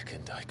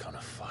second Icon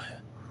of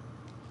Fire.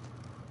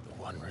 The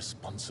one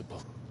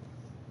responsible.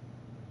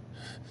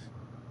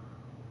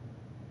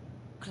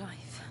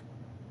 Clive.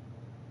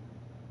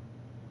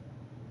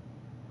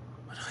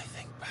 When I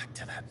think back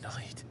to that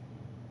night...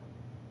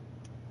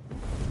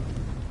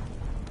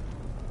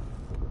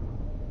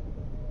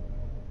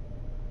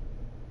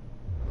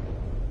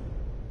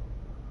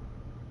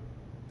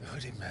 The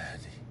hooded man...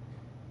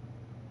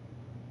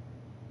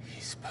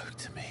 He spoke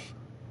to me.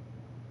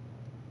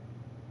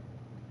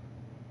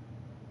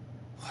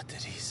 What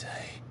did he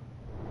say?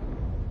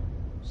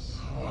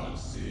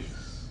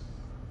 Francis.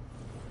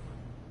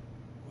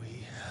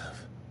 We have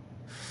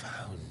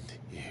found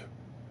you.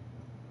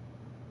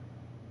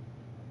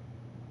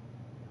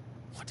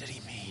 What did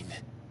he mean?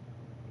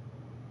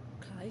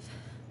 Clive,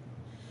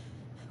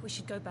 we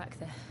should go back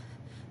there,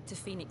 to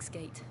Phoenix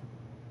Gate.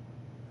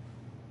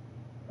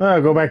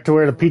 Go back to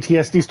where the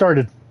PTSD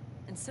started.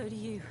 And so do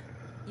you.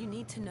 You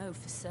need to know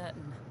for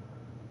certain.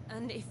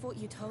 And if what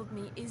you told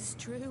me is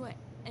true,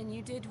 and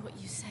you did what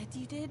you said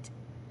you did,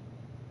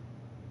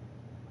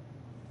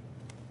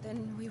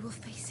 then we will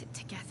face it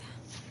together.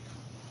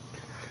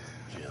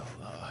 Jill,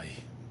 All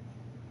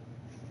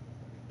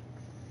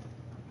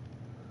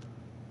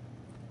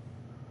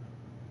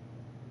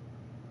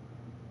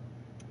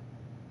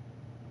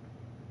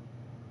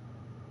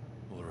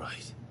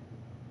right.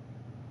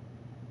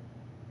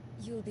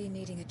 You'll be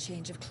needing a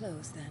change of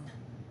clothes, then.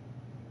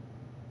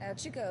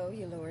 Out you go,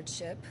 your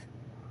lordship.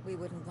 We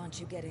wouldn't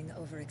want you getting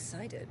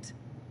overexcited.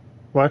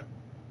 What?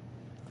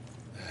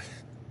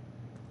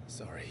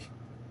 Sorry.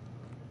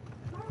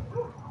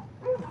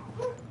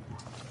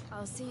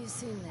 I'll see you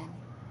soon then,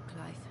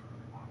 Clive.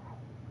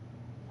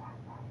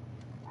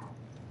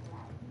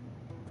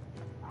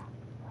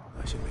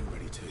 I should be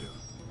ready too.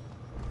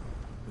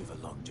 We've a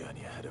long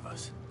journey ahead of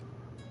us.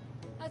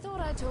 I thought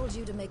I told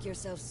you to make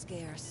yourself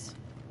scarce.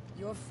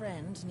 Your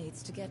friend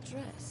needs to get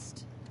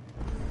dressed.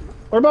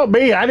 What about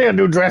me? I need a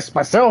new dress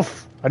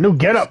myself. A new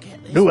getup.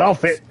 New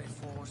outfit.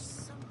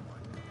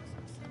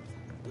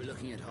 We'll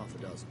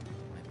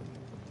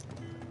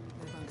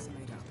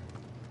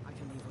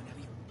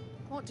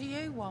What do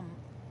you want?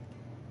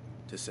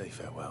 To say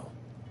farewell.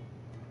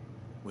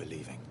 We're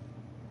leaving.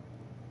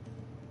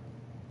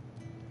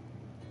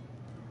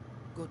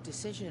 Good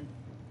decision.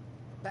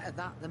 Better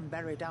that than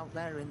buried out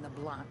there in the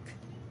black.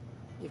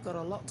 You've got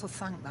a lot to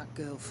thank that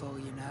girl for,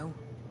 you know.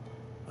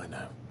 I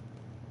know.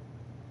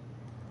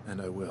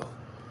 And I will.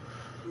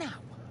 Now,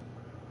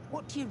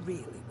 what do you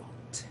really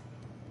want?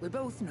 We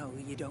both know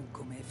you don't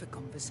come here for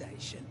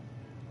conversation.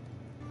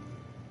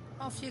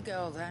 Off you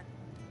go, then.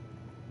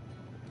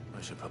 I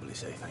should probably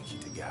say thank you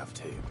to Gav,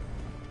 too.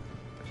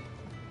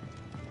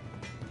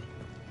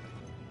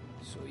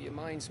 So your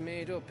mind's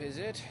made up, is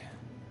it?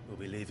 We'll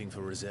be leaving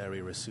for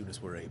Rosaria as soon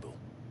as we're able.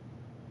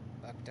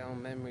 Back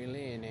down memory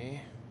lane, eh?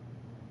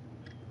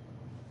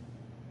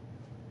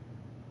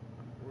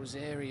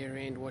 Rosaria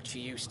ain't what she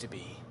used to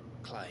be,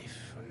 Clive.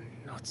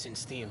 Not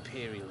since the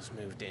Imperials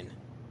moved in.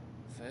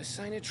 First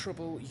sign of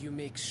trouble, you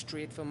make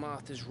straight for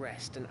Martha's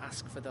Rest and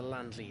ask for the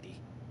landlady.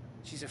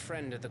 She's a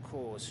friend of the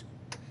cause.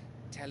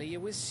 Tell her you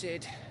was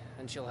Sid,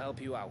 and she'll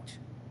help you out.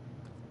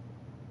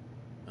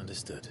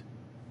 Understood.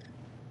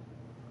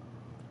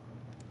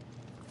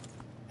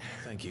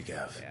 Thank you,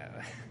 Gav.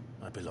 Yeah.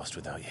 I'd be lost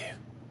without you.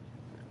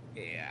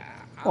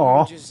 Yeah,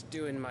 Aw. I'm just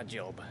doing my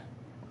job.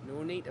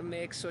 No need to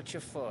make such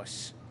a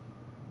fuss.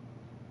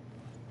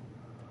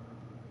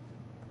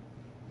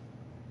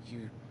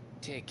 You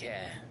take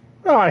care.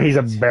 Oh, he's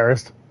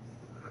embarrassed.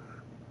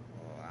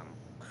 Oh, I'm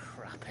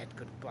crap at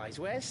goodbyes.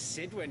 Where's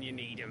Sid when you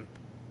need him?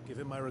 Give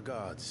him my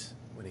regards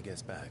when he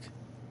gets back.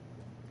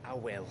 I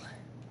will.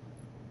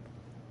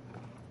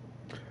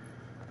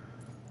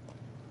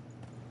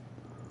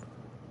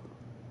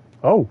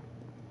 Oh.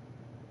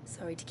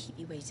 Sorry to keep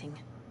you waiting.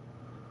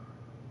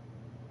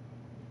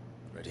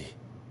 Ready,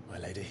 my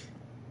lady?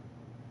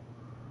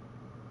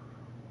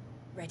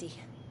 Ready.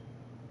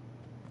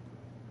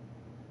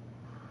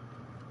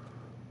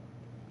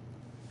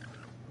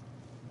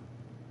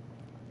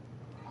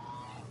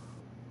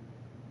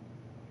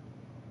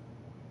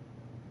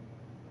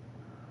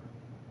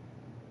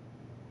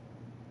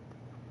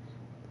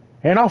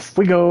 And off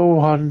we go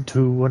on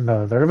to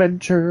another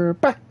adventure,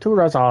 back to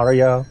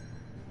Rosaria.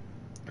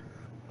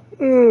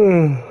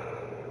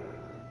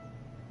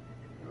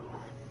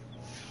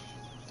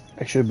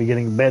 I should be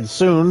getting to bed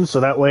soon, so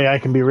that way I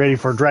can be ready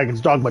for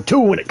Dragon's Dogma 2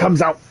 when it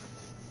comes out.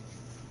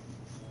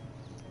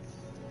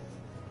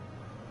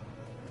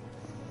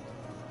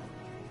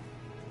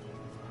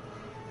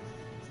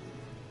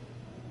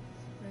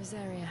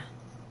 Rosaria.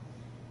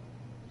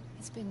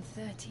 It's been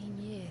 13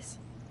 years.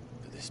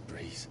 But this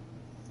breeze,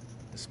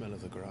 the smell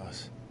of the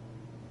grass,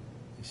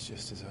 it's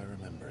just as I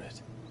remember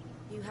it.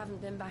 You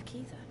haven't been back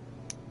either.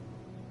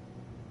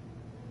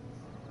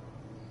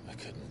 I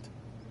couldn't.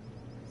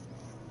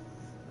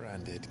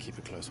 Rand did keep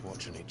a close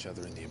watch on each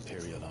other in the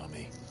Imperial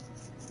Army.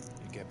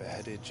 You'd get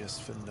beheaded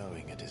just for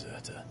knowing a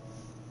deserter.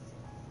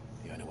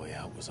 The only way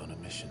out was on a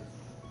mission.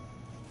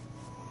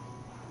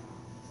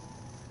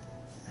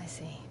 I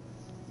see.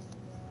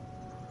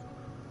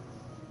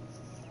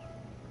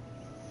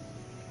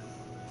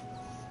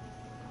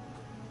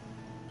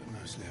 But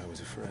mostly I was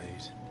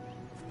afraid.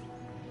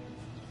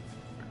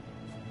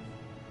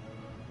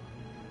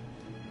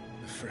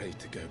 Afraid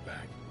to go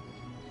back.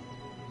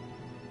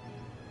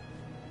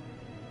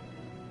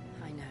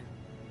 I know.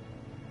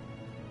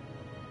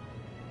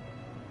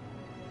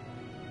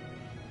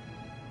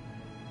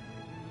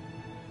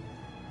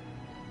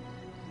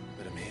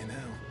 But I'm here now.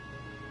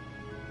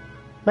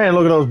 Man,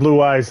 look at those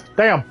blue eyes.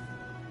 Damn.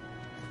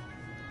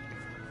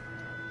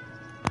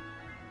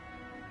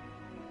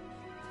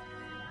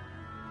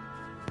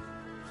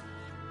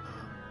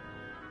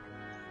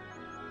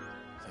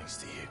 Thanks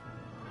to you.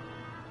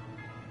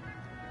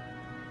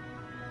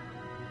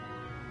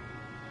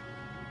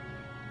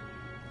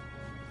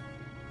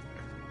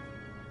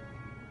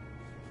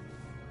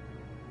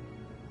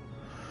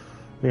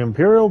 The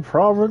Imperial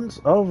Province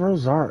of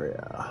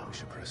Rosaria. We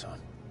should press on.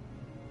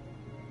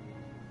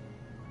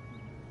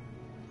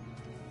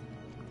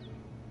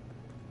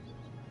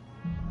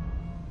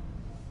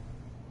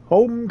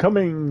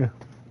 Homecoming.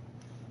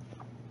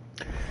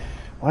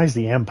 Why is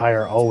the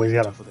Empire always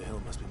gotta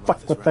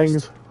fuck with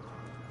things?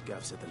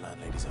 Gav said the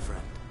landlady's a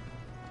friend.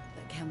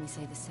 But can we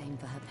say the same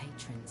for her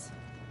patrons?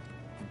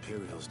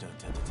 Imperials don't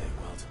tend to take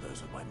well to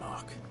those with my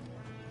mark.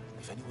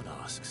 If anyone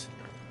asks,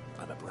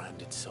 I'm a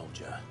branded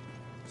soldier,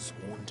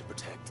 sworn to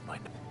protect my...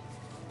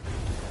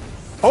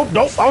 Oh,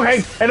 no,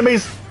 okay,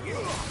 enemies.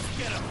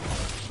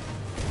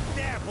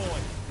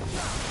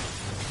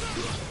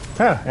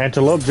 Huh,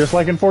 antelope just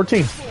like in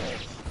 14.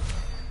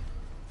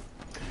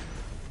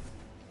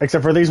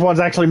 Except for these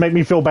ones actually make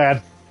me feel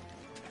bad.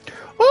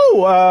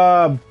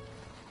 Oh,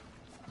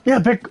 yeah,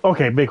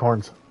 big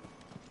horns.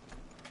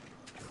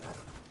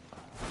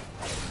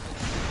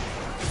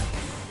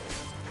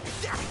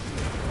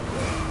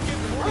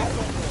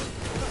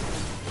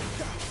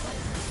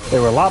 They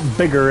were a lot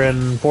bigger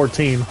in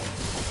 14.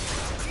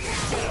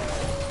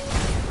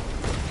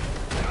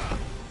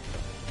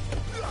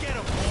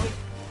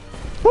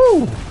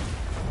 Woo!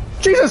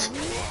 Jesus!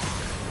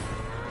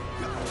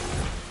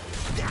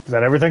 Is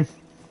that everything?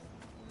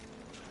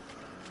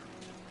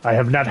 I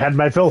have not had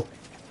my fill.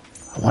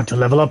 I want to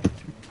level up.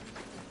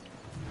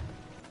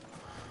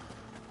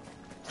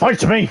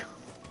 Fight me!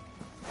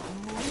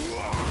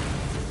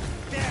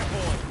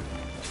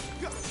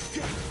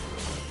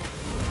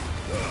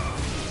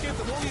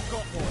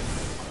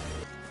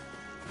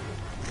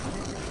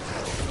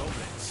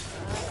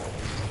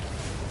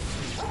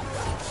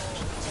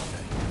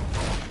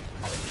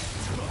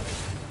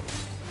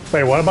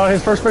 Wait, what about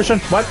his first mission?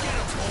 What?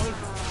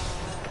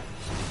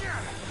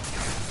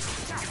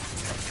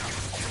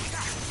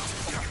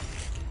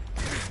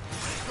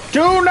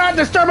 Do not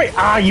disturb me!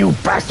 Ah, you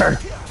bastard!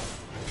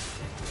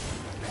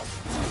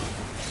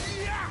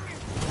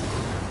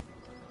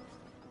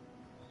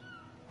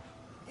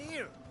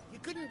 Here, you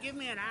couldn't give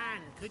me an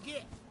hand, could you?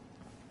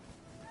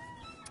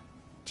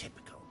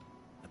 Typical.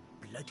 A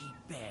bloody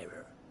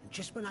bearer.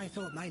 Just when I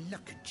thought my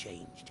luck had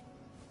changed.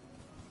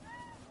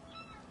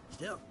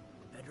 Still,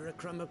 better a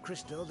crumb of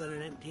crystal than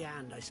an empty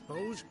hand, I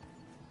suppose.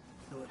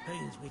 Though it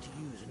pains me to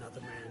use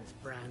another man's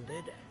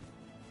branded.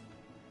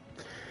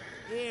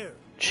 Here.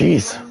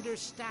 Jeez. You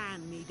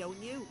understand me,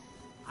 don't you?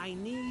 I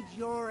need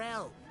your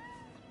help.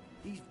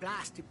 These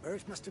blasted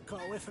birds must have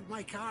caught a whiff of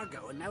my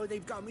cargo, and now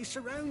they've got me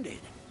surrounded.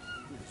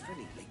 It was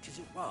very late as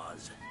it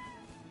was.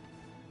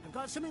 I've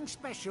got something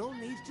special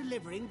needs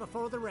delivering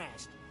before the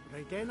rest, but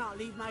I dare not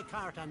leave my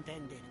cart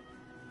untended.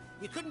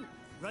 You couldn't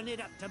run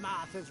it up to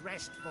Martha's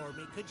Rest for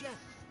me, could you?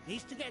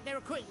 Needs to get there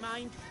quick,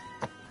 mind.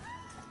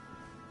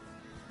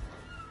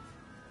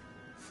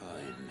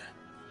 Fine.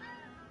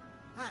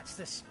 That's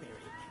the spirit.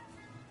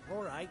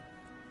 All right.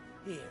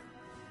 Here.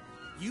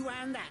 You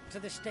hand that to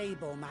the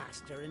stable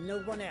master and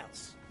no one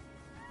else.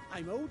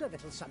 I'm owed a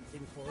little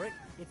something for it.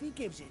 If he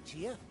gives it to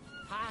you,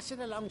 pass it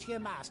along to your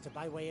master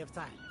by way of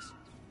thanks.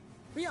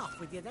 Be off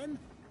with you then,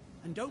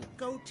 and don't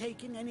go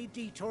taking any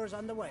detours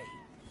on the way.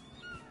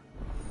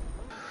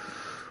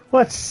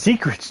 What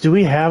secrets do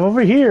we have over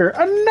here?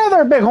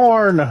 Another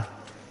bighorn! Are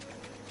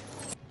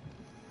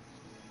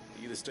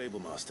you the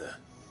stable master?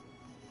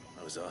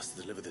 I was asked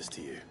to deliver this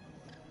to you.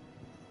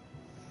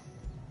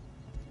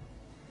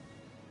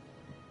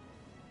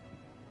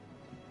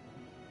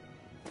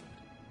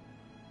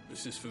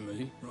 This is for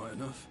me, right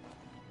enough.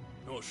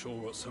 Not sure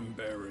what some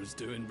bearer is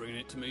doing bringing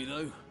it to me,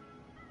 though.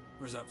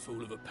 Where's that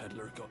fool of a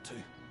peddler got to?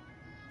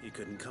 He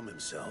couldn't come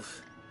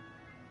himself.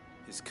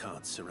 His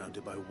cart's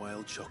surrounded by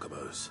wild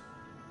chocobos.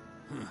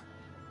 Huh.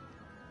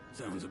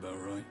 Sounds about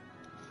right.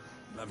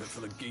 I'll have it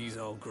for the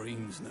Gizal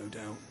Greens, no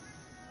doubt.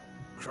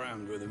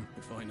 Crammed with him,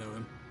 if I know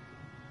him.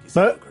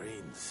 Gizal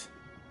Greens.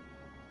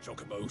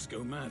 Chocobos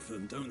go mad for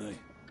them, don't they?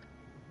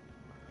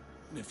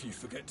 And if you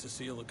forget to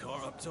seal the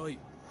cart up tight,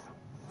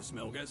 the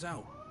smell gets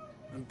out,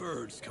 and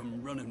birds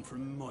come running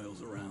from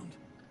miles around.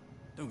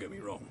 Don't get me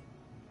wrong.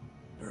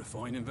 They're a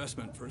fine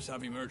investment for a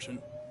savvy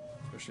merchant,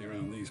 especially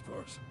around these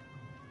parts.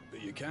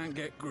 But you can't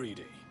get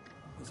greedy,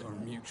 as our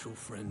mutual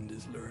friend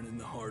is learning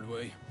the hard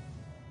way.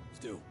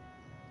 Still,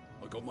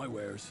 I got my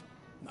wares,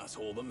 and that's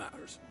all that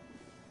matters.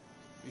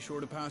 Be sure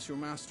to pass your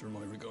master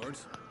my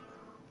regards.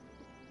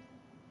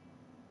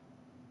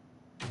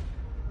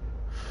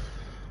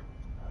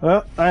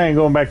 Well, I ain't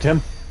going back to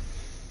him.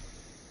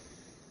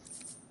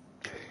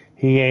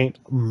 He ain't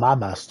my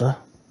master.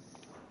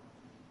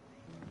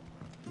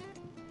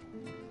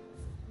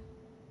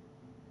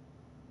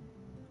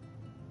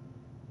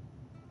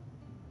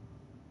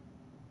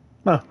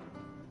 Huh.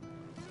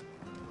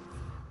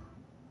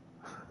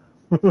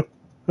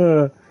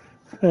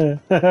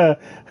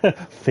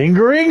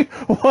 Fingering?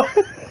 What?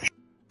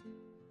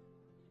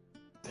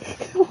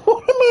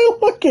 What am I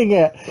looking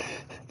at?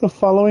 The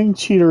following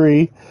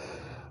cheatery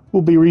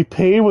will be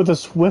repaid with a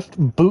swift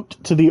boot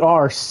to the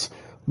arse.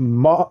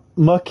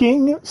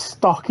 Mucking,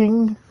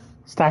 stacking,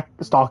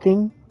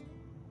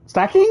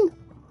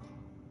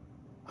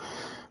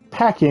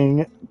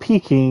 packing,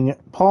 peeking,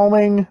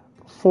 palming,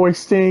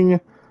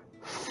 foisting,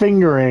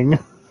 fingering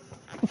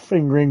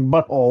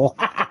butthole.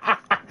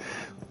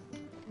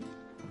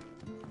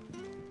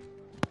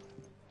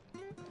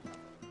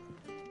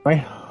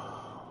 Right?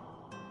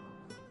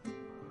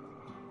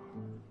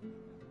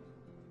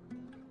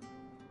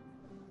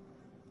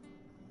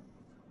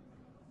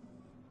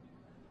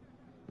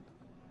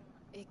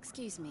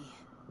 Excuse me.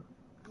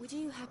 Would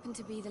you happen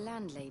to be the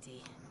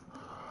landlady?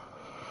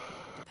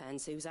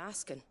 Depends who's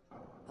asking,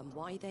 and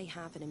why they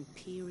have an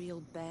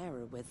Imperial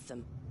bearer with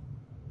them.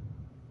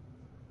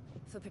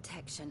 For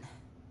protection,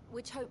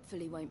 which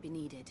hopefully won't be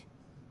needed.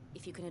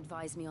 If you can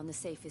advise me on the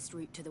safest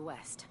route to the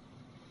west.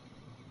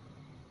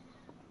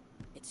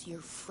 It's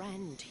your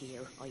friend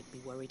here I'd be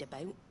worried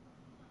about.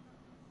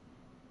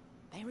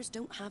 Bearers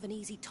don't have an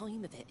easy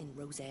time of it in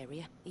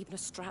Rosaria. Even a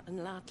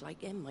Stratton lad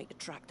like him might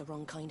attract the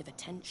wrong kind of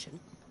attention.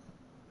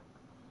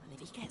 And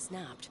if he gets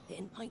nabbed, it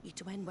ain't likely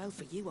to end well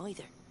for you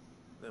either.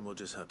 Then we'll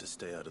just have to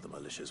stay out of the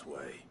malicious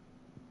way.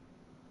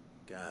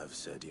 Gav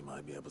said he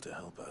might be able to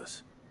help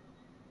us.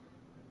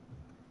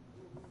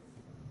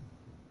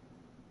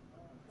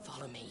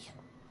 Follow me.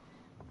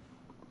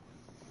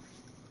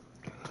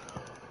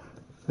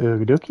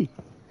 Okie dokie.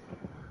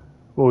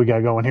 What we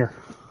got going here?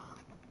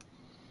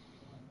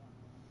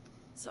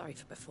 Sorry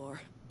for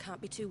before. Can't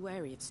be too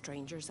wary of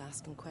strangers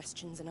asking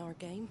questions in our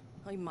game.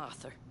 I'm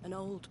Martha, an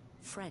old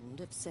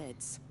friend of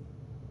Sid's.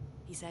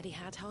 He said he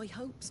had high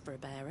hopes for a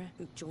bearer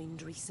who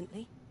joined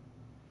recently.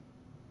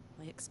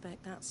 I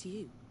expect that's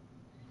you.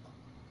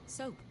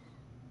 So,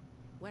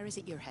 where is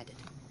it you're headed?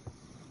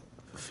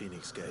 For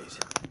Phoenix Gate.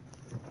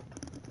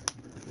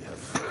 We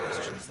have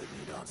questions that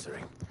need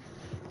answering.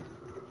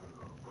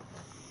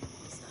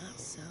 Is that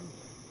so?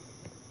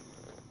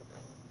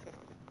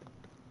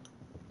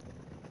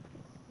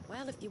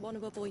 Well, if you want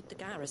to avoid the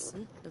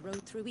garrison, the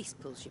road through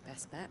Eastpool's your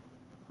best bet.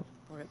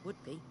 Or it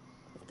would be,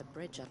 if the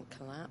bridge hadn't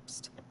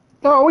collapsed.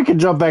 Oh, we can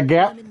jump that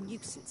gap. What a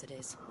nuisance it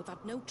is. We've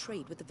had no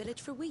trade with the village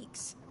for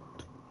weeks.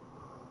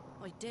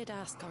 I did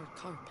ask our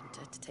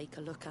carpenter to take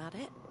a look at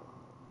it.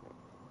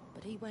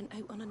 But he went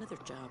out on another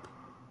job.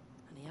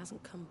 And he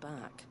hasn't come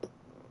back.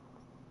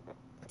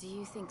 Do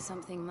you think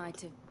something might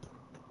have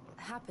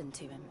happened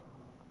to him?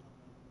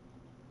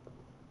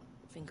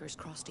 Fingers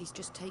crossed he's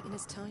just taking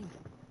his time.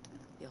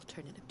 The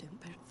alternative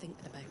don't bear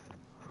thinking about.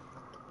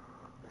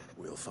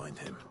 We'll find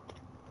him.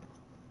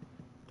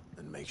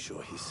 And make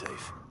sure he's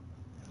safe.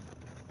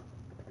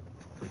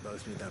 We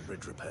both need that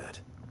bridge repaired.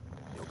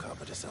 Your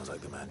carpenter sounds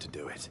like the man to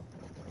do it.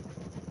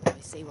 I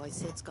see why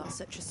Sid's got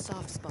such a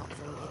soft spot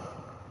for you.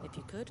 If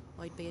you could,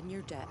 I'd be in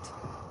your debt.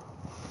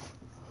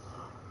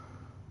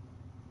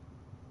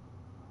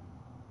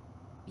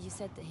 You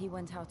said that he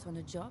went out on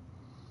a job?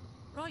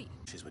 Right.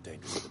 Bridges were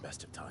dangerous at the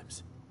best of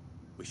times.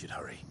 We should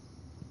hurry.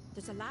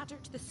 There's a ladder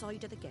to the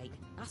side of the gate.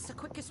 That's the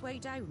quickest way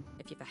down,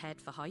 if you've a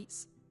head for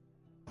heights.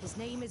 His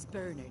name is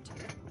Bernard.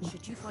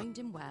 Should you find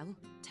him well,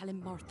 tell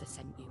him Martha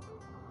sent you,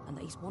 and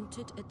that he's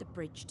wanted at the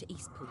bridge to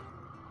Eastpool.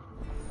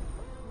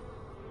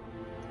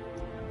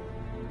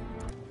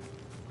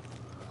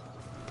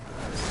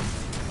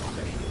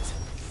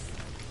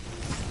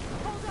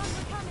 Hold on,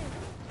 we're coming!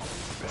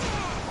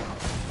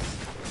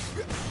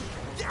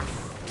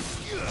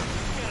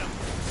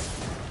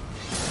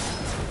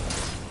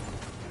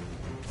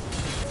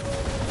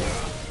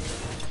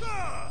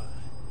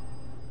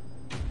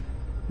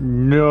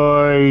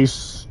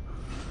 Nice.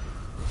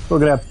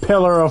 Look at that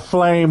pillar of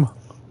flame.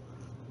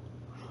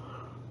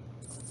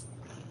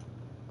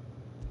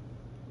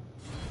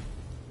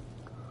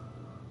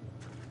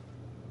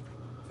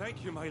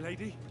 Thank you, my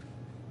lady.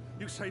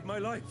 You saved my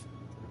life.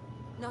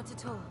 Not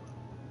at all.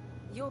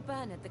 You're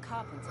Bernard the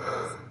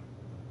carpenter.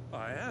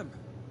 I am.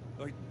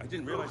 I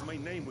didn't realize my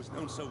name was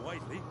known so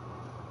widely.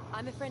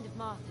 I'm a friend of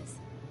Martha's.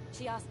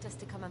 She asked us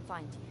to come and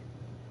find you.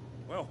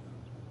 Well,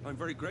 I'm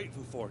very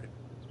grateful for it.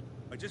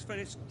 I just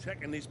finished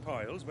checking these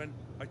piles when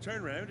I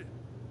turn around.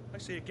 I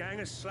see a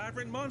gang of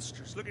slavering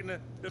monsters looking to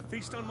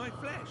feast on my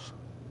flesh.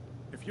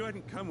 If you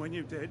hadn't come when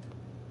you did,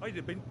 I'd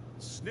have been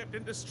snipped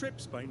into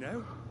strips by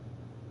now.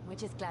 We're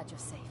just glad you're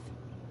safe.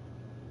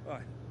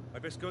 I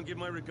best go and give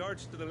my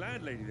regards to the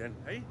landlady then,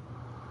 eh?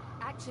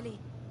 Actually,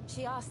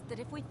 she asked that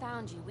if we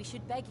found you, we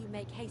should beg you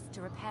make haste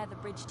to repair the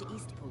bridge to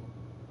Eastpool.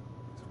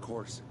 Of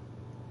course.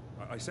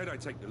 I said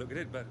I'd take a look at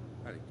it, but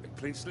it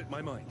clean slipped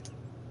my mind.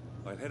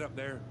 I'll head up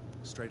there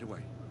straight away.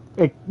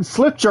 It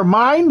slipped your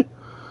mind?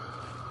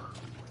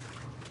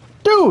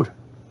 Dude!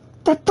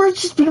 That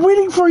bridge has been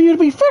waiting for you to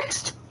be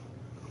fixed!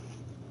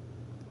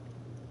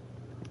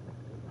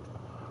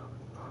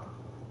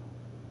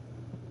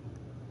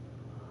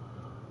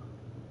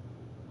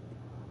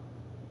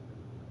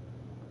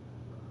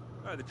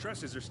 The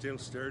trusses are still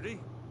sturdy.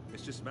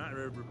 It's just a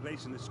matter of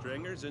replacing the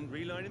stringers and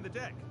relining the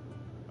deck.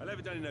 I'll have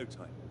it done in no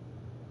time.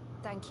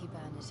 Thank you,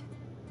 Bernard.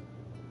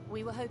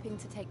 We were hoping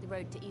to take the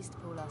road to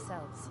Eastpool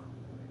ourselves.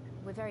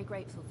 We're very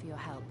grateful for your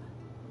help.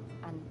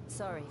 And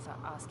sorry for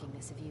asking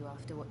this of you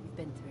after what you've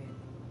been through.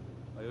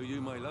 I owe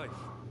you my life.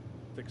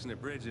 Fixing a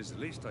bridge is the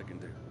least I can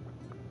do.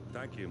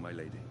 Thank you, my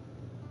lady.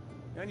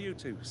 And you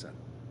too, son.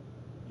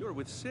 You're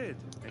with Sid,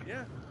 ain't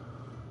ya?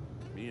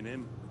 Me and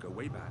him go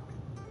way back.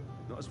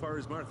 Not as far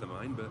as Martha,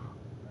 mind, but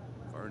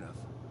far enough.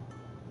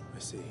 I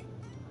see.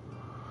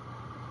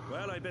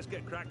 Well, I best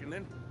get cracking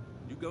then.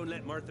 You go and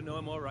let Martha know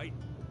I'm all right,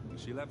 and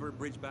she'll have her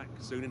bridge back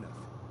soon enough.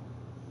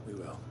 We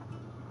will.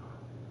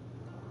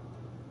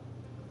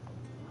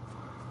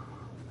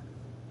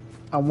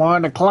 I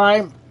want to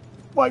climb.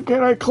 Why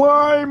can't I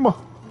climb?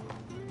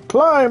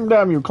 Climb,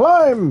 damn you!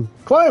 Climb!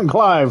 Climb,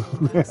 climb!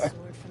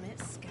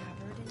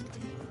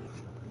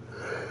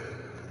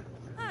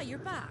 You're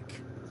back.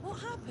 What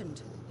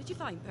happened? Did you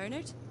find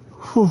Bernard?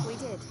 We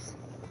did.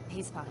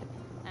 He's fine.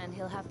 And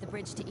he'll have the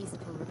bridge to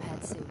Eastpool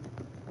repaired soon.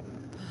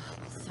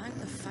 Thank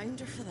the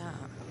Founder for that.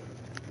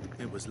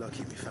 It was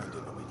lucky we found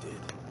it when we did.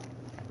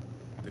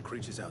 The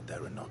creatures out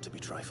there are not to be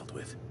trifled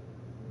with.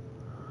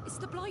 It's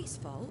the Blight's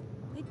fault.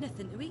 They'd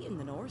nothing to eat in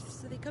the north,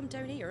 so they come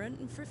down here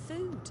hunting for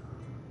food.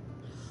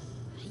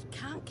 He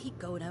can't keep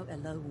going out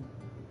alone.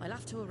 I'll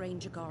have to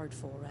arrange a guard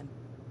for him.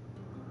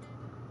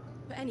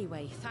 But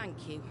anyway,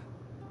 thank you.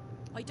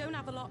 I don't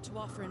have a lot to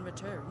offer in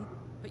return,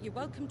 but you're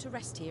welcome to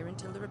rest here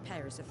until the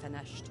repairs are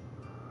finished.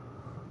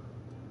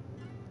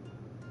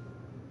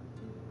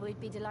 We'd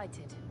be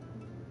delighted.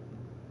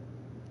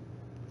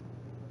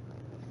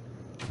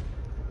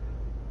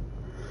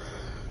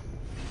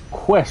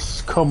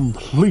 Quest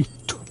complete.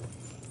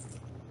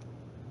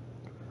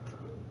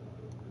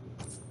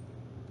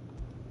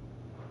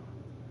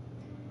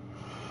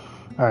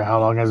 Alright, how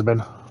long has it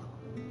been?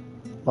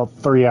 About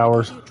 3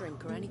 hours. Do you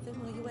drink or anything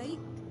while you wait?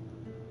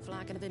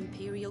 Flagon of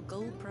Imperial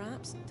Gold,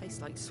 perhaps?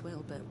 Tastes like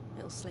swill, but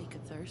it'll slake a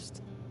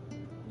thirst.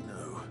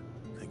 No,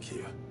 thank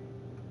you.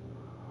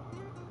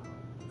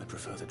 I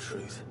prefer the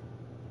truth.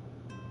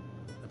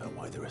 About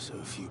why there are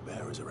so few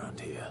bearers around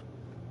here.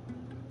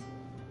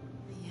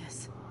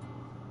 Yes.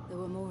 There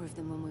were more of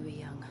them when we were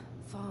young.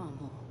 Far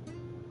more.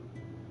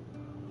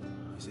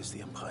 Is this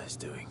the Empire's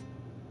doing?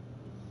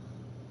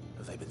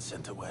 Have they been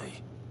sent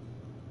away?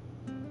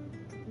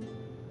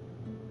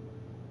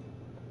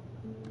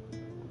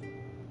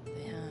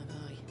 They have,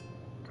 aye.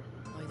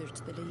 Either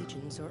to the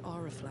Legions or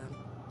Oriflamme.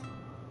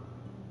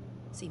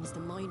 Seems the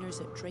miners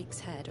at Drake's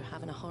Head are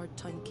having a hard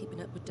time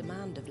keeping up with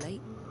demand of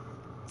late,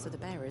 so the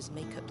bearers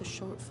make up the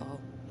shortfall.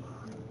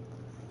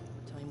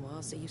 Time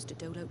was they used to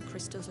dole out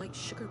crystals like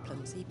sugar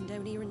plums even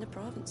down here in the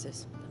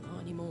provinces, but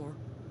not anymore.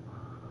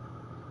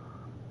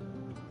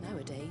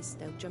 Nowadays,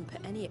 they'll jump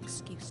at any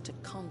excuse to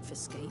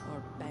confiscate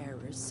our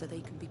bearers so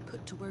they can be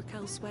put to work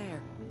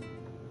elsewhere.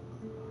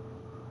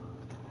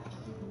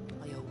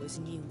 I always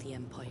knew the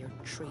Empire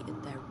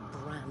treated their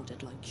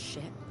branded like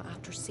shit, but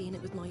after seeing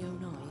it with my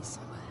own eyes,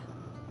 well...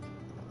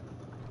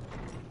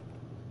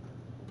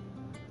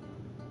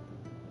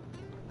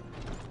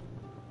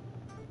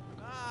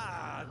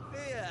 Ah,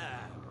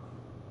 there!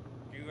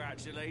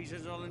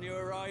 Congratulations on the new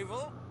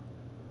arrival.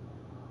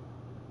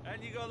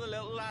 And you got the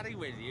little laddie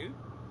with you?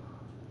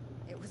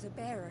 It was a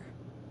bearer.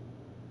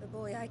 The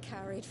boy I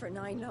carried for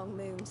 9 long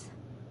moons.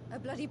 A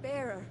bloody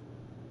bearer.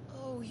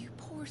 Oh, you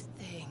poor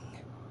thing.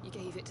 You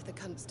gave it to the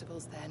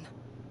constables then?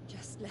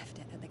 Just left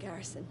it at the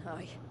garrison,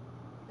 aye.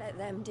 Let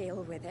them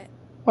deal with it.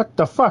 What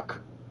the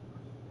fuck?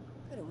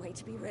 Couldn't wait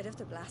to be rid of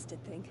the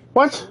blasted thing.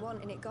 What? Been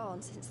wanting it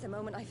gone since the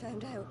moment I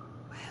found out.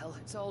 Well,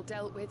 it's all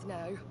dealt with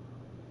now.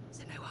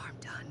 So no harm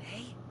done,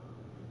 eh?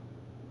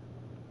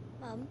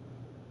 Mum,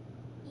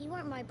 you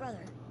weren't my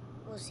brother,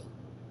 was he?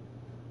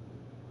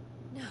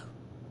 No.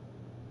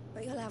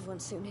 But you'll have one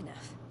soon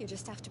enough. You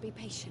just have to be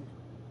patient.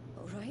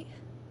 All right?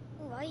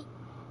 All right.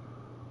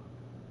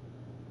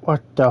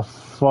 What the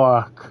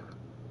fuck?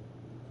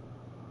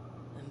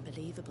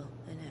 Unbelievable,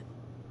 innit?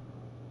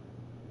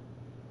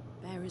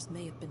 Bearers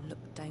may have been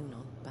looked down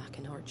on back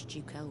in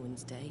Archduke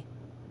Elwin's day,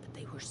 but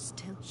they were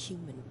still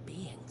human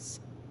beings.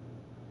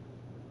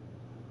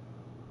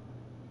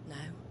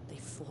 Now they've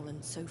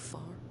fallen so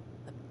far,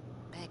 a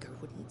beggar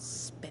wouldn't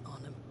spit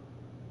on them.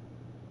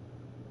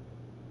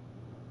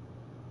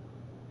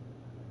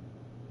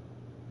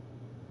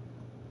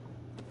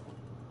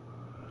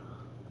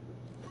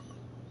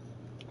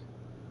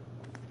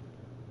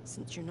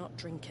 Since you're not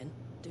drinking,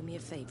 do me a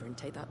favor and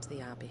take that to the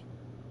Abbey.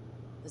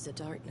 There's a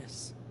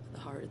darkness at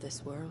the heart of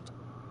this world,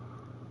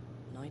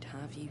 and I'd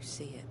have you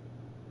see it.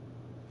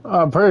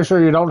 I'm pretty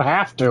sure you don't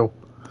have to.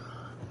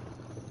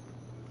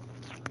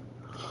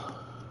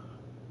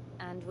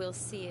 And we'll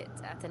see it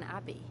at an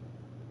abbey?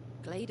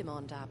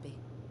 Glademond Abbey,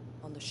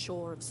 on the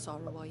shore of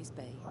Sorrowwise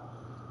Bay.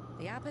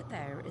 The abbot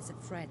there is a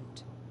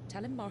friend.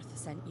 Tell him Martha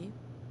sent you,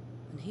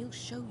 and he'll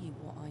show you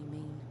what I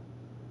mean.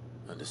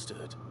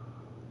 Understood.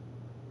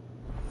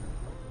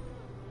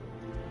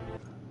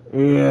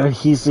 Yeah,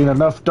 he's seen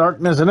enough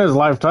darkness in his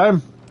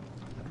lifetime.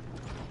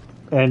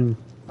 And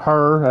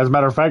her, as a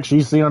matter of fact,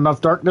 she's seen enough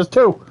darkness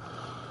too.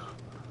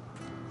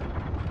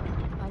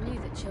 I knew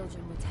that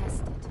children were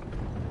tested,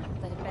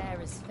 that a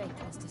bearer's fate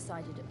was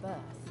decided at birth.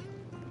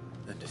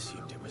 And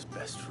assumed it was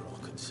best for all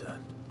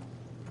concerned.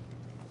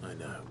 I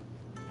know.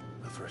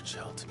 But for a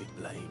child to be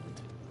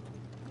blamed,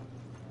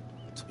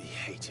 to be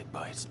hated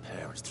by its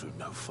parents through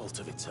no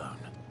fault of its own.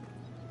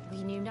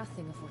 We knew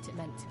nothing of what it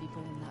meant to be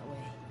born that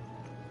way.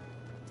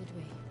 Did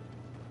we?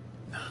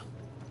 No.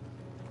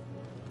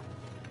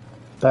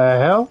 The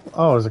hell?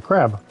 Oh, it's a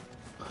crab.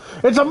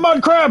 It's a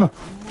mud crab!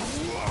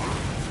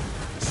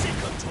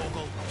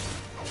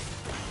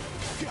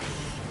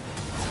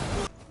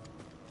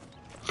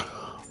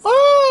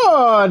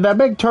 Oh, the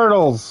big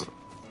turtles.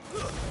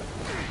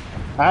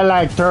 I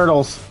like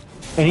turtles.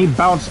 And he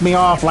bounced me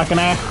off like an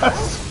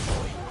ass.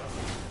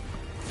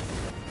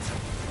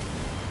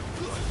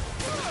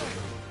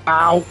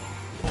 Ow.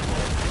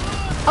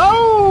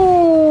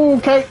 Oh,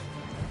 okay.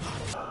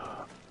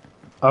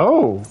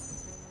 Oh.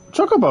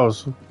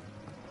 Chocobos.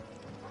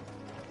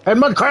 And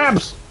mud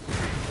crabs.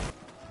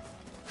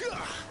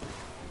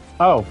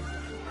 Oh.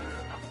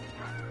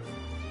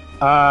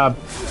 I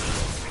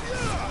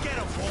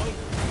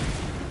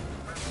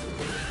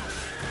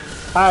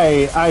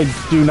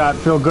do not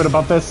feel good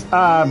about this.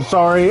 I'm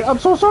sorry. I'm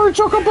so sorry,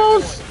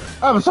 Chocobos.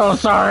 I'm so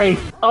sorry.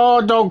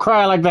 Oh, don't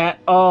cry like that.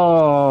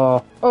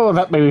 Oh,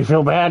 that made me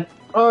feel bad.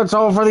 Oh, it's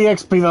all for the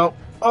XP though.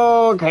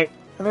 Oh, okay.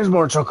 And there's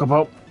more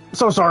Chocobo.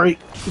 So sorry.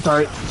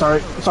 Sorry.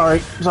 I'm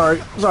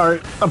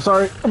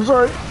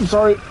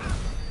sorry.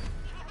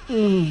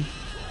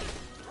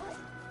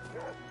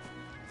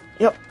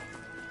 Yep.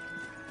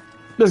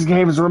 This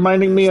game is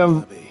reminding me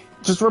of...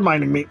 Just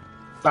reminding me.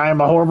 I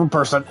am a horrible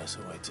person. Else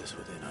awaits us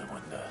within, I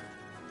wonder.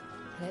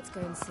 Let's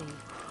go and see.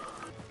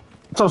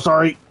 So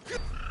sorry.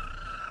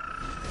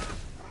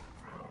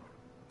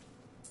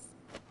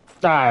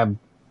 I'm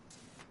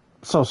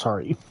so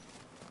sorry.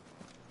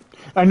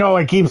 I know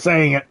I keep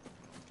saying it,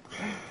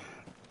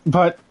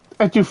 but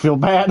I do feel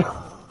bad.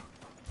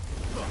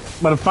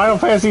 But if Final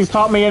Fantasy's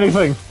taught me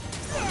anything,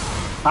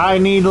 I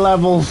need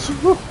levels.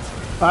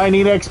 I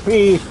need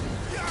XP.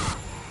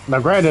 Now,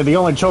 granted, the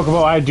only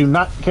chocobo I do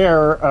not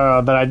care,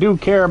 that I do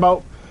care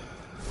about,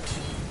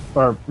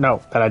 or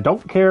no, that I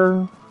don't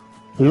care,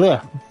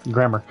 yeah,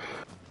 grammar.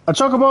 A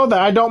chocobo that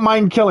I don't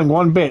mind killing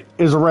one bit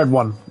is a red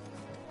one,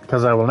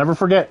 because I will never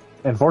forget,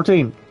 in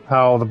 14,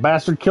 how the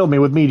bastard killed me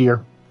with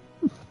Meteor.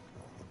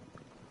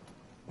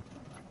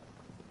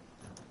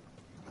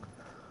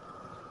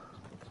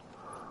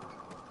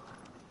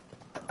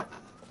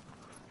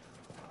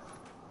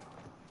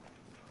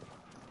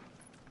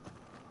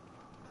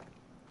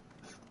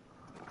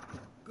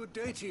 Good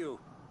day to you.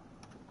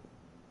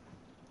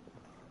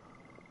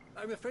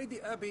 I'm afraid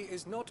the Abbey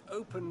is not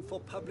open for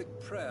public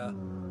prayer.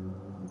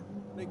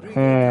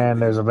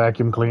 And there's a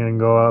vacuum cleaning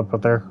go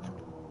up there.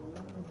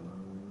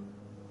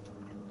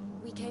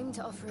 We came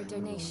to offer a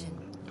donation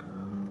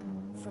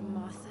from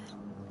Martha.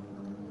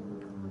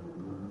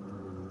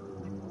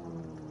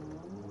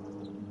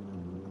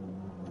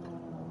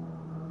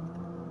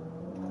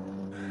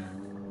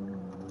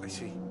 I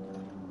see.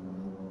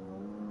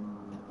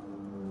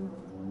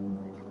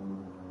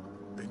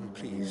 Then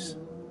please,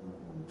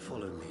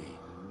 follow me.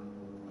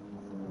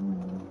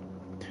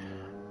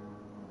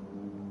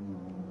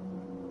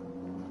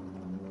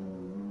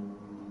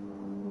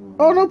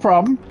 Oh, no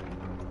problem.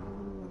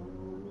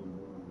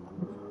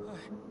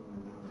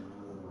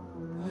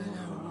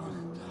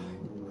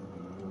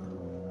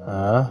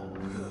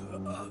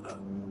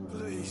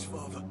 Please,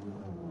 Father.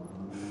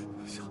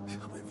 Something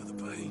for the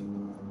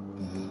pain.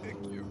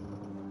 Thank you.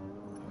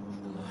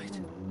 Light.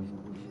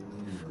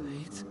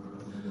 Fades.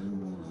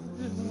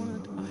 I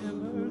want to die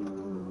alone.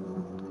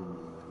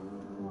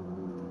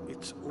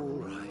 It's all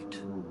right.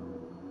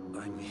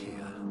 I'm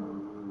here.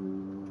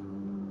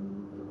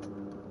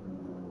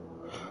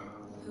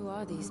 Who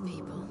are these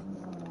people?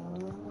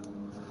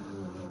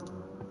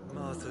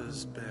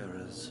 Martha's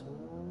bearers.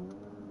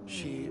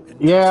 She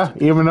Yeah,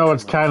 even though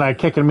it's kind of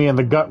kicking me in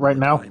the gut right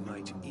now. I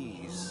might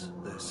ease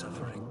their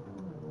suffering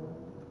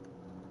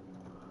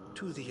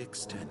to the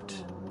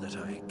extent that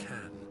I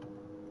can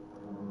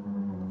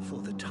for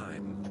the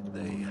time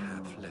they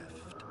have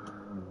left.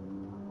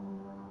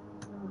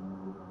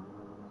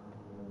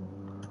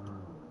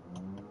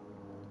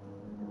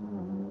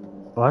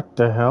 What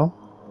the hell?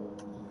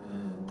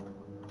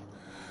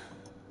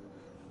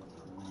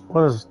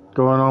 What is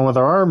going on with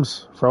our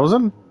arms?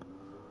 Frozen?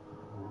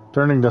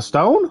 Turning to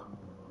stone?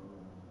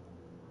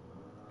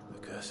 The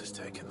curse has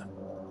taken them.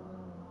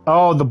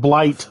 Oh, the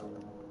blight.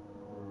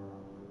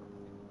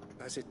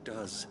 As it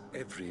does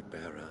every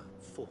bearer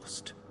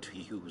forced to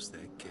use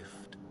their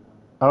gift.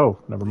 Oh,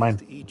 never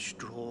mind. With each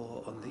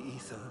draw on the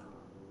ether,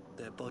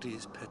 their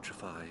bodies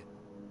petrify,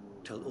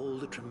 till all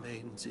that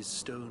remains is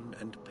stone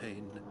and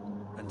pain,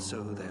 and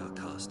so they are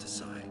cast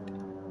aside.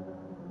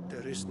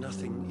 There is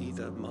nothing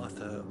either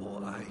Martha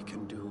or I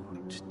can do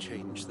to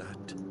change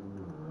that.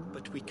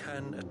 But we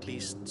can at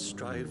least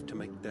strive to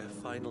make their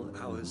final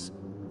hours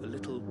a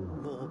little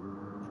more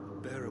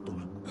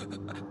bearable.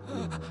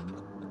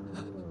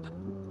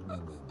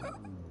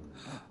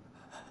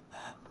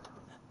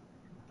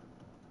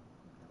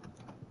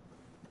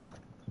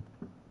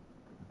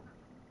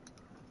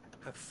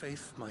 Have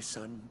faith, my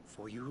son,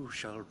 for you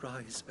shall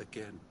rise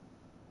again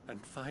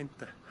and find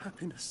the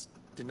happiness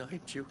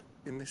denied you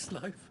in this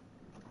life.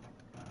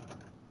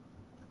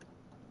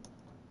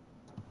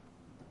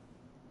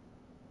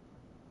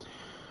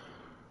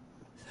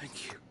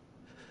 Thank you,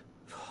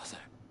 Father.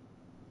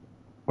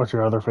 What's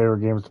your other favorite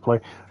games to play?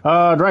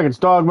 Dragon's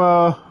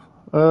Dogma,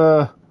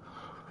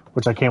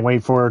 which I can't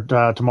wait for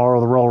tomorrow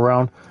to roll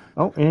around.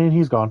 Oh, and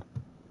he's gone.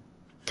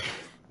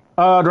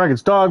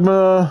 Dragon's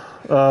Dogma,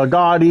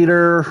 God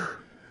Eater,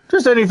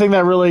 just anything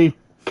that really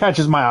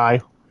catches my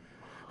eye.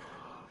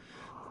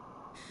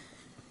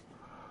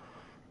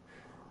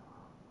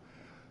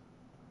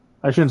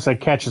 I shouldn't say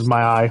catches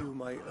my eye. You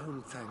my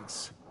own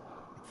thanks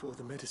for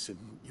the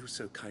medicine you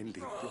so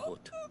kindly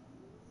brought.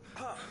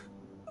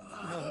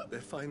 Now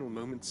their final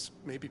moments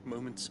may be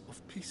moments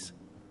of peace.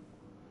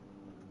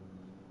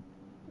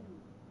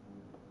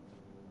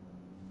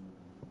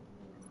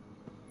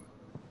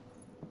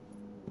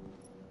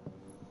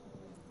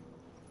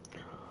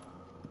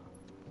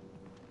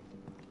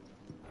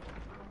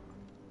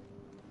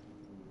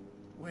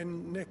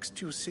 When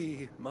next you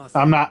see Martha,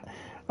 I'm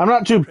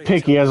not too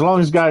picky as long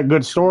as it's got a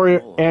good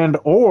story and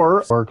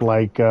or work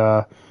like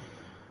I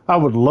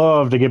would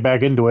love to get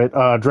back into it.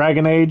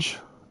 Dragon Age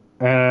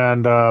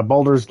and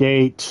Baldur's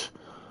Gate.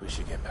 We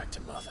should get back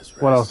to Martha's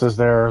rest. What else is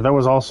there? There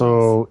was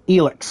also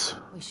Elix.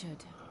 We should.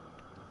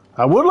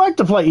 I would like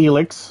to play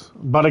Elix,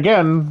 but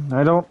again,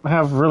 I don't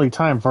have really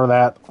time for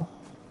that.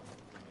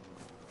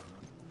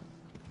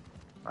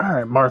 All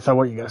right, Martha,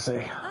 what you gotta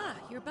say? Ah,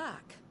 you're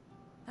back.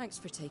 Thanks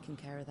for taking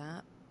care of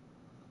that.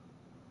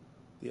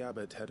 The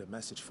abbot had a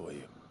message for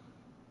you.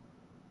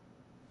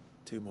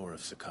 2 more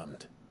have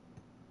succumbed.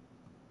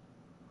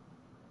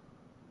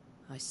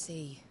 I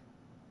see.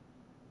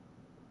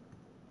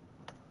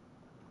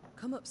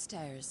 Come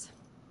upstairs.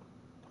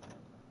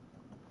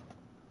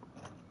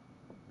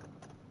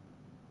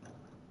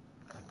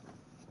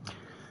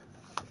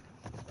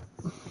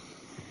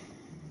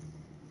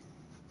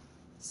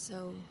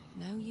 So,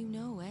 now you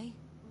know, eh?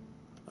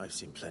 I've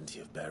seen plenty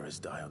of bearers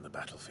die on the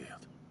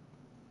battlefield.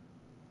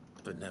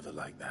 But never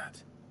like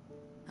that.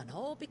 And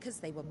all because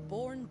they were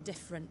born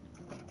different.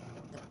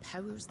 The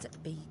powers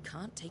that be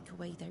can't take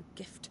away their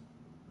gift,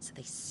 so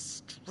they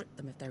strip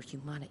them of their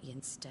humanity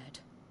instead.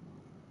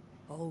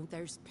 Oh,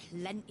 there's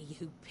plenty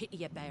who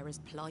pity a bearer's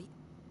plight.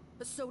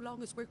 But so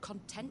long as we're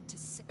content to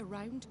sit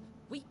around,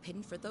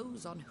 weeping for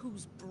those on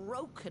whose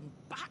broken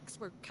backs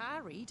we're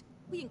carried,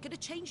 we ain't gonna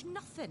change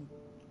nothing.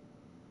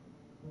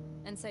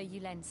 And so you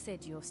lend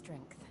Sid your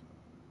strength?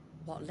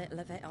 What little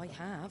of it I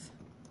have.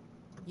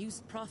 Use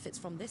the profits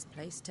from this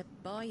place to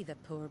buy the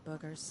poor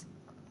buggers.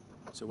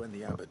 So when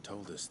the abbot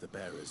told us the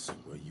bearers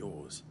were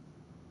yours...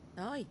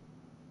 Aye,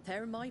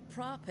 they're my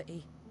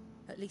property,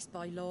 at least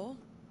by law.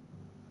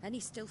 Any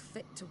still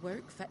fit to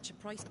work fetch a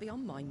price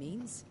beyond my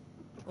means.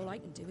 All I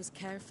can do is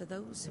care for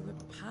those who are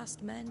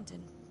past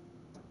mending.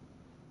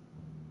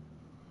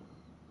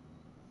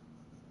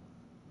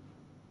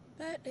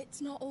 But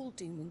it's not all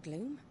doom and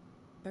gloom.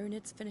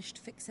 Bernard's finished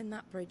fixing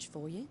that bridge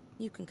for you.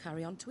 You can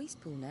carry on to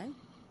Eastpool now.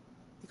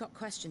 You got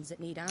questions that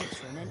need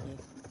answering, ain't you?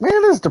 Man,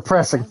 it is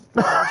depressing.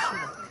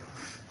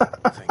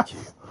 Thank you.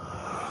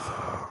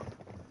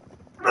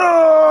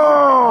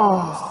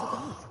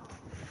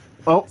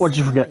 Oh, what'd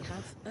you forget? I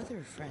have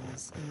other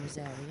friends in this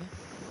area.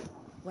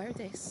 Wear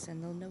this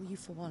and they'll know you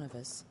for one of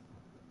us.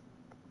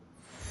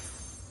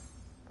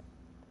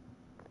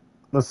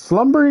 The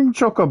Slumbering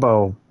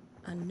Chocobo.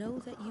 And know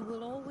that you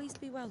will always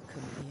be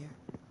welcome here.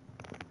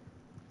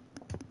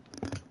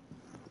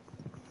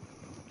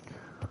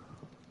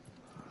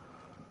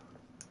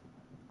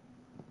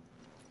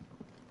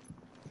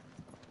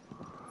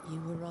 You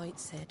were right,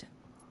 Sid.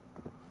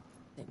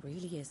 It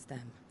really is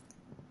them.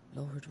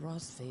 Lord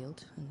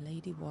Rosfield and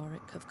Lady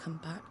Warwick have come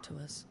back to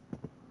us.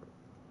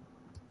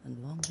 And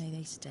long may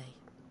they stay.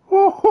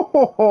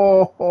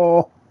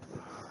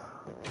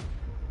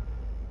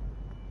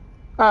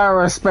 I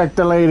respect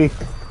the lady.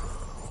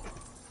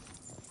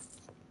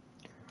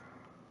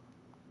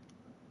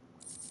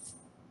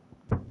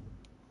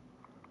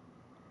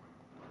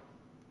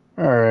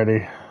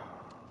 Alrighty.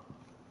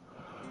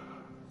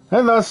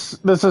 And thus,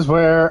 this is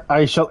where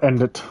I shall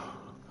end it.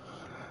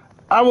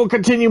 I will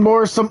continue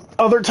more some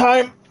other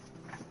time,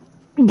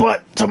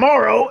 but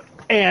tomorrow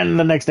and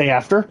the next day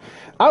after,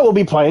 I will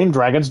be playing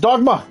Dragon's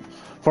Dogma,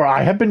 for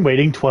I have been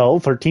waiting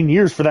 12, 13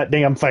 years for that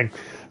damn thing.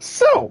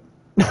 So,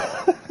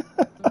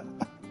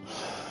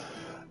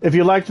 if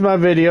you liked my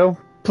video,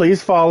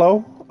 please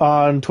follow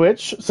on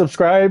Twitch,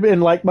 subscribe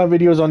and like my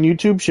videos on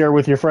YouTube, share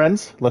with your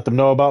friends, let them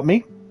know about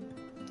me.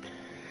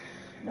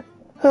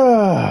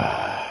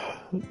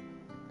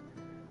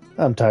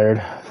 I'm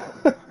tired.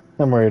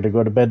 I'm ready to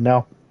go to bed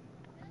now.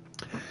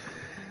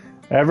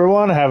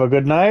 Everyone, have a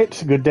good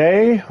night, good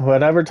day,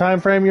 whatever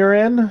time frame you're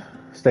in.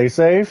 Stay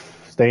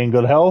safe, stay in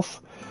good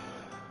health,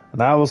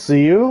 and I will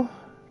see you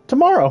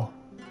tomorrow.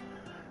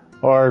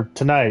 Or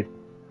tonight.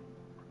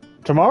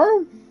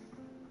 Tomorrow?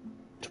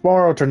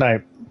 Tomorrow or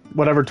tonight.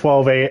 Whatever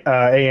 12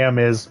 a.m.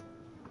 is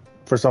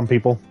for some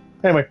people.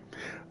 Anyway,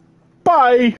 bye!